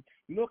problem.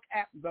 Look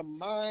at the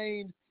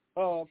mind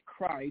of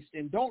Christ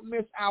and don't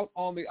miss out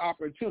on the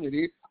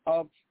opportunity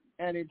of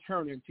an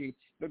eternity,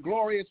 the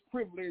glorious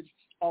privilege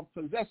of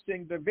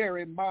possessing the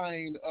very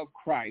mind of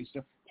Christ.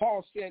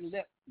 Paul said,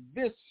 let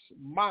this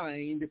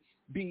mind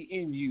be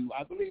in you.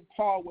 I believe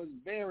Paul was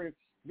very,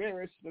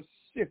 very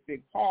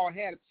specific. Paul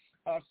had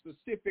a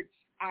specific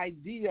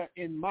idea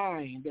in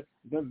mind,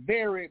 the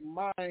very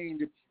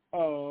mind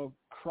of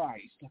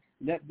Christ.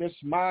 Let this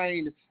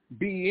mind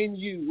be in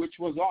you, which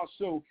was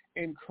also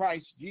in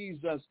Christ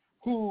Jesus,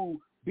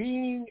 who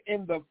being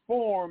in the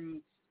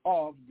form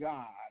of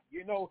God.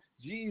 You know,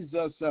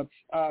 Jesus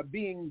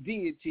being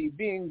deity,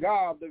 being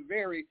God, the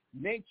very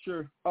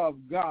nature of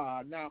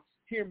God. Now,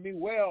 hear me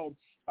well,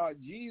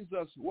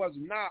 Jesus was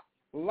not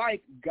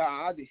like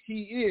God.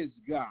 He is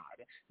God.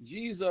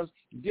 Jesus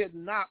did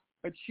not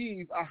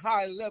achieve a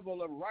high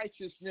level of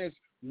righteousness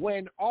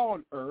when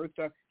on earth.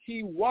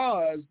 He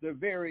was the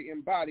very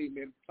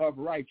embodiment of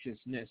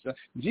righteousness.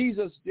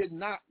 Jesus did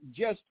not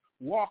just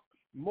walk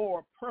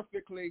more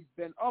perfectly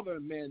than other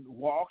men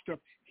walked.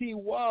 He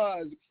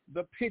was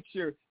the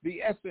picture,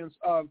 the essence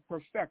of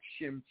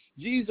perfection.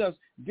 Jesus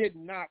did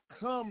not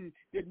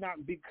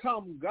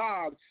become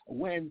God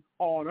when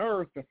on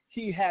earth.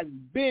 He has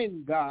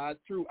been God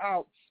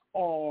throughout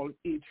all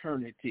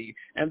eternity.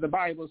 And the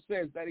Bible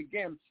says that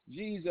again,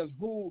 Jesus,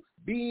 who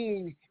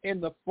being in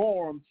the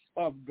form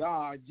of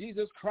God,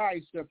 Jesus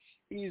Christ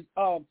is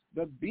of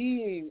the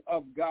being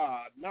of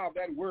God. Now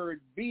that word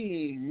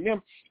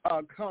being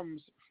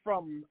comes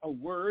from a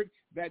word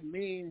that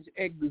means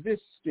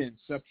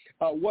existence,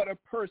 what a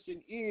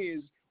person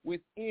is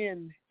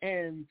within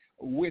and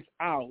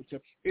without.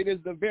 It is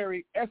the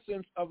very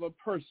essence of a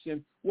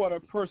person. What a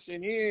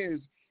person is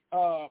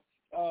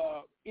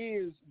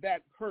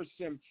that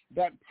person,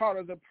 that part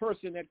of the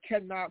person that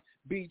cannot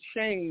be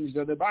changed.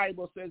 The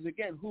Bible says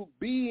again, who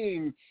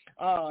being,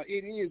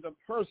 it is a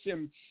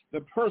person,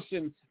 the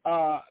person,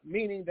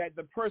 meaning that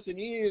the person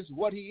is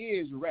what he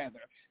is, rather.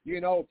 You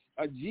know,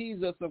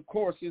 Jesus, of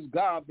course, is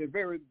God, the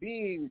very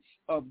being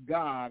of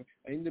God.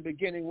 In the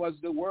beginning was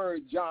the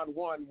Word, John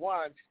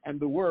 1:1, and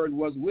the Word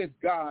was with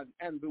God,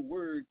 and the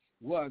Word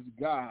was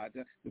God.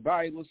 The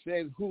Bible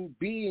says, who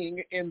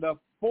being in the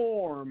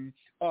form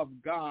of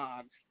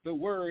God. The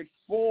word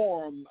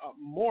form,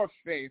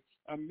 morphe,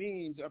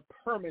 means a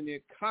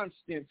permanent,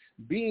 constant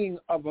being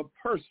of a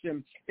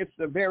person. It's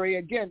the very,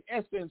 again,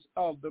 essence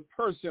of the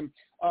person,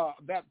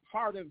 that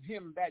part of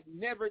him that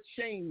never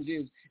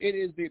changes. It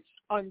is the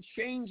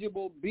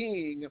unchangeable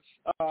being.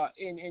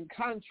 In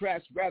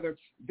contrast, rather,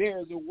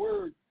 there's a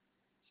word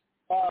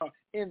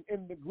in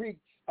the Greek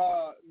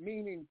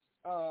meaning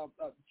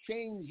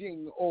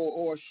changing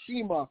or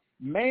shema.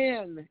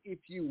 Man, if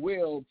you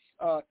will,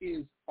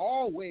 is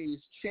always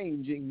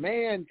changing.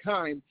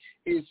 Mankind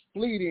is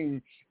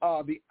fleeting.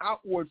 The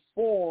outward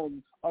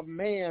form of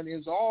man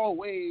is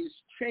always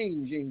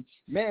changing.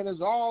 Man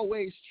is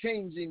always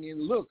changing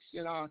in looks,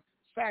 in our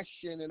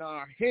fashion, in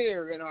our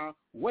hair, in our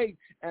weight,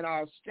 and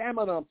our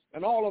stamina,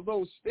 and all of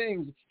those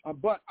things.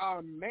 But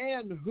our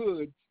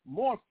manhood,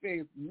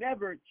 morphe,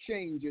 never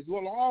changes.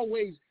 Will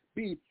always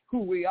be who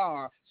we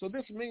are. So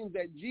this means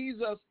that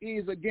Jesus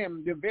is,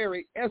 again, the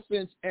very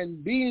essence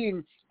and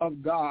being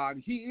of God.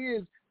 He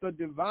is the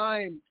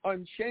divine,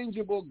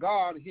 unchangeable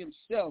God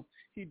himself.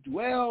 He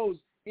dwells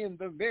in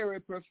the very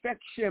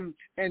perfection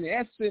and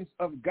essence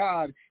of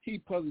God. He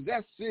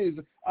possesses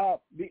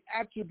the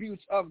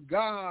attributes of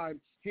God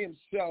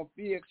himself,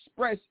 the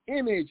express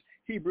image,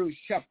 Hebrews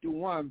chapter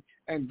 1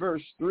 and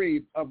verse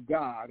 3 of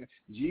God.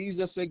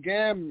 Jesus,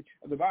 again,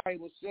 the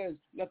Bible says,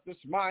 let this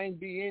mind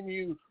be in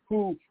you,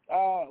 who,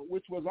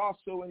 which was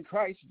also in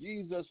Christ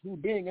Jesus, who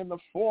being in the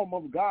form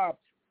of God,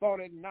 thought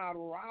it not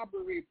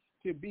robbery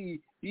to be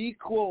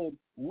equal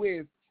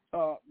with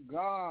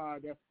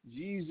God.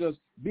 Jesus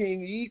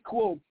being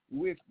equal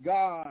with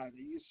God.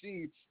 You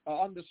see,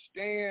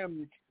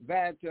 understand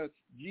that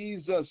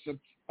Jesus,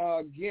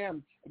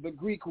 again, the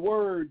Greek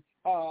word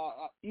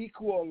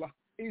equal,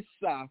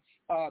 Isa,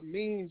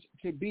 means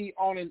to be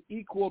on an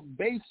equal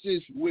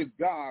basis with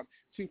God,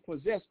 to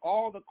possess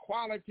all the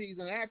qualities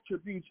and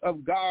attributes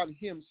of God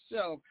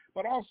himself.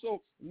 But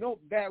also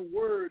note that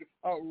word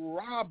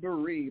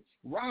robbery.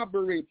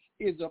 Robbery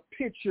is a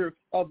picture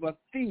of a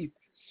thief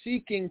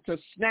seeking to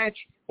snatch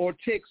or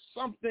take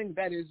something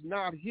that is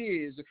not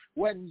his.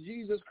 When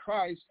Jesus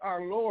Christ,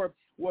 our Lord,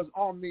 was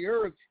on the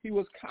earth, he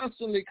was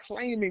constantly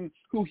claiming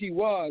who he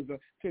was,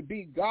 to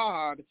be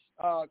God,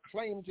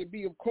 claimed to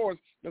be, of course,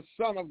 the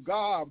Son of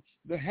God,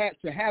 to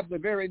have the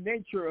very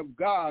nature of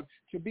God,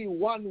 to be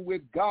one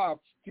with God,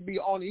 to be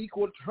on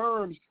equal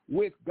terms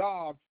with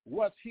God.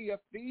 Was he a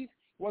thief?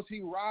 Was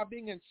he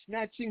robbing and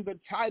snatching the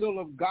title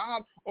of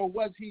God, or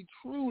was he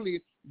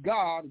truly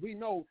God? We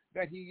know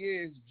that he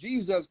is.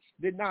 Jesus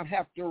did not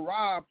have to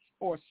rob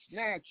or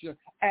snatch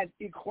at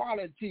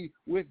equality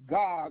with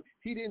God.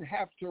 He didn't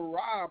have to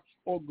rob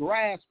or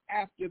grasp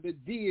after the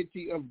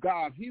deity of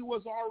God. He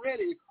was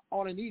already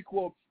on an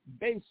equal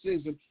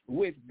basis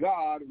with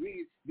God.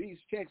 Read these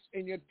texts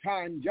in your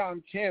time,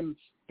 John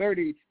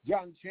 10:30,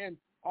 John 10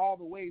 all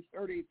the way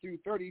 30 through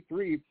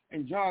 33,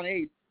 and John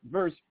 8,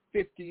 verse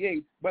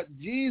 58. But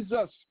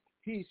Jesus,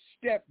 he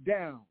stepped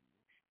down.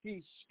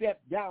 He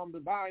stepped down, the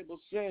Bible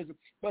says,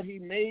 but he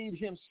made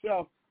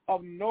himself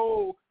of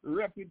no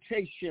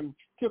reputation,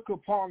 took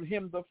upon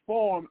him the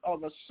form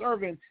of a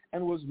servant,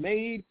 and was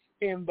made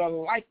in the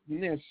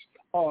likeness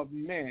of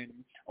men.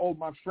 Oh,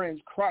 my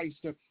friends,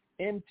 Christ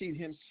emptied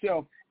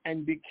himself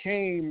and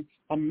became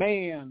a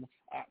man.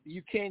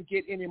 You can't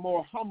get any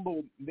more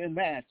humble than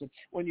that.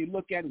 When you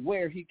look at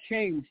where he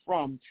came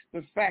from,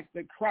 the fact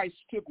that Christ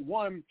took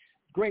one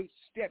great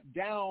step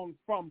down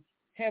from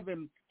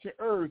heaven to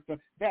earth,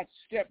 that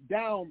step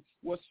down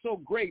was so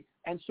great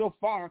and so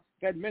far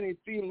that many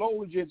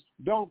theologians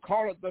don't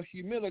call it the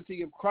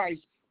humility of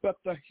Christ, but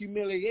the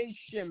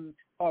humiliation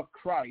of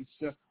Christ.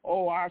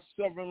 Oh, our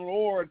sovereign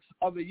Lord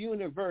of the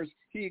universe,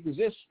 he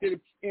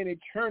existed in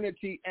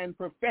eternity and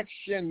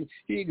perfection.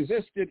 He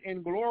existed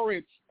in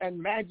glory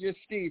and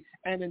majesty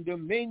and in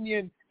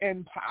dominion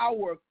and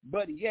power,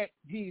 but yet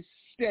he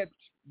stepped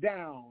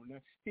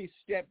down. He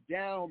stepped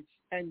down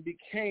and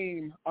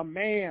became a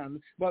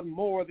man. But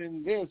more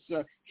than this,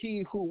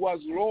 he who was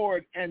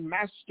Lord and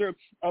Master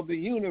of the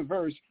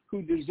universe,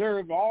 who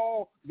deserved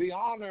all the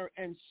honor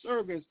and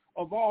service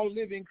of all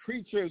living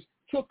creatures,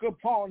 took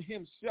upon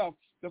himself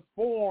the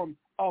form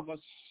of a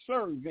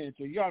servant.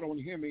 Y'all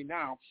don't hear me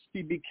now.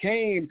 He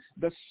became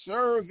the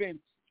servant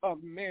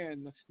of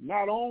men,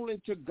 not only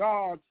to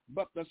God,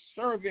 but the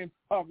servant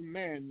of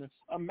men.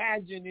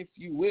 Imagine, if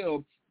you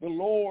will, the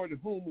Lord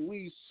whom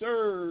we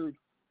serve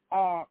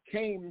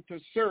came to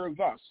serve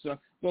us. The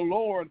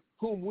Lord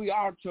whom we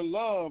are to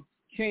love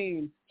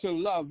came to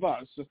love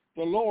us.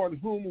 The Lord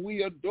whom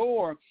we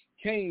adore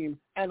came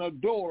and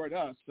adored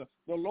us.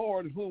 The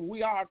Lord whom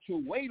we are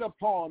to wait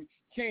upon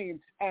came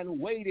and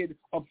waited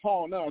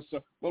upon us.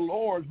 The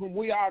Lord whom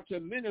we are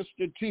to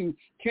minister to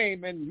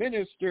came and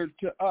ministered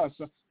to us.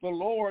 The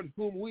Lord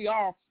whom we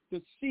are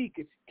to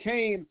seek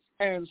came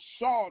and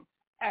sought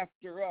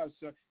after us.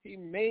 He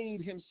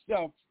made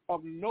himself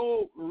of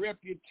no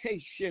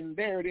reputation.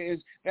 There it is.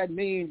 That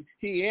means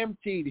he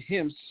emptied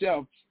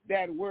himself.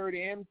 That word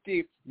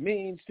empty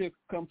means to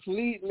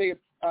completely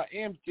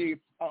empty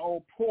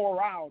or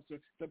pour out.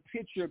 The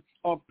picture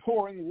of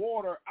pouring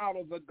water out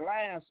of a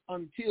glass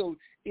until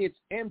it's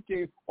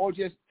empty, or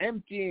just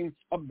emptying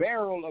a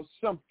barrel of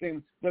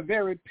something. The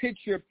very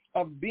picture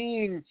of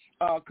being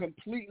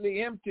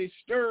completely empty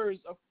stirs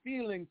a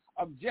feeling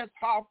of just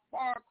how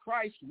far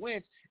Christ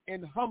went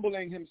in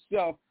humbling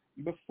himself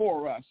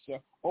before us.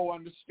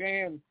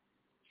 Understand,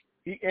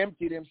 he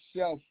emptied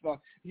himself.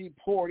 He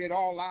poured it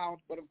all out.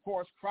 But of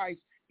course, Christ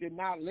did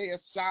not lay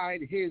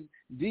aside his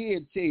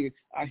deity.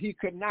 He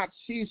could not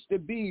cease to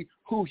be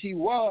who he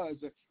was.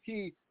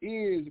 He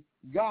is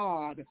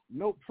God.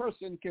 No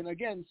person can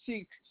again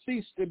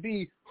cease to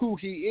be who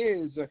he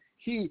is.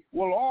 He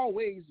will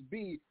always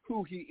be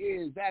who he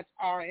is. That's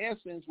our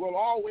essence. Will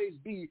always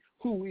be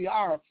who we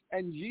are.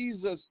 And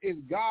Jesus is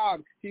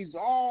God. He's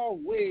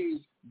always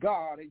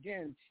God.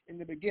 Again, in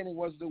the beginning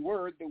was the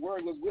Word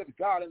was with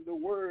God, and the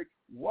Word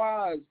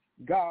was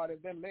God. And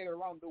then later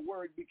on, the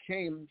Word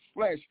became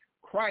flesh.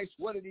 Christ,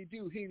 what did he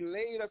do? He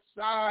laid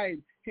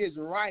aside his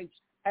rights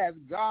as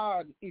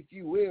God, if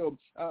you will.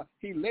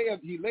 He laid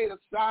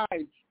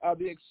aside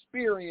the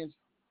experience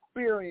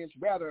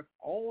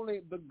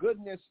only the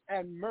goodness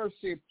and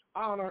mercy,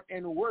 honor,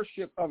 and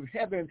worship of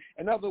heaven.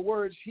 In other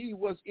words, he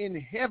was in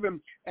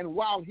heaven, and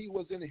while he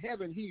was in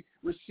heaven, he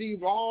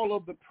received all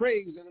of the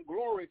praise and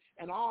glory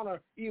and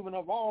honor, even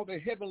of all the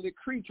heavenly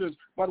creatures.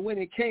 But when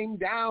he came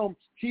down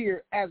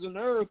here as an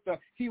earth,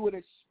 he would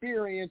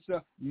experience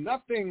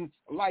nothing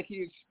like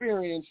he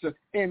experienced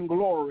in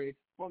glory.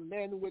 For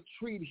men would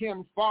treat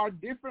him far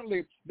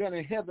differently than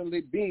a heavenly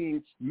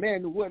being.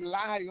 Men would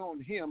lie on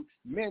him.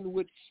 Men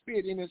would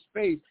spit in his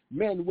face.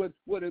 Men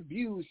would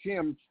abuse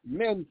him.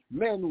 Men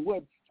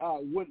would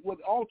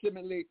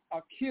ultimately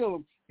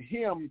kill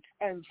him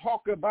and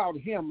talk about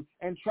him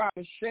and try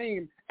to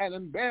shame and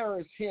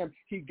embarrass him.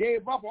 He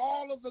gave up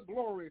all of the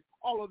glory,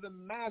 all of the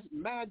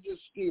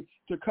majesty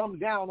to come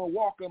down and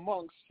walk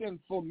amongst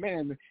sinful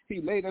men. He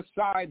laid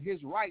aside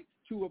his right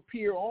to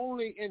appear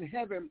only in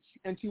heaven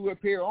and to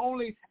appear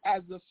only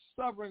as the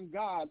sovereign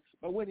God.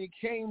 But when he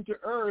came to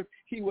earth,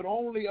 he would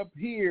only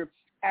appear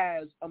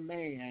as a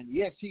man.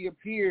 Yes, he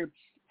appeared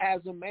as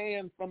a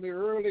man from the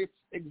early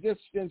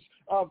existence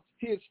of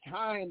his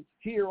time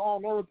here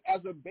on earth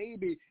as a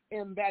baby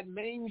in that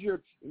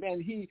manger.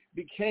 Then he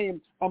became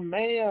a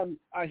man.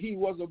 He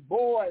was a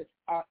boy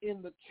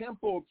in the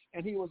temple,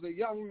 and he was a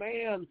young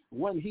man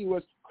when he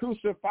was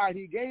crucified.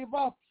 He gave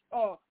up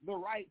the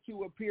right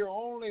to appear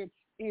only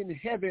in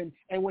heaven,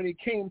 and when he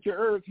came to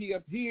earth, he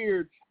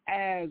appeared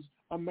as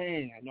a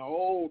man.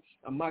 Oh,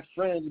 my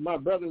friends, my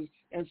brothers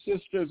and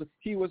sisters,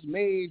 he was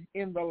made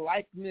in the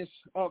likeness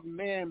of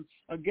man.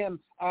 Again,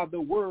 the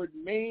word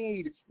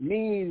made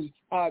means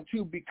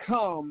to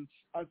become.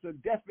 It's a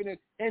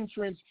definite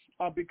entrance,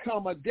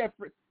 become a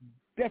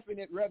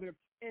definite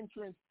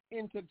entrance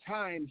into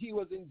time. He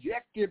was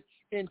injected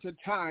into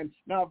time.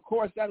 Now, of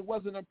course, that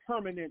wasn't a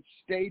permanent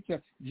state.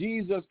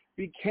 Jesus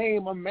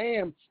became a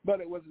man,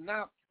 but it was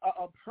not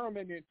a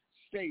permanent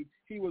state.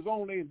 He was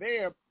only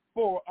there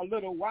for a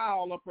little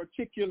while, a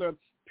particular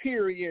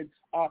period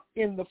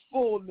in the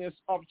fullness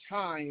of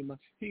time.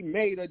 He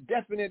made a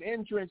definite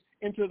entrance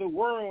into the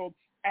world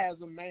as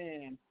a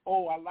man.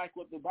 Oh, I like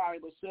what the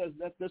Bible says,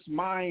 let this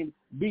mind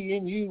be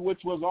in you,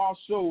 which was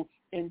also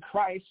in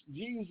Christ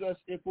Jesus.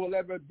 If we'll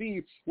ever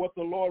be what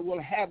the Lord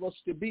will have us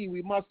to be,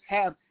 we must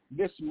have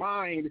this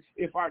mind.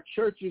 If our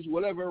churches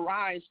will ever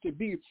rise to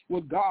be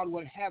what God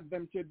would have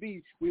them to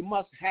be, we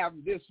must have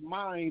this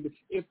mind.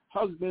 If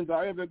husbands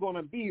are ever going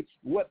to be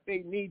what they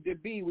need to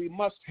be, we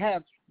must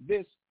have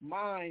this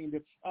mind.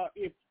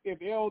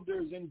 If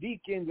elders and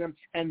deacons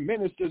and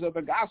ministers of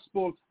the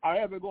gospel are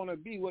ever going to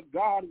be what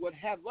God would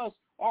have us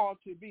all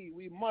to be,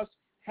 we must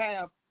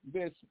have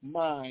this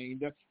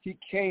mind. He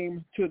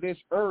came to this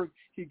earth.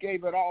 He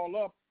gave it all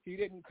up. He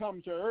didn't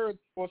come to earth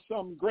for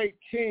some great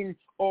king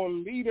or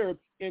leader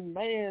in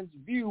man's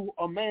view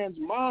or man's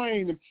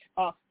mind.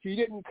 He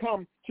didn't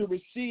come to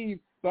receive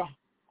the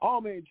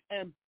homage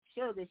and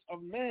service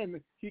of men.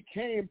 He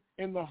came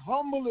in the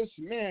humblest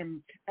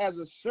men as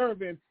a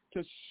servant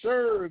to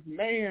serve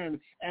man.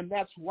 And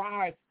that's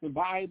why the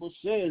Bible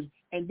says,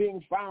 and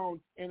being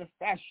found in a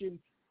fashion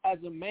as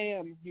a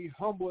man, he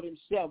humbled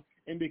himself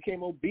and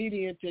became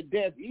obedient to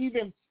death,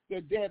 even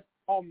the death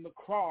on the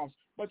cross.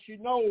 But you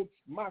know,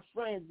 my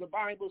friends, the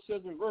Bible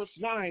says in verse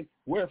 9,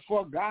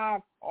 wherefore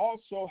God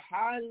also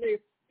highly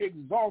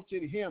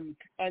exalted him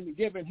and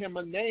given him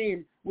a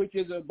name which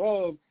is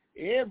above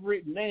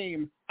every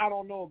name. I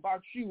don't know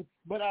about you,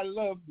 but I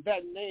love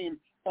that name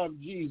of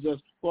Jesus.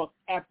 For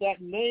at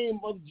that name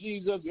of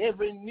Jesus,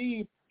 every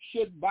knee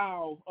should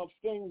bow, of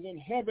things in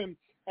heaven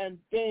and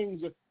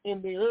things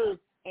in the earth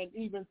and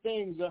even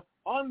things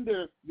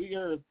under the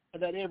earth,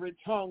 and that every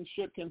tongue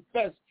should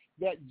confess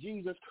that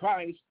Jesus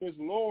Christ is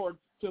Lord,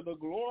 to the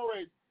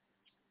glory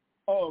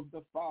of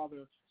the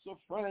Father. So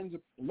friends,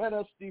 let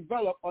us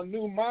develop a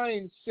new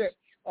mindset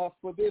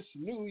for this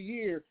new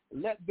year.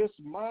 Let this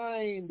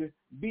mind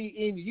be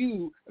in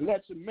you.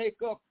 Let's make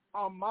up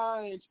our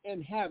minds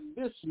and have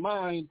this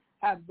mind,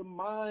 have the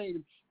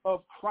mind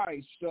of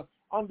Christ.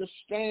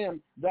 Understand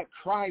that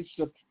Christ,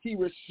 he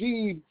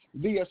received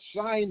the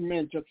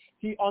assignment.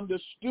 He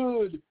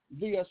understood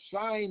the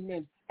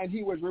assignment, and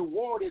he was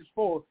rewarded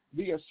for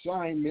the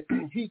assignment.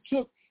 He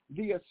took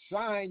the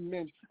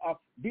assignment of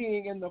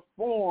being in the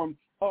form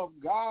of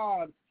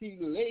God. He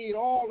laid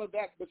all of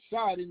that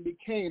beside and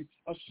became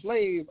a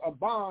slave, a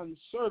bond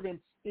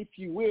servant, if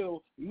you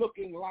will,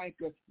 looking like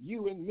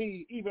you and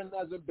me, even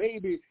as a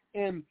baby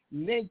in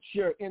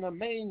nature, in a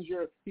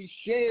manger. He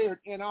shared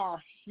in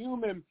our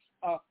human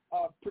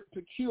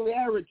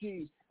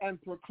peculiarities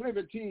and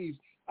proclivities,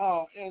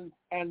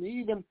 and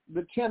even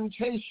the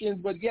temptations,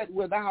 but yet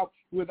without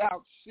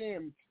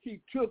sin. He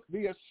took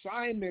the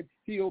assignment.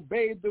 He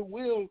obeyed the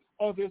will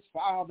of his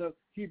Father.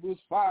 Hebrews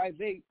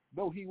 5:8.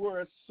 Though he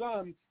were a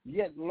son,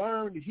 yet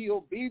learned he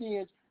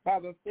obedience by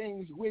the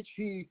things which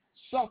he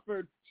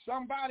suffered.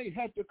 Somebody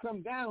had to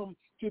come down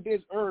to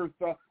this earth.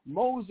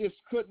 Moses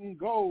couldn't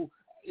go.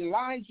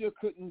 Elijah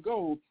couldn't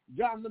go.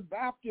 John the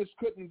Baptist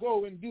couldn't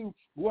go and do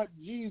what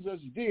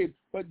Jesus did.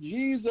 But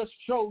Jesus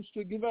chose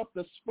to give up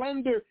the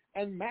splendor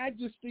and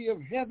majesty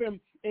of heaven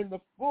in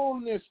the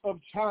fullness of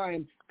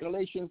time.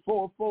 Galatians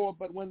 4:4,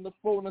 but when the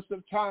fullness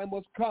of time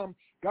was come,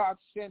 God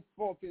sent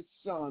forth his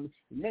Son,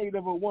 made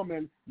of a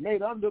woman,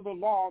 made under the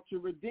law, to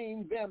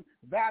redeem them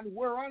that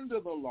were under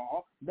the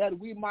law, that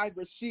we might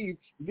receive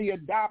the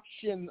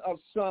adoption of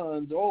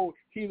sons. Oh,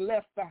 he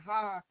left the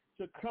high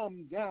to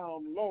come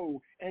down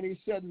low. And he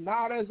said,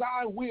 not as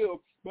I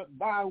will, but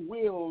thy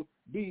will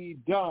be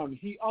done.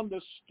 He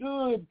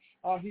understood,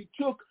 he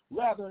took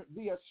rather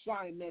the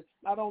assignment.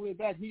 Not only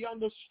that, he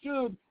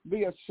understood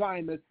the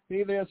assignment.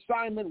 The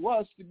assignment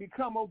was to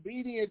become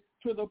obedient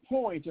to the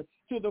point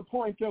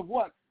of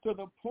what? To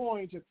the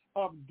point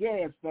of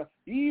death,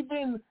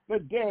 even the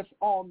death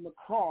on the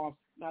cross.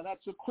 Now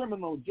that's a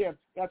criminal death.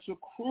 That's a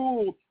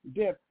cruel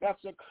death.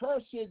 That's a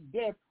cursed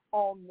death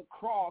on the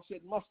cross.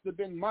 It must have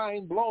been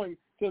mind-blowing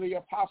to the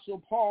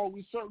Apostle Paul.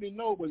 We certainly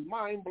know it was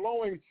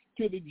mind-blowing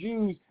to the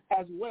Jews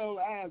as well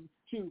as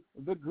to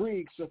the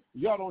Greeks.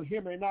 Y'all don't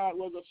hear me now. It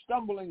was a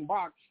stumbling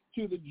block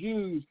to the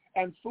Jews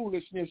and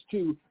foolishness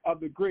to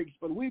the Greeks.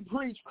 But we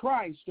preach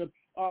Christ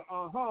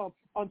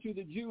unto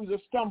the Jews a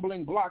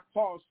stumbling block,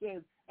 Paul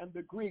says, and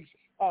the Greeks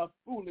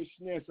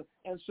foolishness.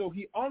 And so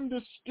he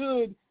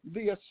understood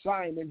the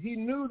assignment. He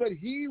knew that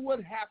he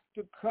would have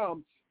to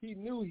come. He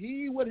knew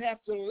he would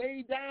have to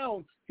lay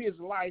down his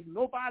life.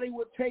 Nobody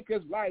would take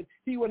his life.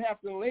 He would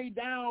have to lay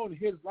down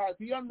his life.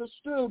 He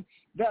understood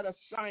that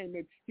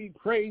assignment. He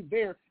prayed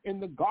there in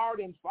the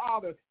garden,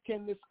 Father,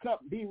 can this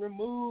cup be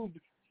removed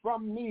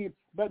from me?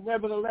 But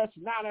nevertheless,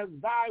 not as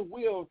thy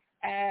will,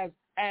 not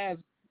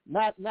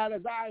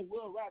as I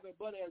will, rather,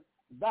 but as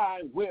thy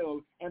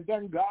will. And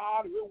then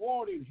God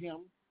rewarded him.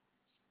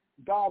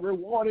 God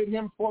rewarded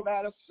him for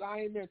that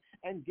assignment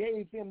and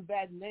gave him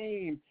that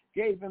name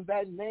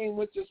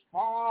which is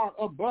far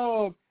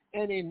above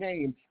any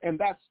name, and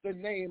that's the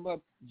name of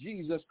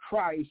Jesus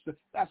Christ.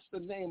 That's the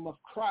name of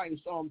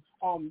Christ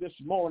on this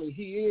morning.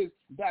 He is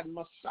that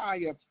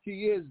Messiah.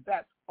 He is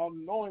that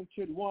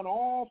anointed one.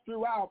 All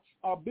throughout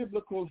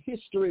biblical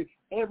history,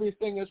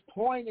 everything is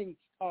pointing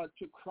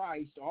to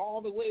Christ,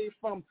 all the way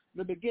from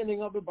the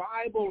beginning of the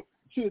Bible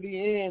to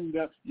the end.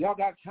 Y'all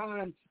got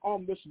time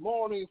on this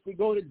morning? If we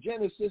go to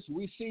Genesis,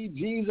 we see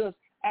Jesus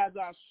as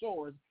our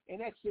source.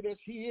 In Exodus,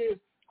 he is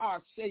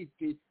our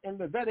safety. In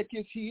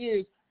Leviticus, he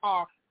is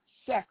our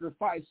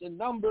sacrifice. In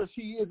Numbers,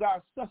 he is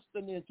our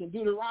sustenance. In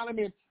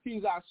Deuteronomy,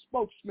 he's our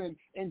spokesman.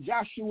 In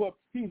Joshua,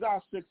 he's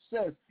our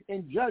success.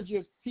 In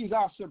Judges, he's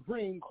our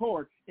supreme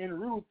court. In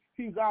Ruth,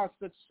 he's our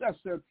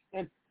successor.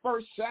 In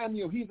 1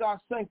 Samuel, he's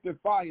our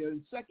sanctifier.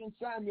 In 2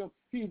 Samuel,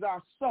 he's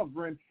our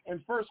sovereign. In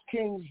 1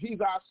 Kings, he's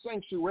our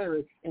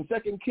sanctuary. In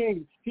 2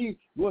 Kings, he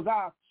was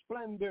our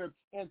splendor.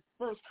 In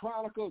 1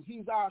 Chronicles,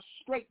 he's our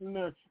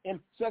straightener. In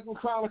 2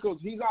 Chronicles,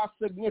 he's our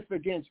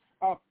significance.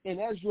 In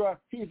Ezra,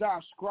 he's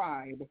our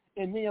scribe.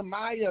 In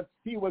Nehemiah,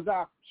 he was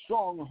our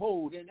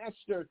stronghold. In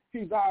Esther,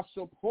 he's our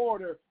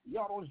supporter.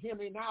 Y'all don't hear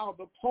me now.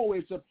 The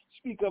poets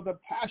speak of the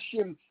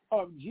passion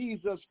of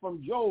Jesus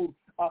from Job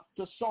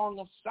to Song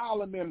of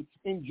Solomon.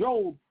 In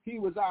Job, he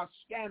was our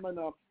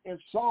stamina. In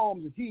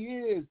Psalms, he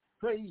is,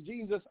 praise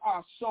Jesus,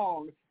 our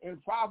song. In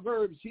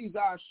Proverbs, he's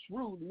our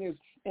shrewdness.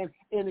 And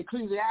in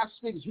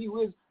Ecclesiastes,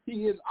 he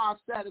is our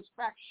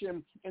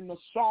satisfaction. In the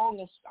Song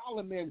of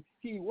Solomon,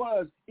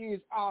 is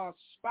our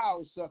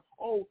spouse.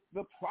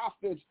 The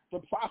prophets, the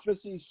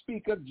prophecies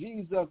speak of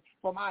Jesus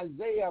from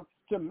Isaiah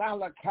to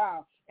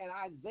Malachi. And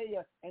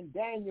Isaiah and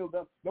Daniel,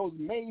 those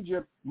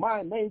major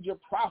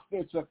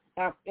prophets.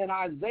 In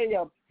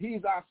Isaiah,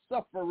 he's our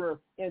sufferer.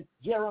 In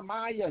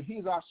Jeremiah,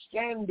 he's our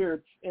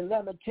standard. In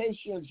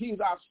Lamentations, he's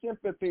our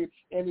sympathy.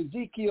 In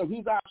Ezekiel,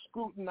 he's our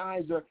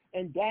scrutinizer.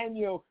 In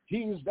Daniel,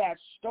 he's that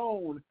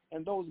stone.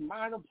 And those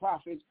minor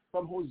prophets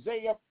from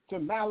Hosea to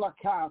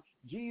Malachi,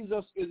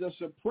 Jesus is a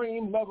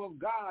supreme love of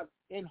God.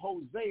 In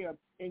Hosea,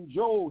 in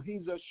Joel,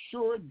 he's a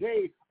sure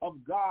day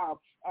of God.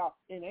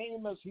 In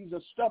Amos, he's a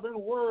stubborn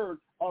word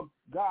of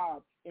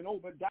God. In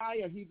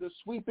Obadiah, he's a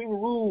sweeping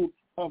rule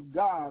of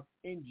God.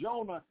 In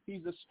Jonah,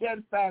 he's a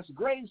steadfast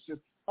grace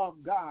of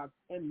God.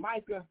 In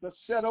Micah, the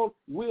settled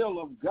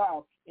will of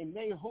God. In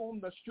Nahum,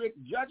 the strict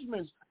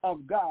judgments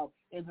of God.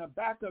 In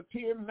Habakkuk,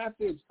 clear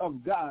methods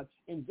of God.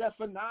 In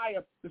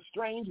Zephaniah, the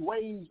strange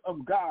ways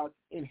of God.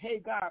 In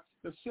Haggai,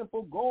 the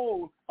simple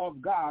goal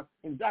of God.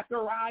 In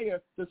Zechariah,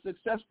 the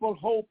successful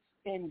hope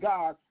in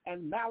God.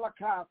 And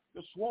Malachi,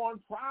 the sworn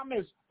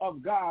promise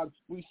of God.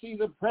 We see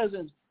the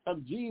presence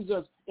of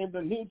Jesus in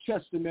the New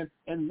Testament.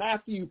 And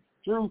Matthew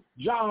through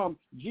John,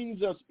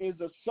 Jesus is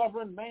a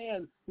sovereign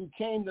man who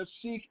came to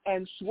seek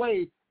and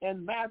sway.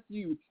 And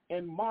Matthew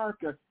and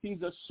Mark,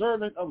 he's a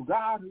servant of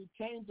God who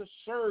came to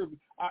serve.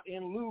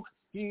 In Luke,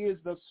 he is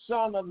the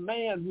Son of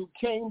Man who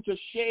came to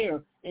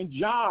share. In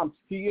John,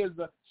 he is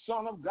the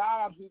Son of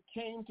God who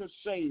came to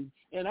save.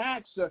 In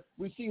Acts,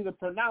 we see the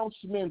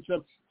pronouncements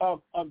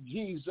of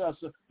Jesus,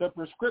 the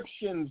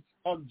prescriptions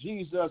of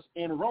Jesus.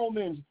 In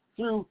Romans,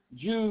 through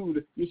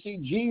Jude, you see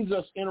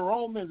Jesus in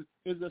Romans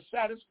is the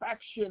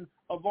satisfaction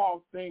of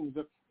all things.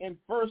 In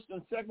 1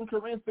 and 2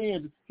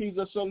 Corinthians, he's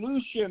a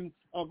solution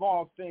of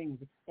all things.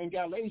 In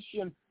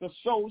Galatians, the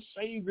sole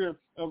savior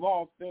of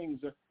all things.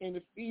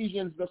 In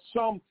Ephesians, the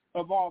sum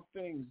of all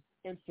things.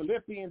 In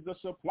Philillpians, the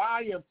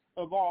supplier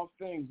of all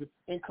things.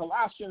 In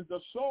Colossians, the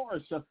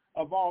source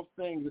of all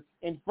things.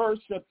 In 1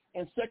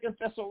 and 2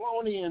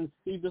 Thessalonians,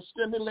 he's the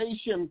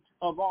stimulation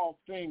of all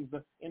things.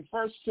 In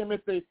 1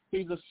 Timothy,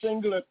 he's a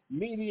singular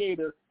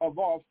mediator of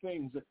all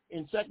things.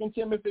 In 2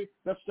 Timothy,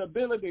 the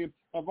stability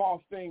of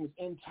all things.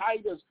 In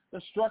Titus,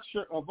 the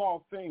structure of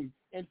all things.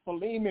 In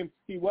Philemon,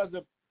 he was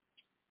a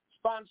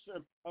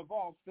sponsor of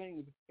all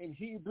things. In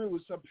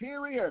Hebrews,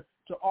 superior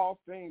to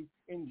all things.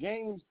 In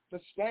James, the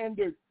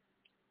standard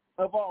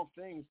of all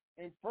things.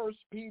 In 1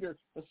 Peter,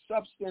 the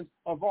substance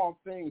of all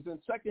things. In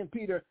 2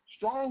 Peter,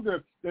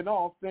 stronger than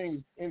all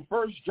things. In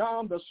 1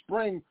 John, the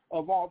spring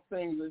of all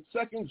things. In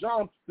 2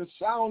 John, the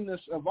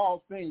soundness of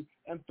all things.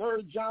 And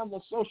 3 John,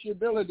 the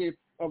sociability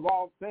of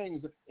all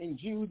things. In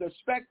Jude, the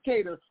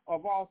spectator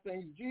of all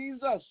things.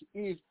 Jesus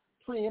is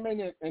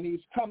preeminent, and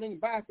he's coming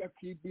back.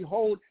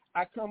 Behold,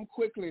 I come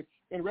quickly.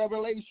 In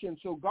Revelation,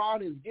 so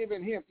God has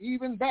given him,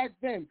 even back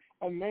then,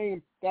 a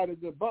name that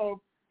is above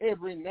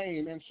every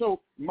name. And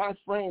so, my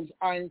friends,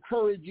 I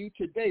encourage you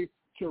today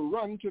to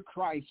run to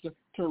Christ,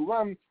 to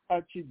run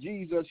to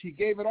Jesus. He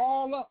gave it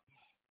all up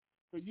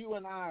for you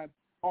and I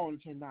on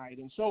tonight.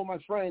 And so, my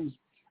friends,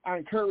 I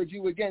encourage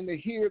you again to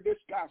hear this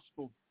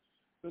gospel,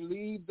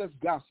 believe this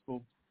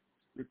gospel,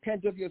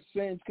 repent of your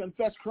sins,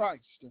 confess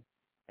Christ,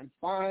 and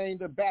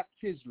find a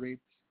baptistry.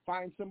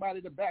 Find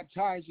somebody to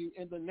baptize you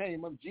in the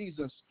name of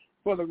Jesus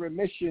for the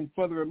remission,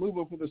 for the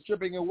removal, for the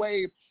stripping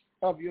away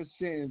of your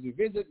sins.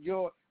 Visit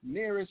your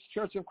nearest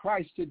Church of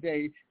Christ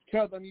today.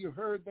 Tell them you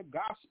heard the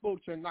gospel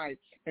tonight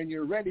and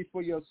you're ready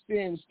for your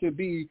sins to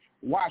be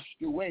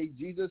washed away.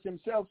 Jesus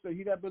himself said,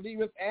 he that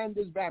believeth and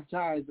is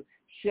baptized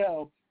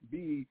shall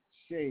be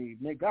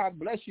saved. May God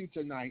bless you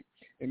tonight,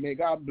 and may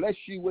God bless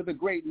you with a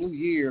great new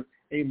year.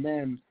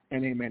 Amen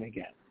and amen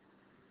again.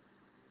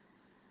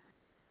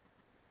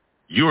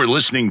 You're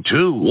listening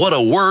to What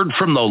a Word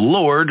from the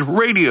Lord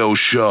radio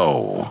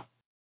show.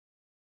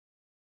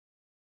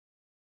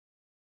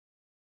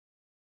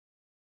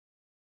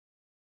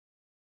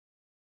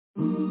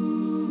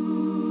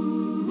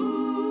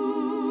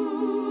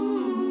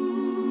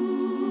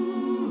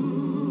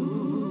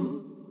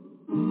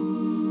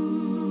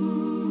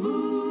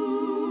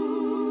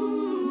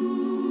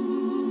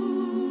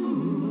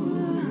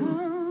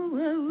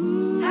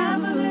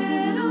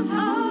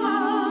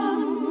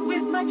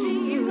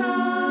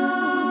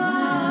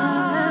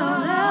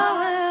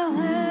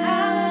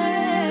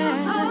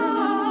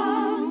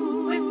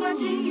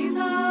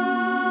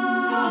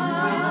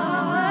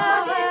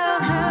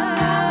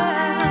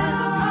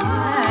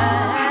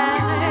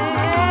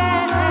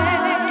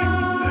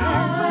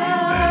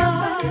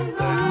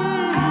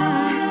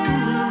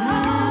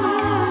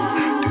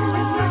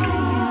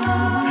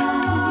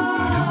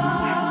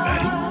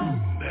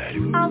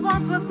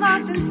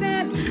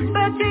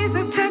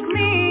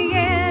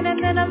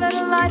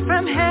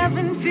 From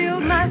heaven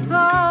filled my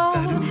soul.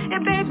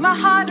 It bathed my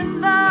heart in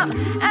love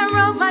and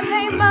wrote my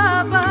name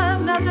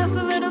above. Now just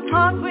a little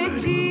talk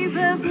with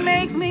Jesus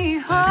make me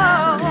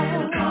whole.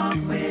 And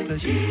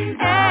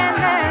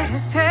let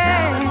his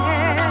tale,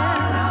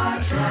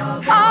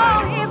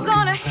 oh, he's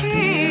gonna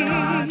heal.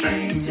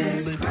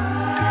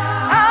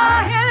 Oh,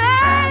 he'll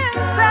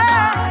answer.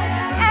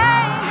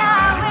 And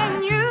now when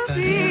you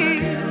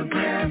feel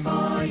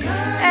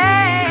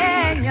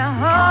and your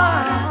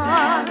heart,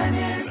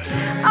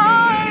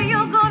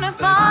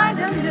 find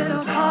a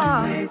little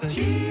heart.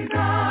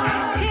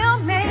 He'll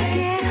make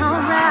it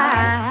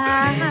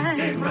alright.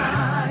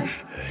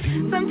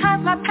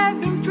 Sometimes my path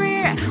seems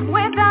drear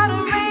without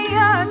a ray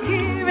of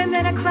tear, and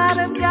then a cloud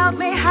of doubt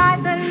may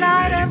hide the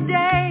light of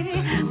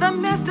day. The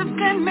mist of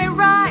sin may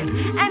rise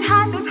and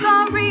hide the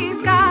starry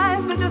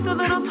skies, but just a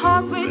little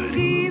talk with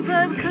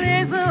Jesus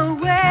clears the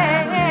way.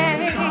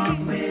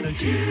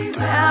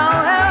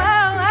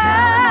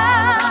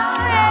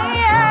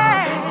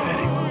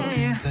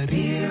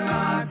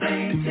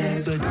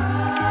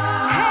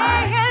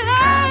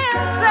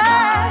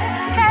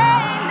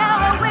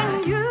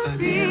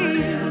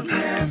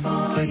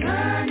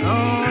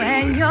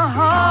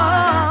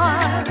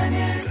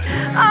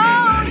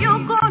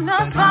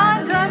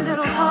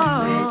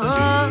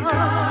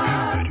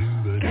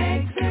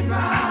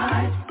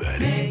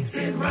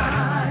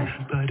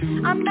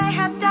 I may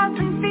have doubts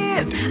and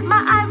fears,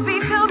 my eyes be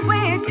filled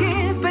with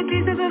tears, but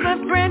Jesus is a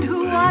friend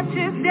who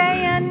watches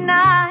day and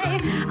night.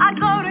 I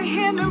go to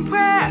him in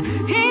prayer,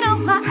 he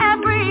knows my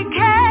every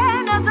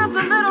care. Now just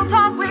a little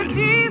talk with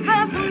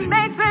Jesus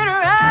makes it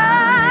right.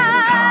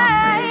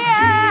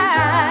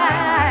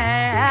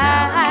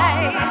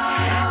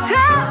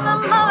 Tell him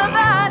all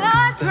about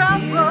our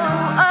trouble.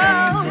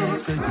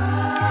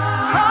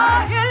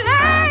 Oh, he'll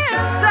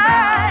answer.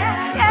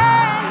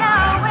 And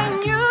now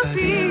when you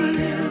feel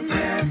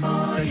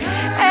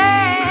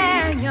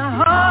and your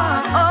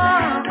heart,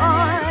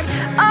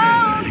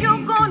 oh,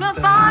 you're gonna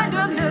find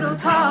a little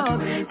talk,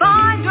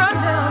 find your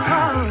little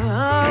talk.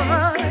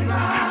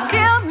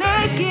 He'll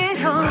make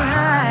it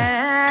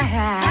alright.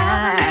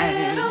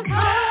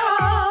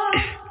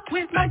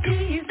 With my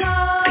Jesus,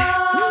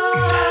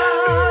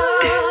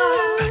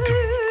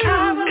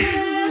 have a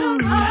little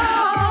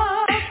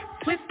talk.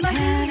 With my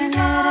Jesus,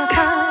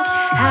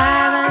 have a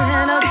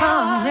little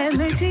talk. With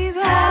my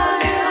Jesus.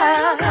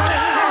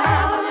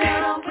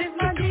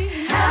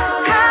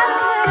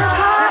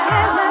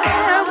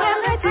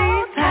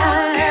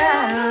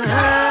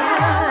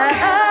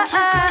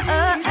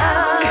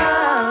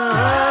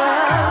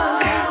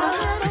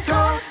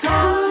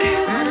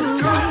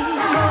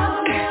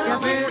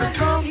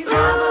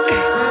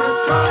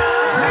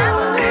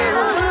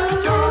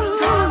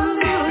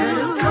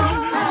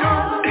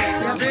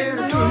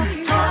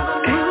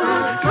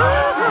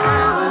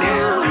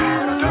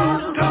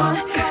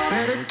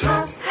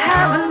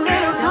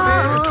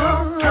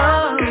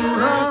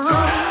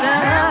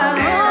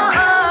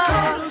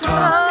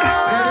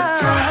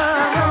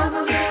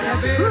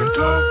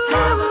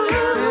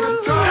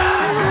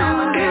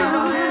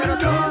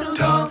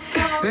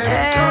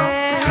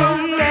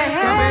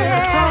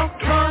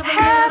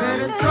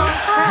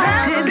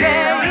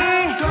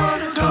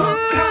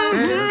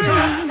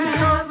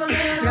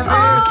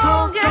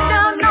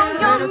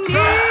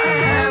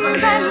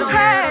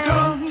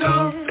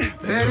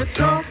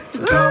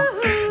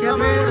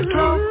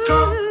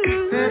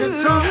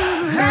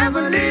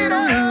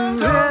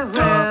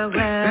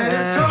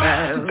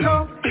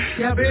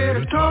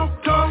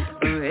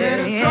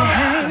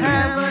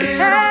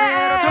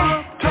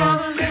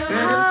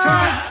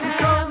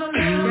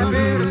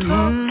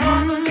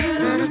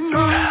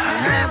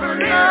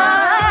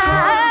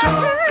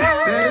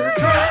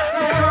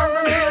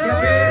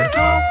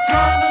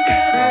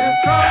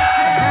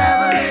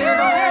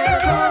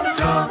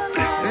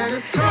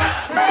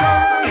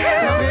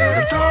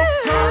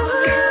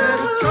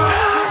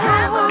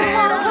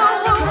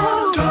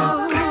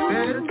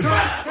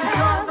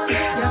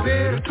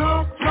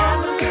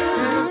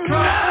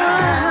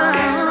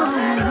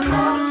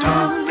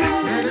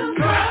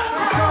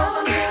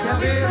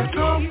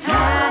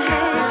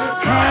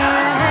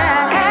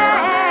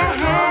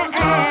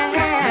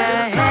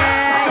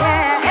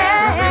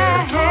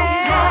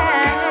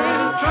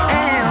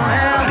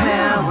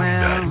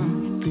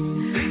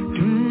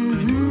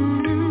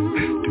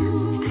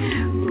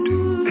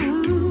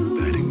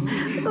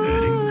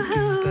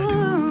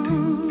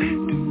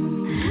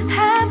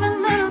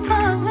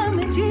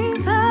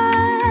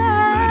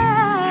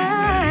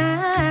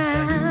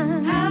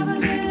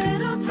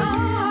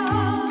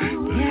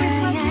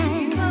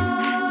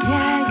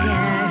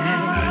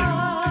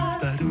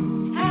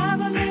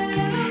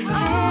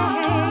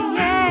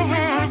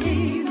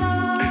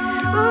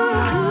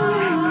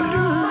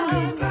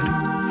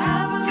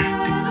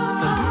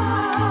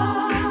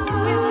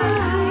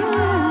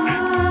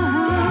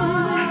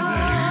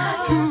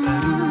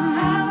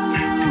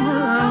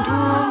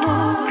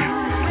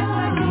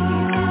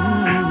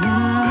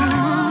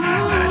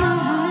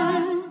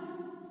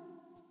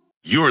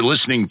 You're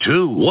listening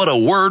to What a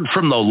Word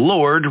from the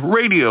Lord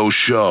radio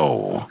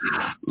show.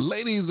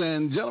 Ladies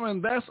and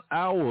gentlemen, that's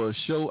our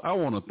show. I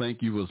want to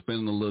thank you for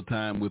spending a little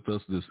time with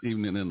us this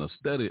evening in the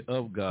study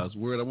of God's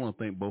Word. I want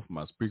to thank both of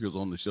my speakers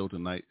on the show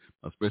tonight,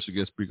 my special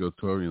guest speaker,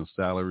 Torian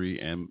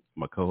Salary, and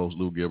my co-host,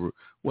 Lou Gilbert.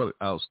 What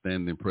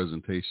outstanding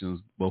presentations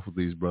both of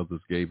these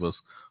brothers gave us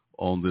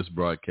on this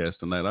broadcast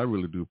tonight. I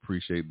really do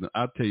appreciate it.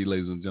 I tell you,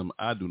 ladies and gentlemen,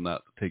 I do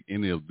not take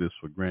any of this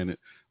for granted.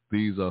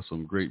 These are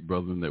some great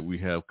brethren that we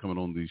have coming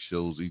on these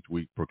shows each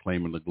week,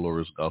 proclaiming the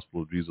glorious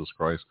gospel of Jesus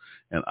Christ.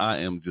 And I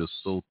am just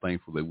so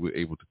thankful that we're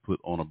able to put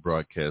on a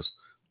broadcast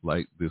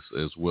like this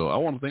as well. I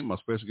want to thank my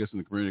special guest in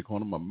the community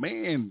corner, my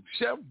man,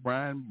 Chef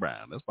Brian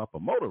Brown. That's my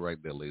promoter right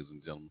there, ladies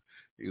and gentlemen.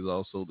 He's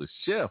also the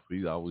chef.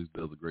 He always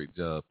does a great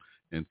job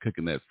in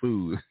cooking that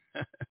food.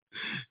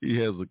 He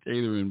has a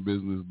catering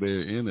business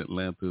there in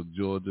Atlanta,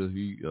 Georgia.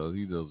 He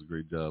does a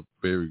great job.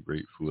 Very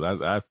great food.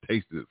 I've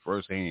tasted it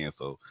firsthand,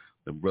 so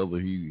the brother,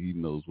 he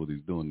knows what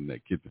he's doing in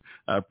that kitchen.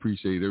 I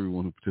appreciate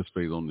everyone who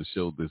participated on the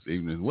show this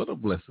evening. What a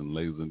blessing,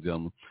 ladies and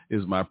gentlemen.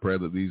 It's my prayer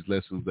that these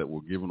lessons that were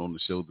given on the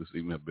show this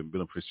evening have been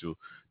beneficial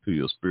to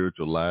your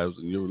spiritual lives,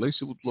 and your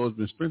relationship with the Lord has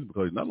been strengthened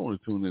because you not only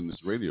tuned in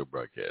this radio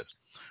broadcast,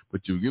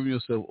 but you've given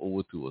yourself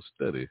over to a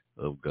study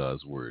of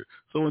God's Word.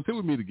 So until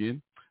we meet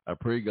again, I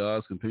pray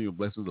God's continual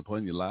blessings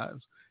upon your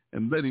lives,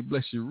 and let He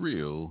bless you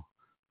real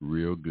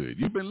good.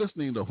 You've been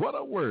listening to What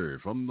a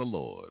Word from the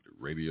Lord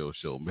radio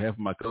show. On behalf of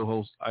my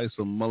co-hosts,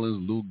 Isa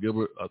Mullins, Lou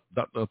Gilbert,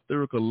 Dr.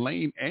 Therica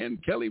Lane, and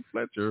Kelly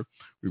Fletcher,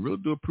 we really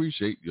do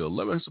appreciate your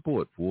love and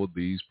support for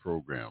these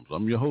programs.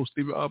 I'm your host,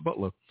 Stevie R.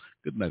 Butler.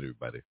 Good night,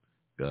 everybody.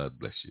 God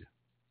bless you.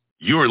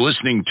 You're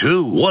listening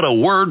to What a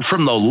Word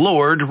from the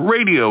Lord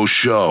radio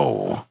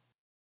show.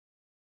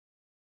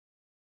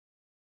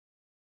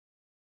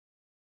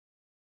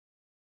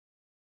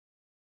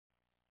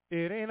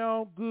 It ain't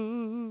all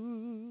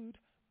good,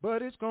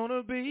 but it's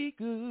gonna be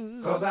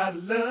good. 'Cause I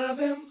love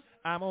Him.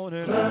 I'm on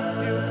an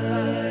uphill,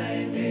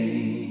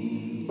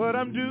 but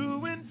I'm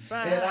doing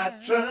fine. And I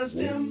trust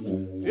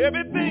Him.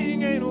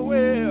 Everything ain't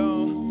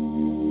well,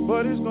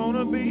 but it's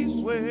gonna be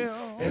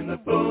swell. In the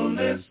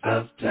fullness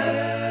of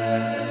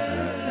time,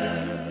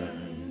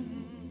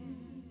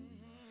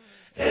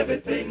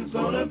 everything's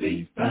gonna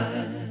be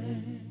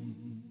fine.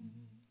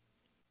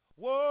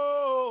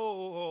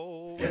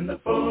 Whoa. In the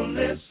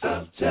fullness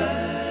of time,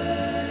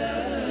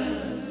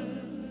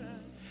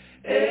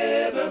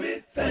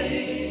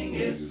 everything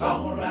is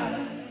all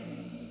right.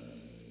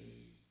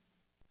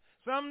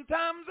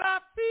 Sometimes I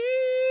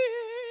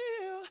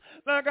feel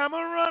like I'm a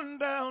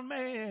rundown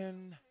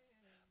man,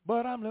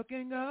 but I'm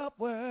looking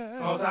upward.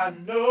 'Cause I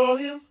know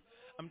Him.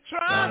 I'm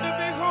trying to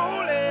be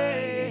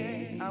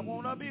holy. I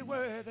want to be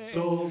worthy.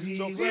 So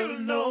He'll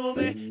know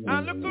me. I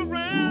look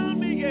around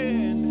me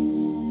and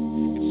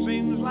it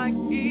seems like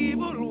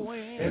evil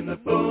wins. In the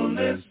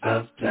fullness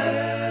of time,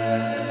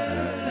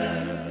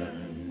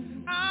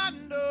 I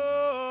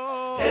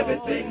know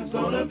everything's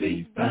gonna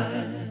be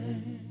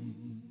fine.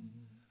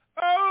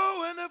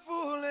 Oh, in the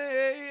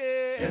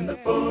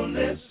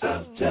fullness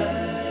of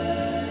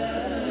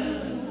time,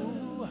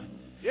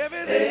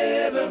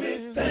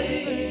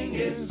 everything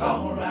is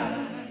all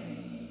right.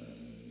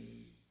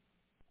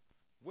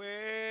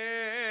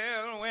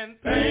 Well, when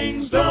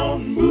things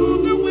don't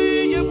move the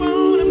way you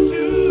want them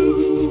to,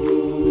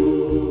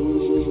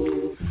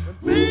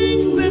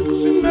 things that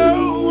you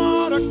know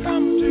ought to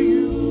come to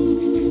you,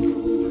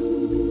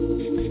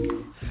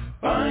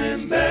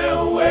 find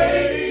their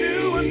way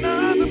to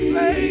another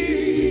place.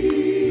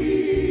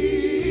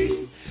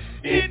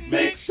 It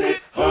makes it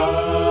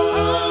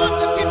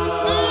hard to get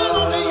the smile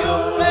on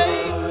your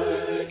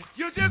face.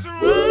 You just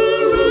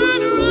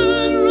run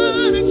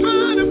and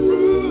try to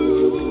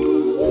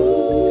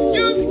prove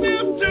you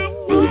still do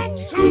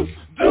folks who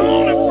don't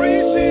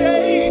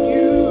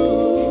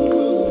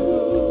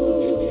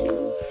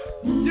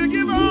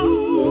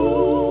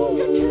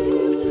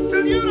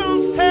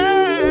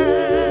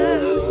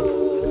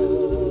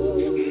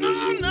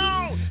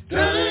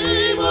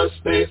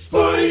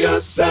for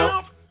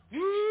yourself.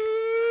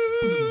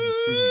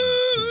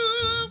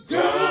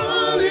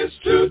 God is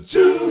true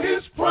to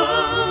his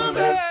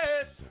promise.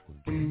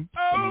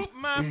 Oh,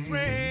 my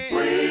friend,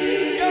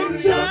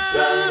 your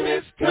time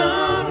is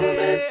coming.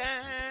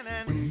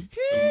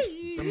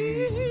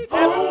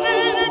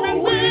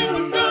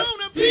 Everything's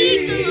gonna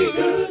be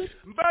good.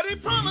 But he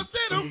promised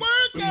it'll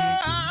work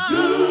out.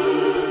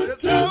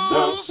 Good to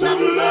those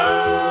who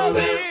love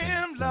him.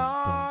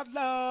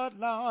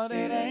 Lord,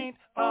 it ain't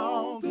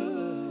all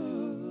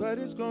good, but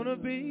it's gonna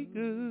be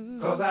good.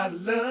 'Cause I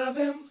love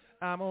him.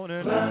 I'm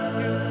gonna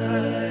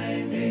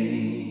find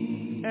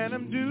me, and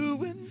I'm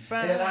doing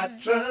fine. And I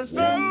trust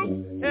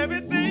him.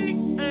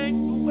 Everything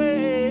ain't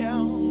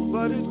well,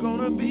 but it's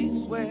gonna be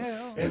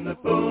swell in the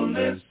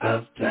fullness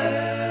of time.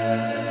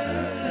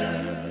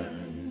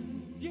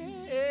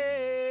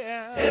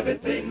 Yeah,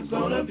 everything's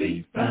gonna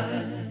be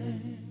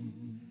fine.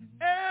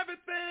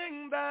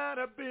 Everything that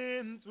I've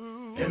been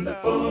through in the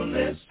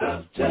fullness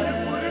of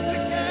time. Put it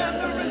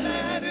together and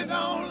add it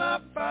all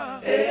up.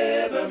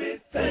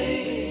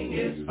 Everything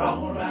is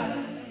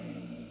alright.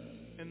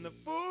 In the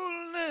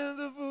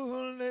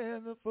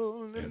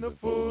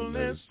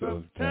fullness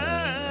of time.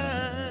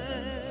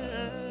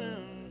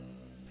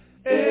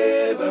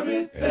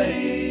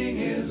 Everything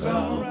is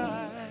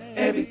alright.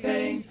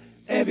 Everything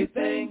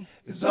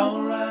is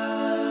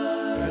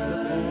alright. In the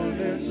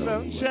fullness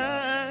of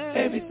time.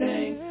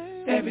 Everything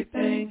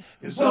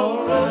is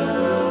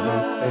alright.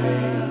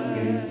 Everything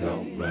is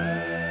alright.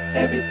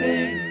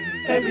 Everything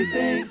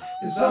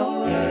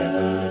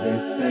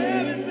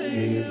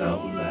is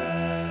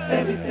alright.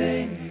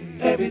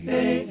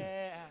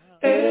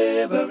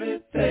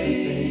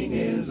 Everything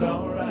is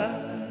alright.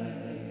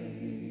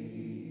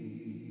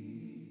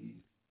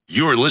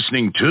 You're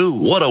listening to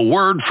What a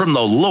Word from the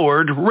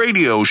Lord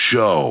radio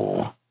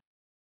show.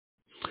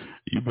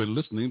 You've been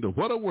listening to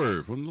What a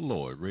Word from the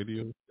Lord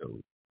radio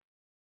show,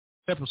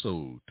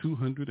 episode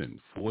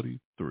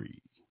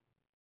 243.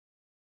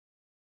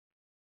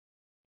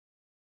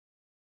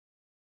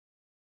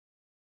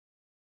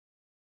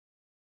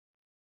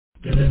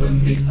 Deliver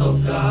me, oh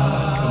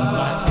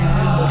God,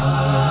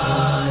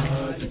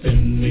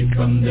 defend me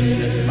from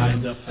them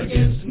rise up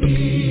against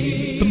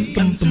me.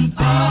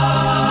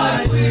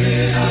 I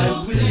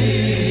will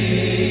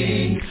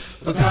sing,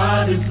 for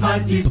God is my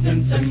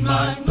defense and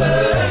my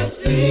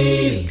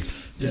mercy.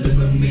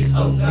 Deliver me,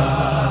 oh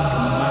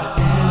God,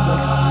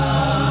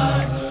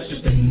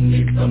 defend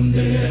me from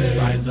them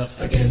rise up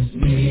against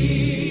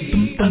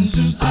me.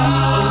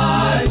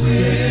 I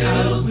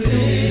will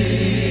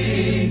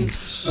sing,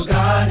 for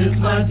God is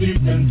my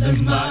defense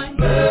and my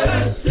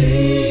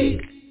mercy.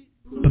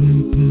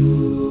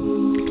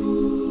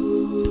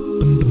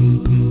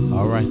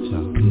 All right,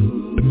 y'all.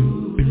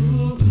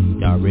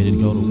 Y'all ready to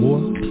go to war?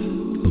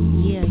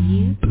 Yeah,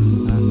 you?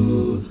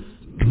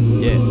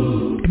 Yeah.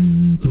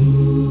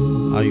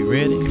 Are you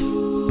ready?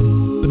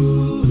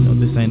 No,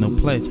 this ain't no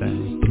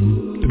playtime.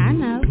 I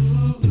know.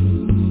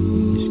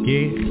 You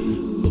scared?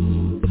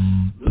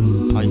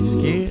 Are you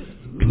scared?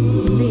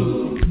 Listen.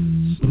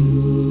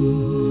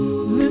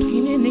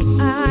 Looking in the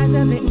eyes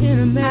of the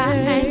enemy, I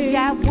ain't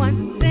got one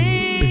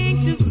thing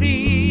to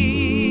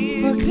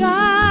fear. for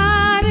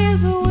God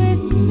is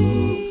with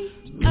me.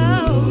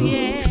 Oh,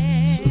 yeah.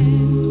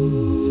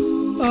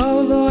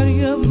 Oh Lord,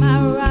 you're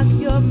my rock,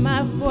 you're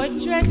my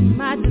fortress,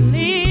 my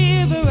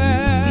deliverer.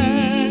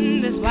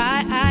 That's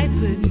why I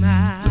put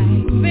my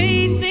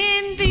faith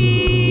in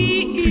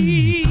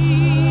thee.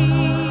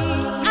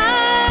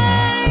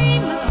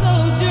 I'm a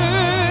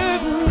soldier,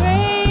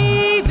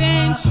 brave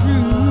and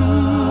true.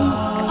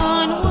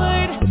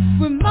 Onward,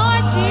 we're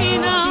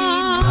marching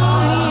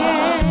on,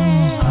 yeah.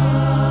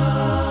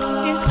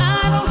 And I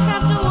don't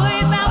have to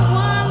worry about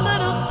one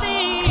little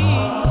thing.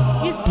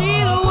 You see,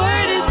 the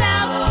word is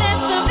out that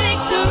the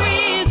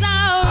victory is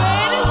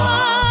already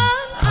won.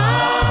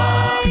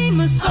 I'm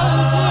a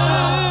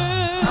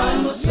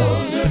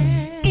soldier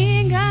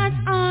in God's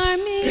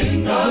army,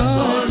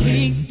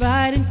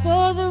 fighting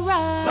for the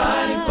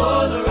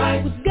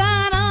right, with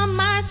God on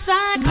my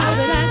side. Know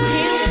that I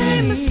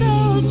can.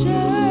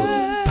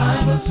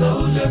 I'm a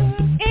soldier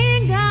in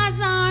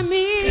God's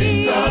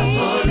army,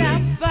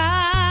 I'm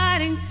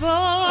fighting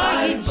for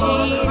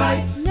the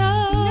right. No,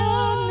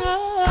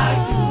 I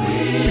can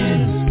win.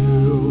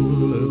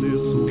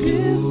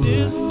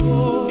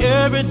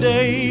 Every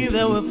day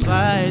that we're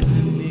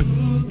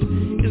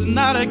fighting is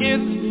not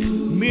against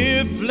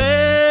mere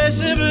flesh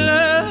and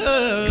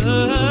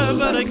blood,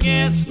 but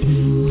against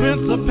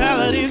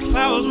principalities,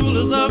 powers,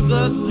 rulers of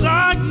the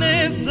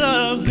darkness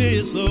of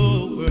this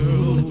old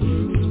world,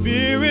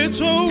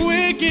 spiritual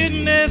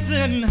wickedness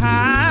in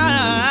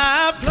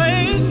high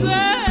places.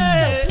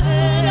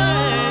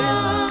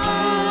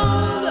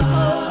 The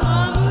whole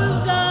armor of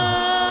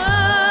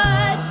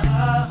God,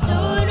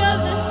 sword of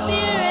the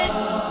Spirit,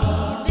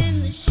 even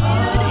the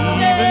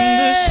shield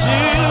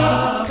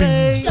of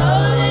faith, so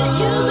that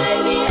you may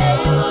be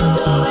able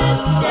to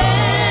withstand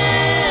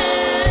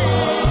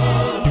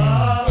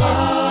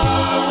in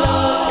the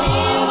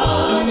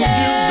evil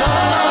day.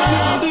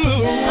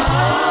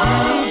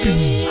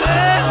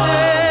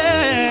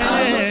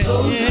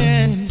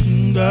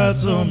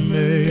 God's on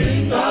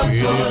me.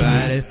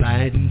 Everybody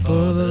fighting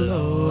for the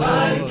Lord.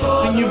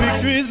 And your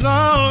victory's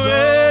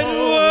already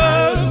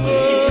won.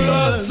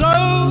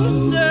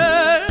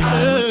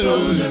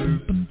 Soldier,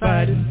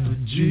 fighting for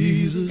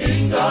Jesus.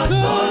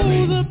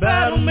 Though the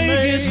battle may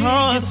get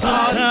hard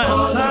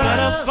sometimes, I got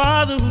a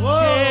Father who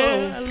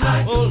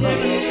cares.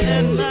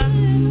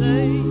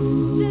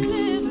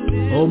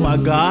 Oh my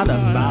God,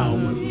 I'm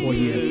bowing before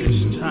you at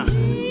this time,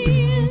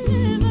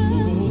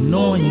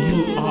 knowing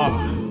you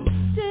are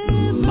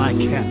my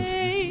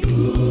captain,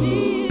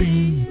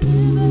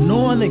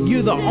 knowing that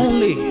you're the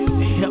only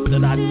help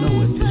that I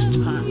know at this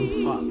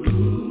time, Father.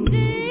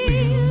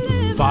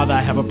 Father,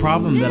 I have a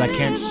problem that I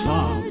can't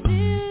solve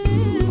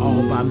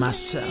all by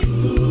myself,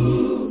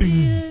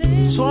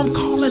 so I'm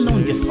calling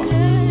on you, Father,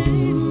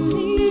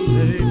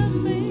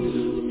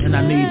 and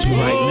I need you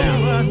right now.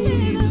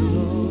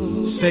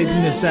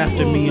 Satan is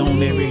after me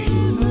on every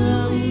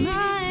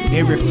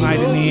fight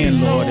in the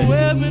end, Lord,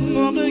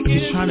 and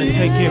he's trying to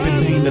take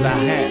everything that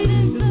I have.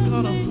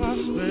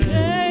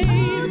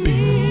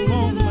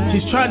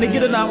 He's trying to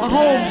get in our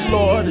homes,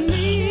 Lord,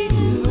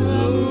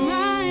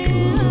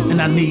 and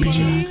I need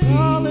you.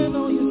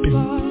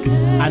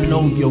 I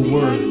know your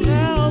word,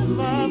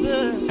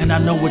 and I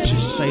know what you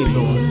say,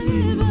 Lord,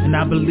 and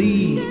I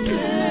believe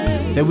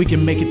that we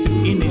can make it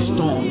through any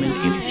storm and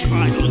any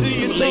trial and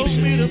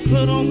tribulation.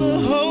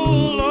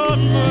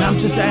 And I'm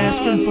just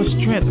asking for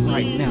strength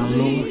right now,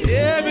 Lord,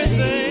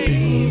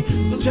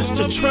 just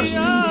to trust in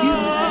you,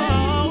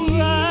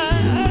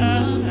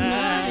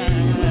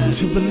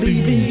 to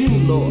believe in you,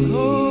 Lord.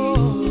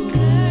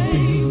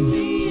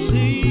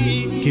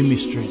 Give me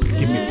strength,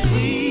 give me power.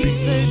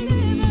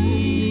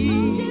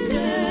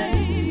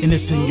 And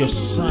it's in your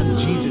Son,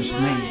 Jesus'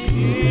 name,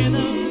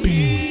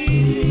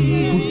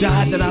 who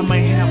died that I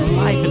may have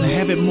life and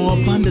have it more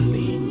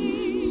abundantly.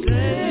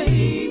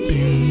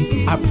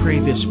 I pray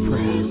this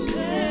prayer.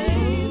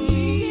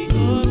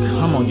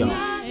 Come on, y'all.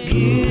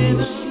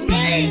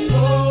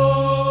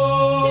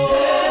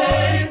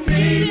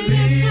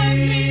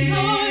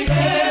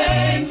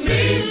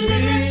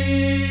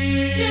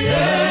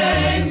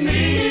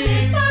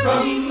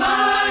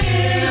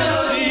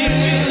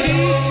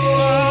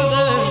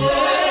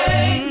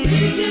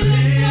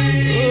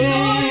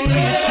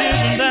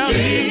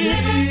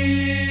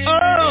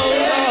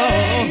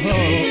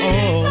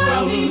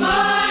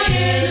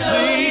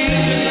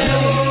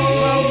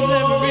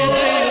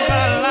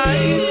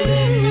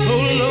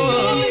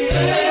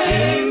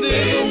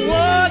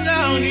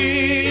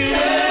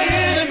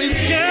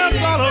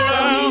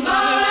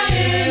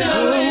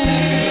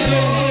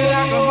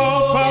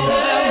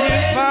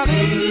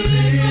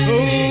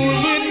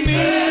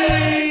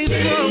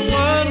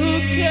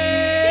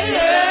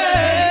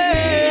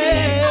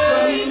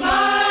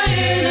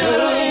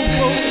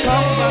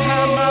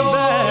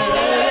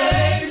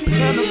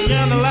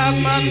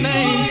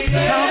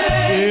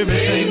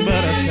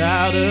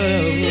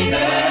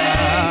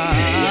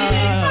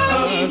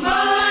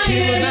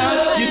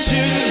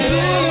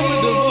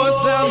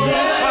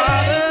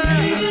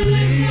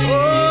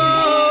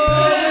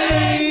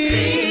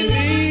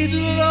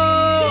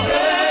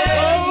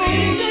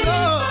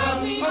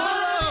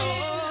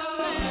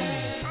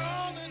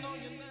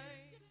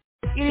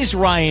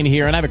 Ryan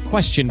here, and I have a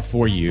question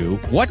for you.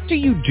 What do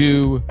you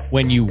do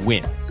when you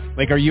win?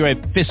 Like, are you a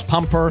fist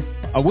pumper,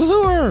 a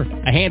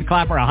woohooer, a hand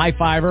clapper, a high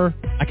fiver?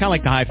 I kind of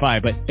like the high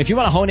five, but if you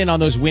want to hone in on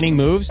those winning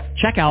moves,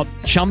 check out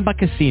Chumba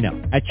Casino.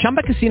 At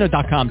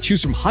ChumbaCasino.com,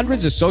 choose from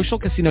hundreds of social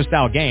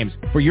casino-style games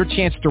for your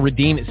chance to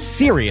redeem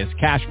serious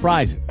cash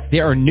prizes.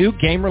 There are new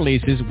game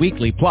releases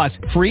weekly, plus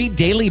free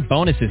daily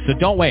bonuses, so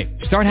don't wait.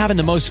 Start having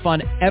the most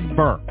fun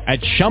ever at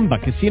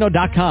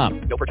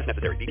ChumbaCasino.com. No purchase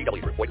necessary.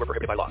 VGW Group. Void where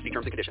prohibited by law. See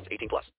terms and conditions. 18+.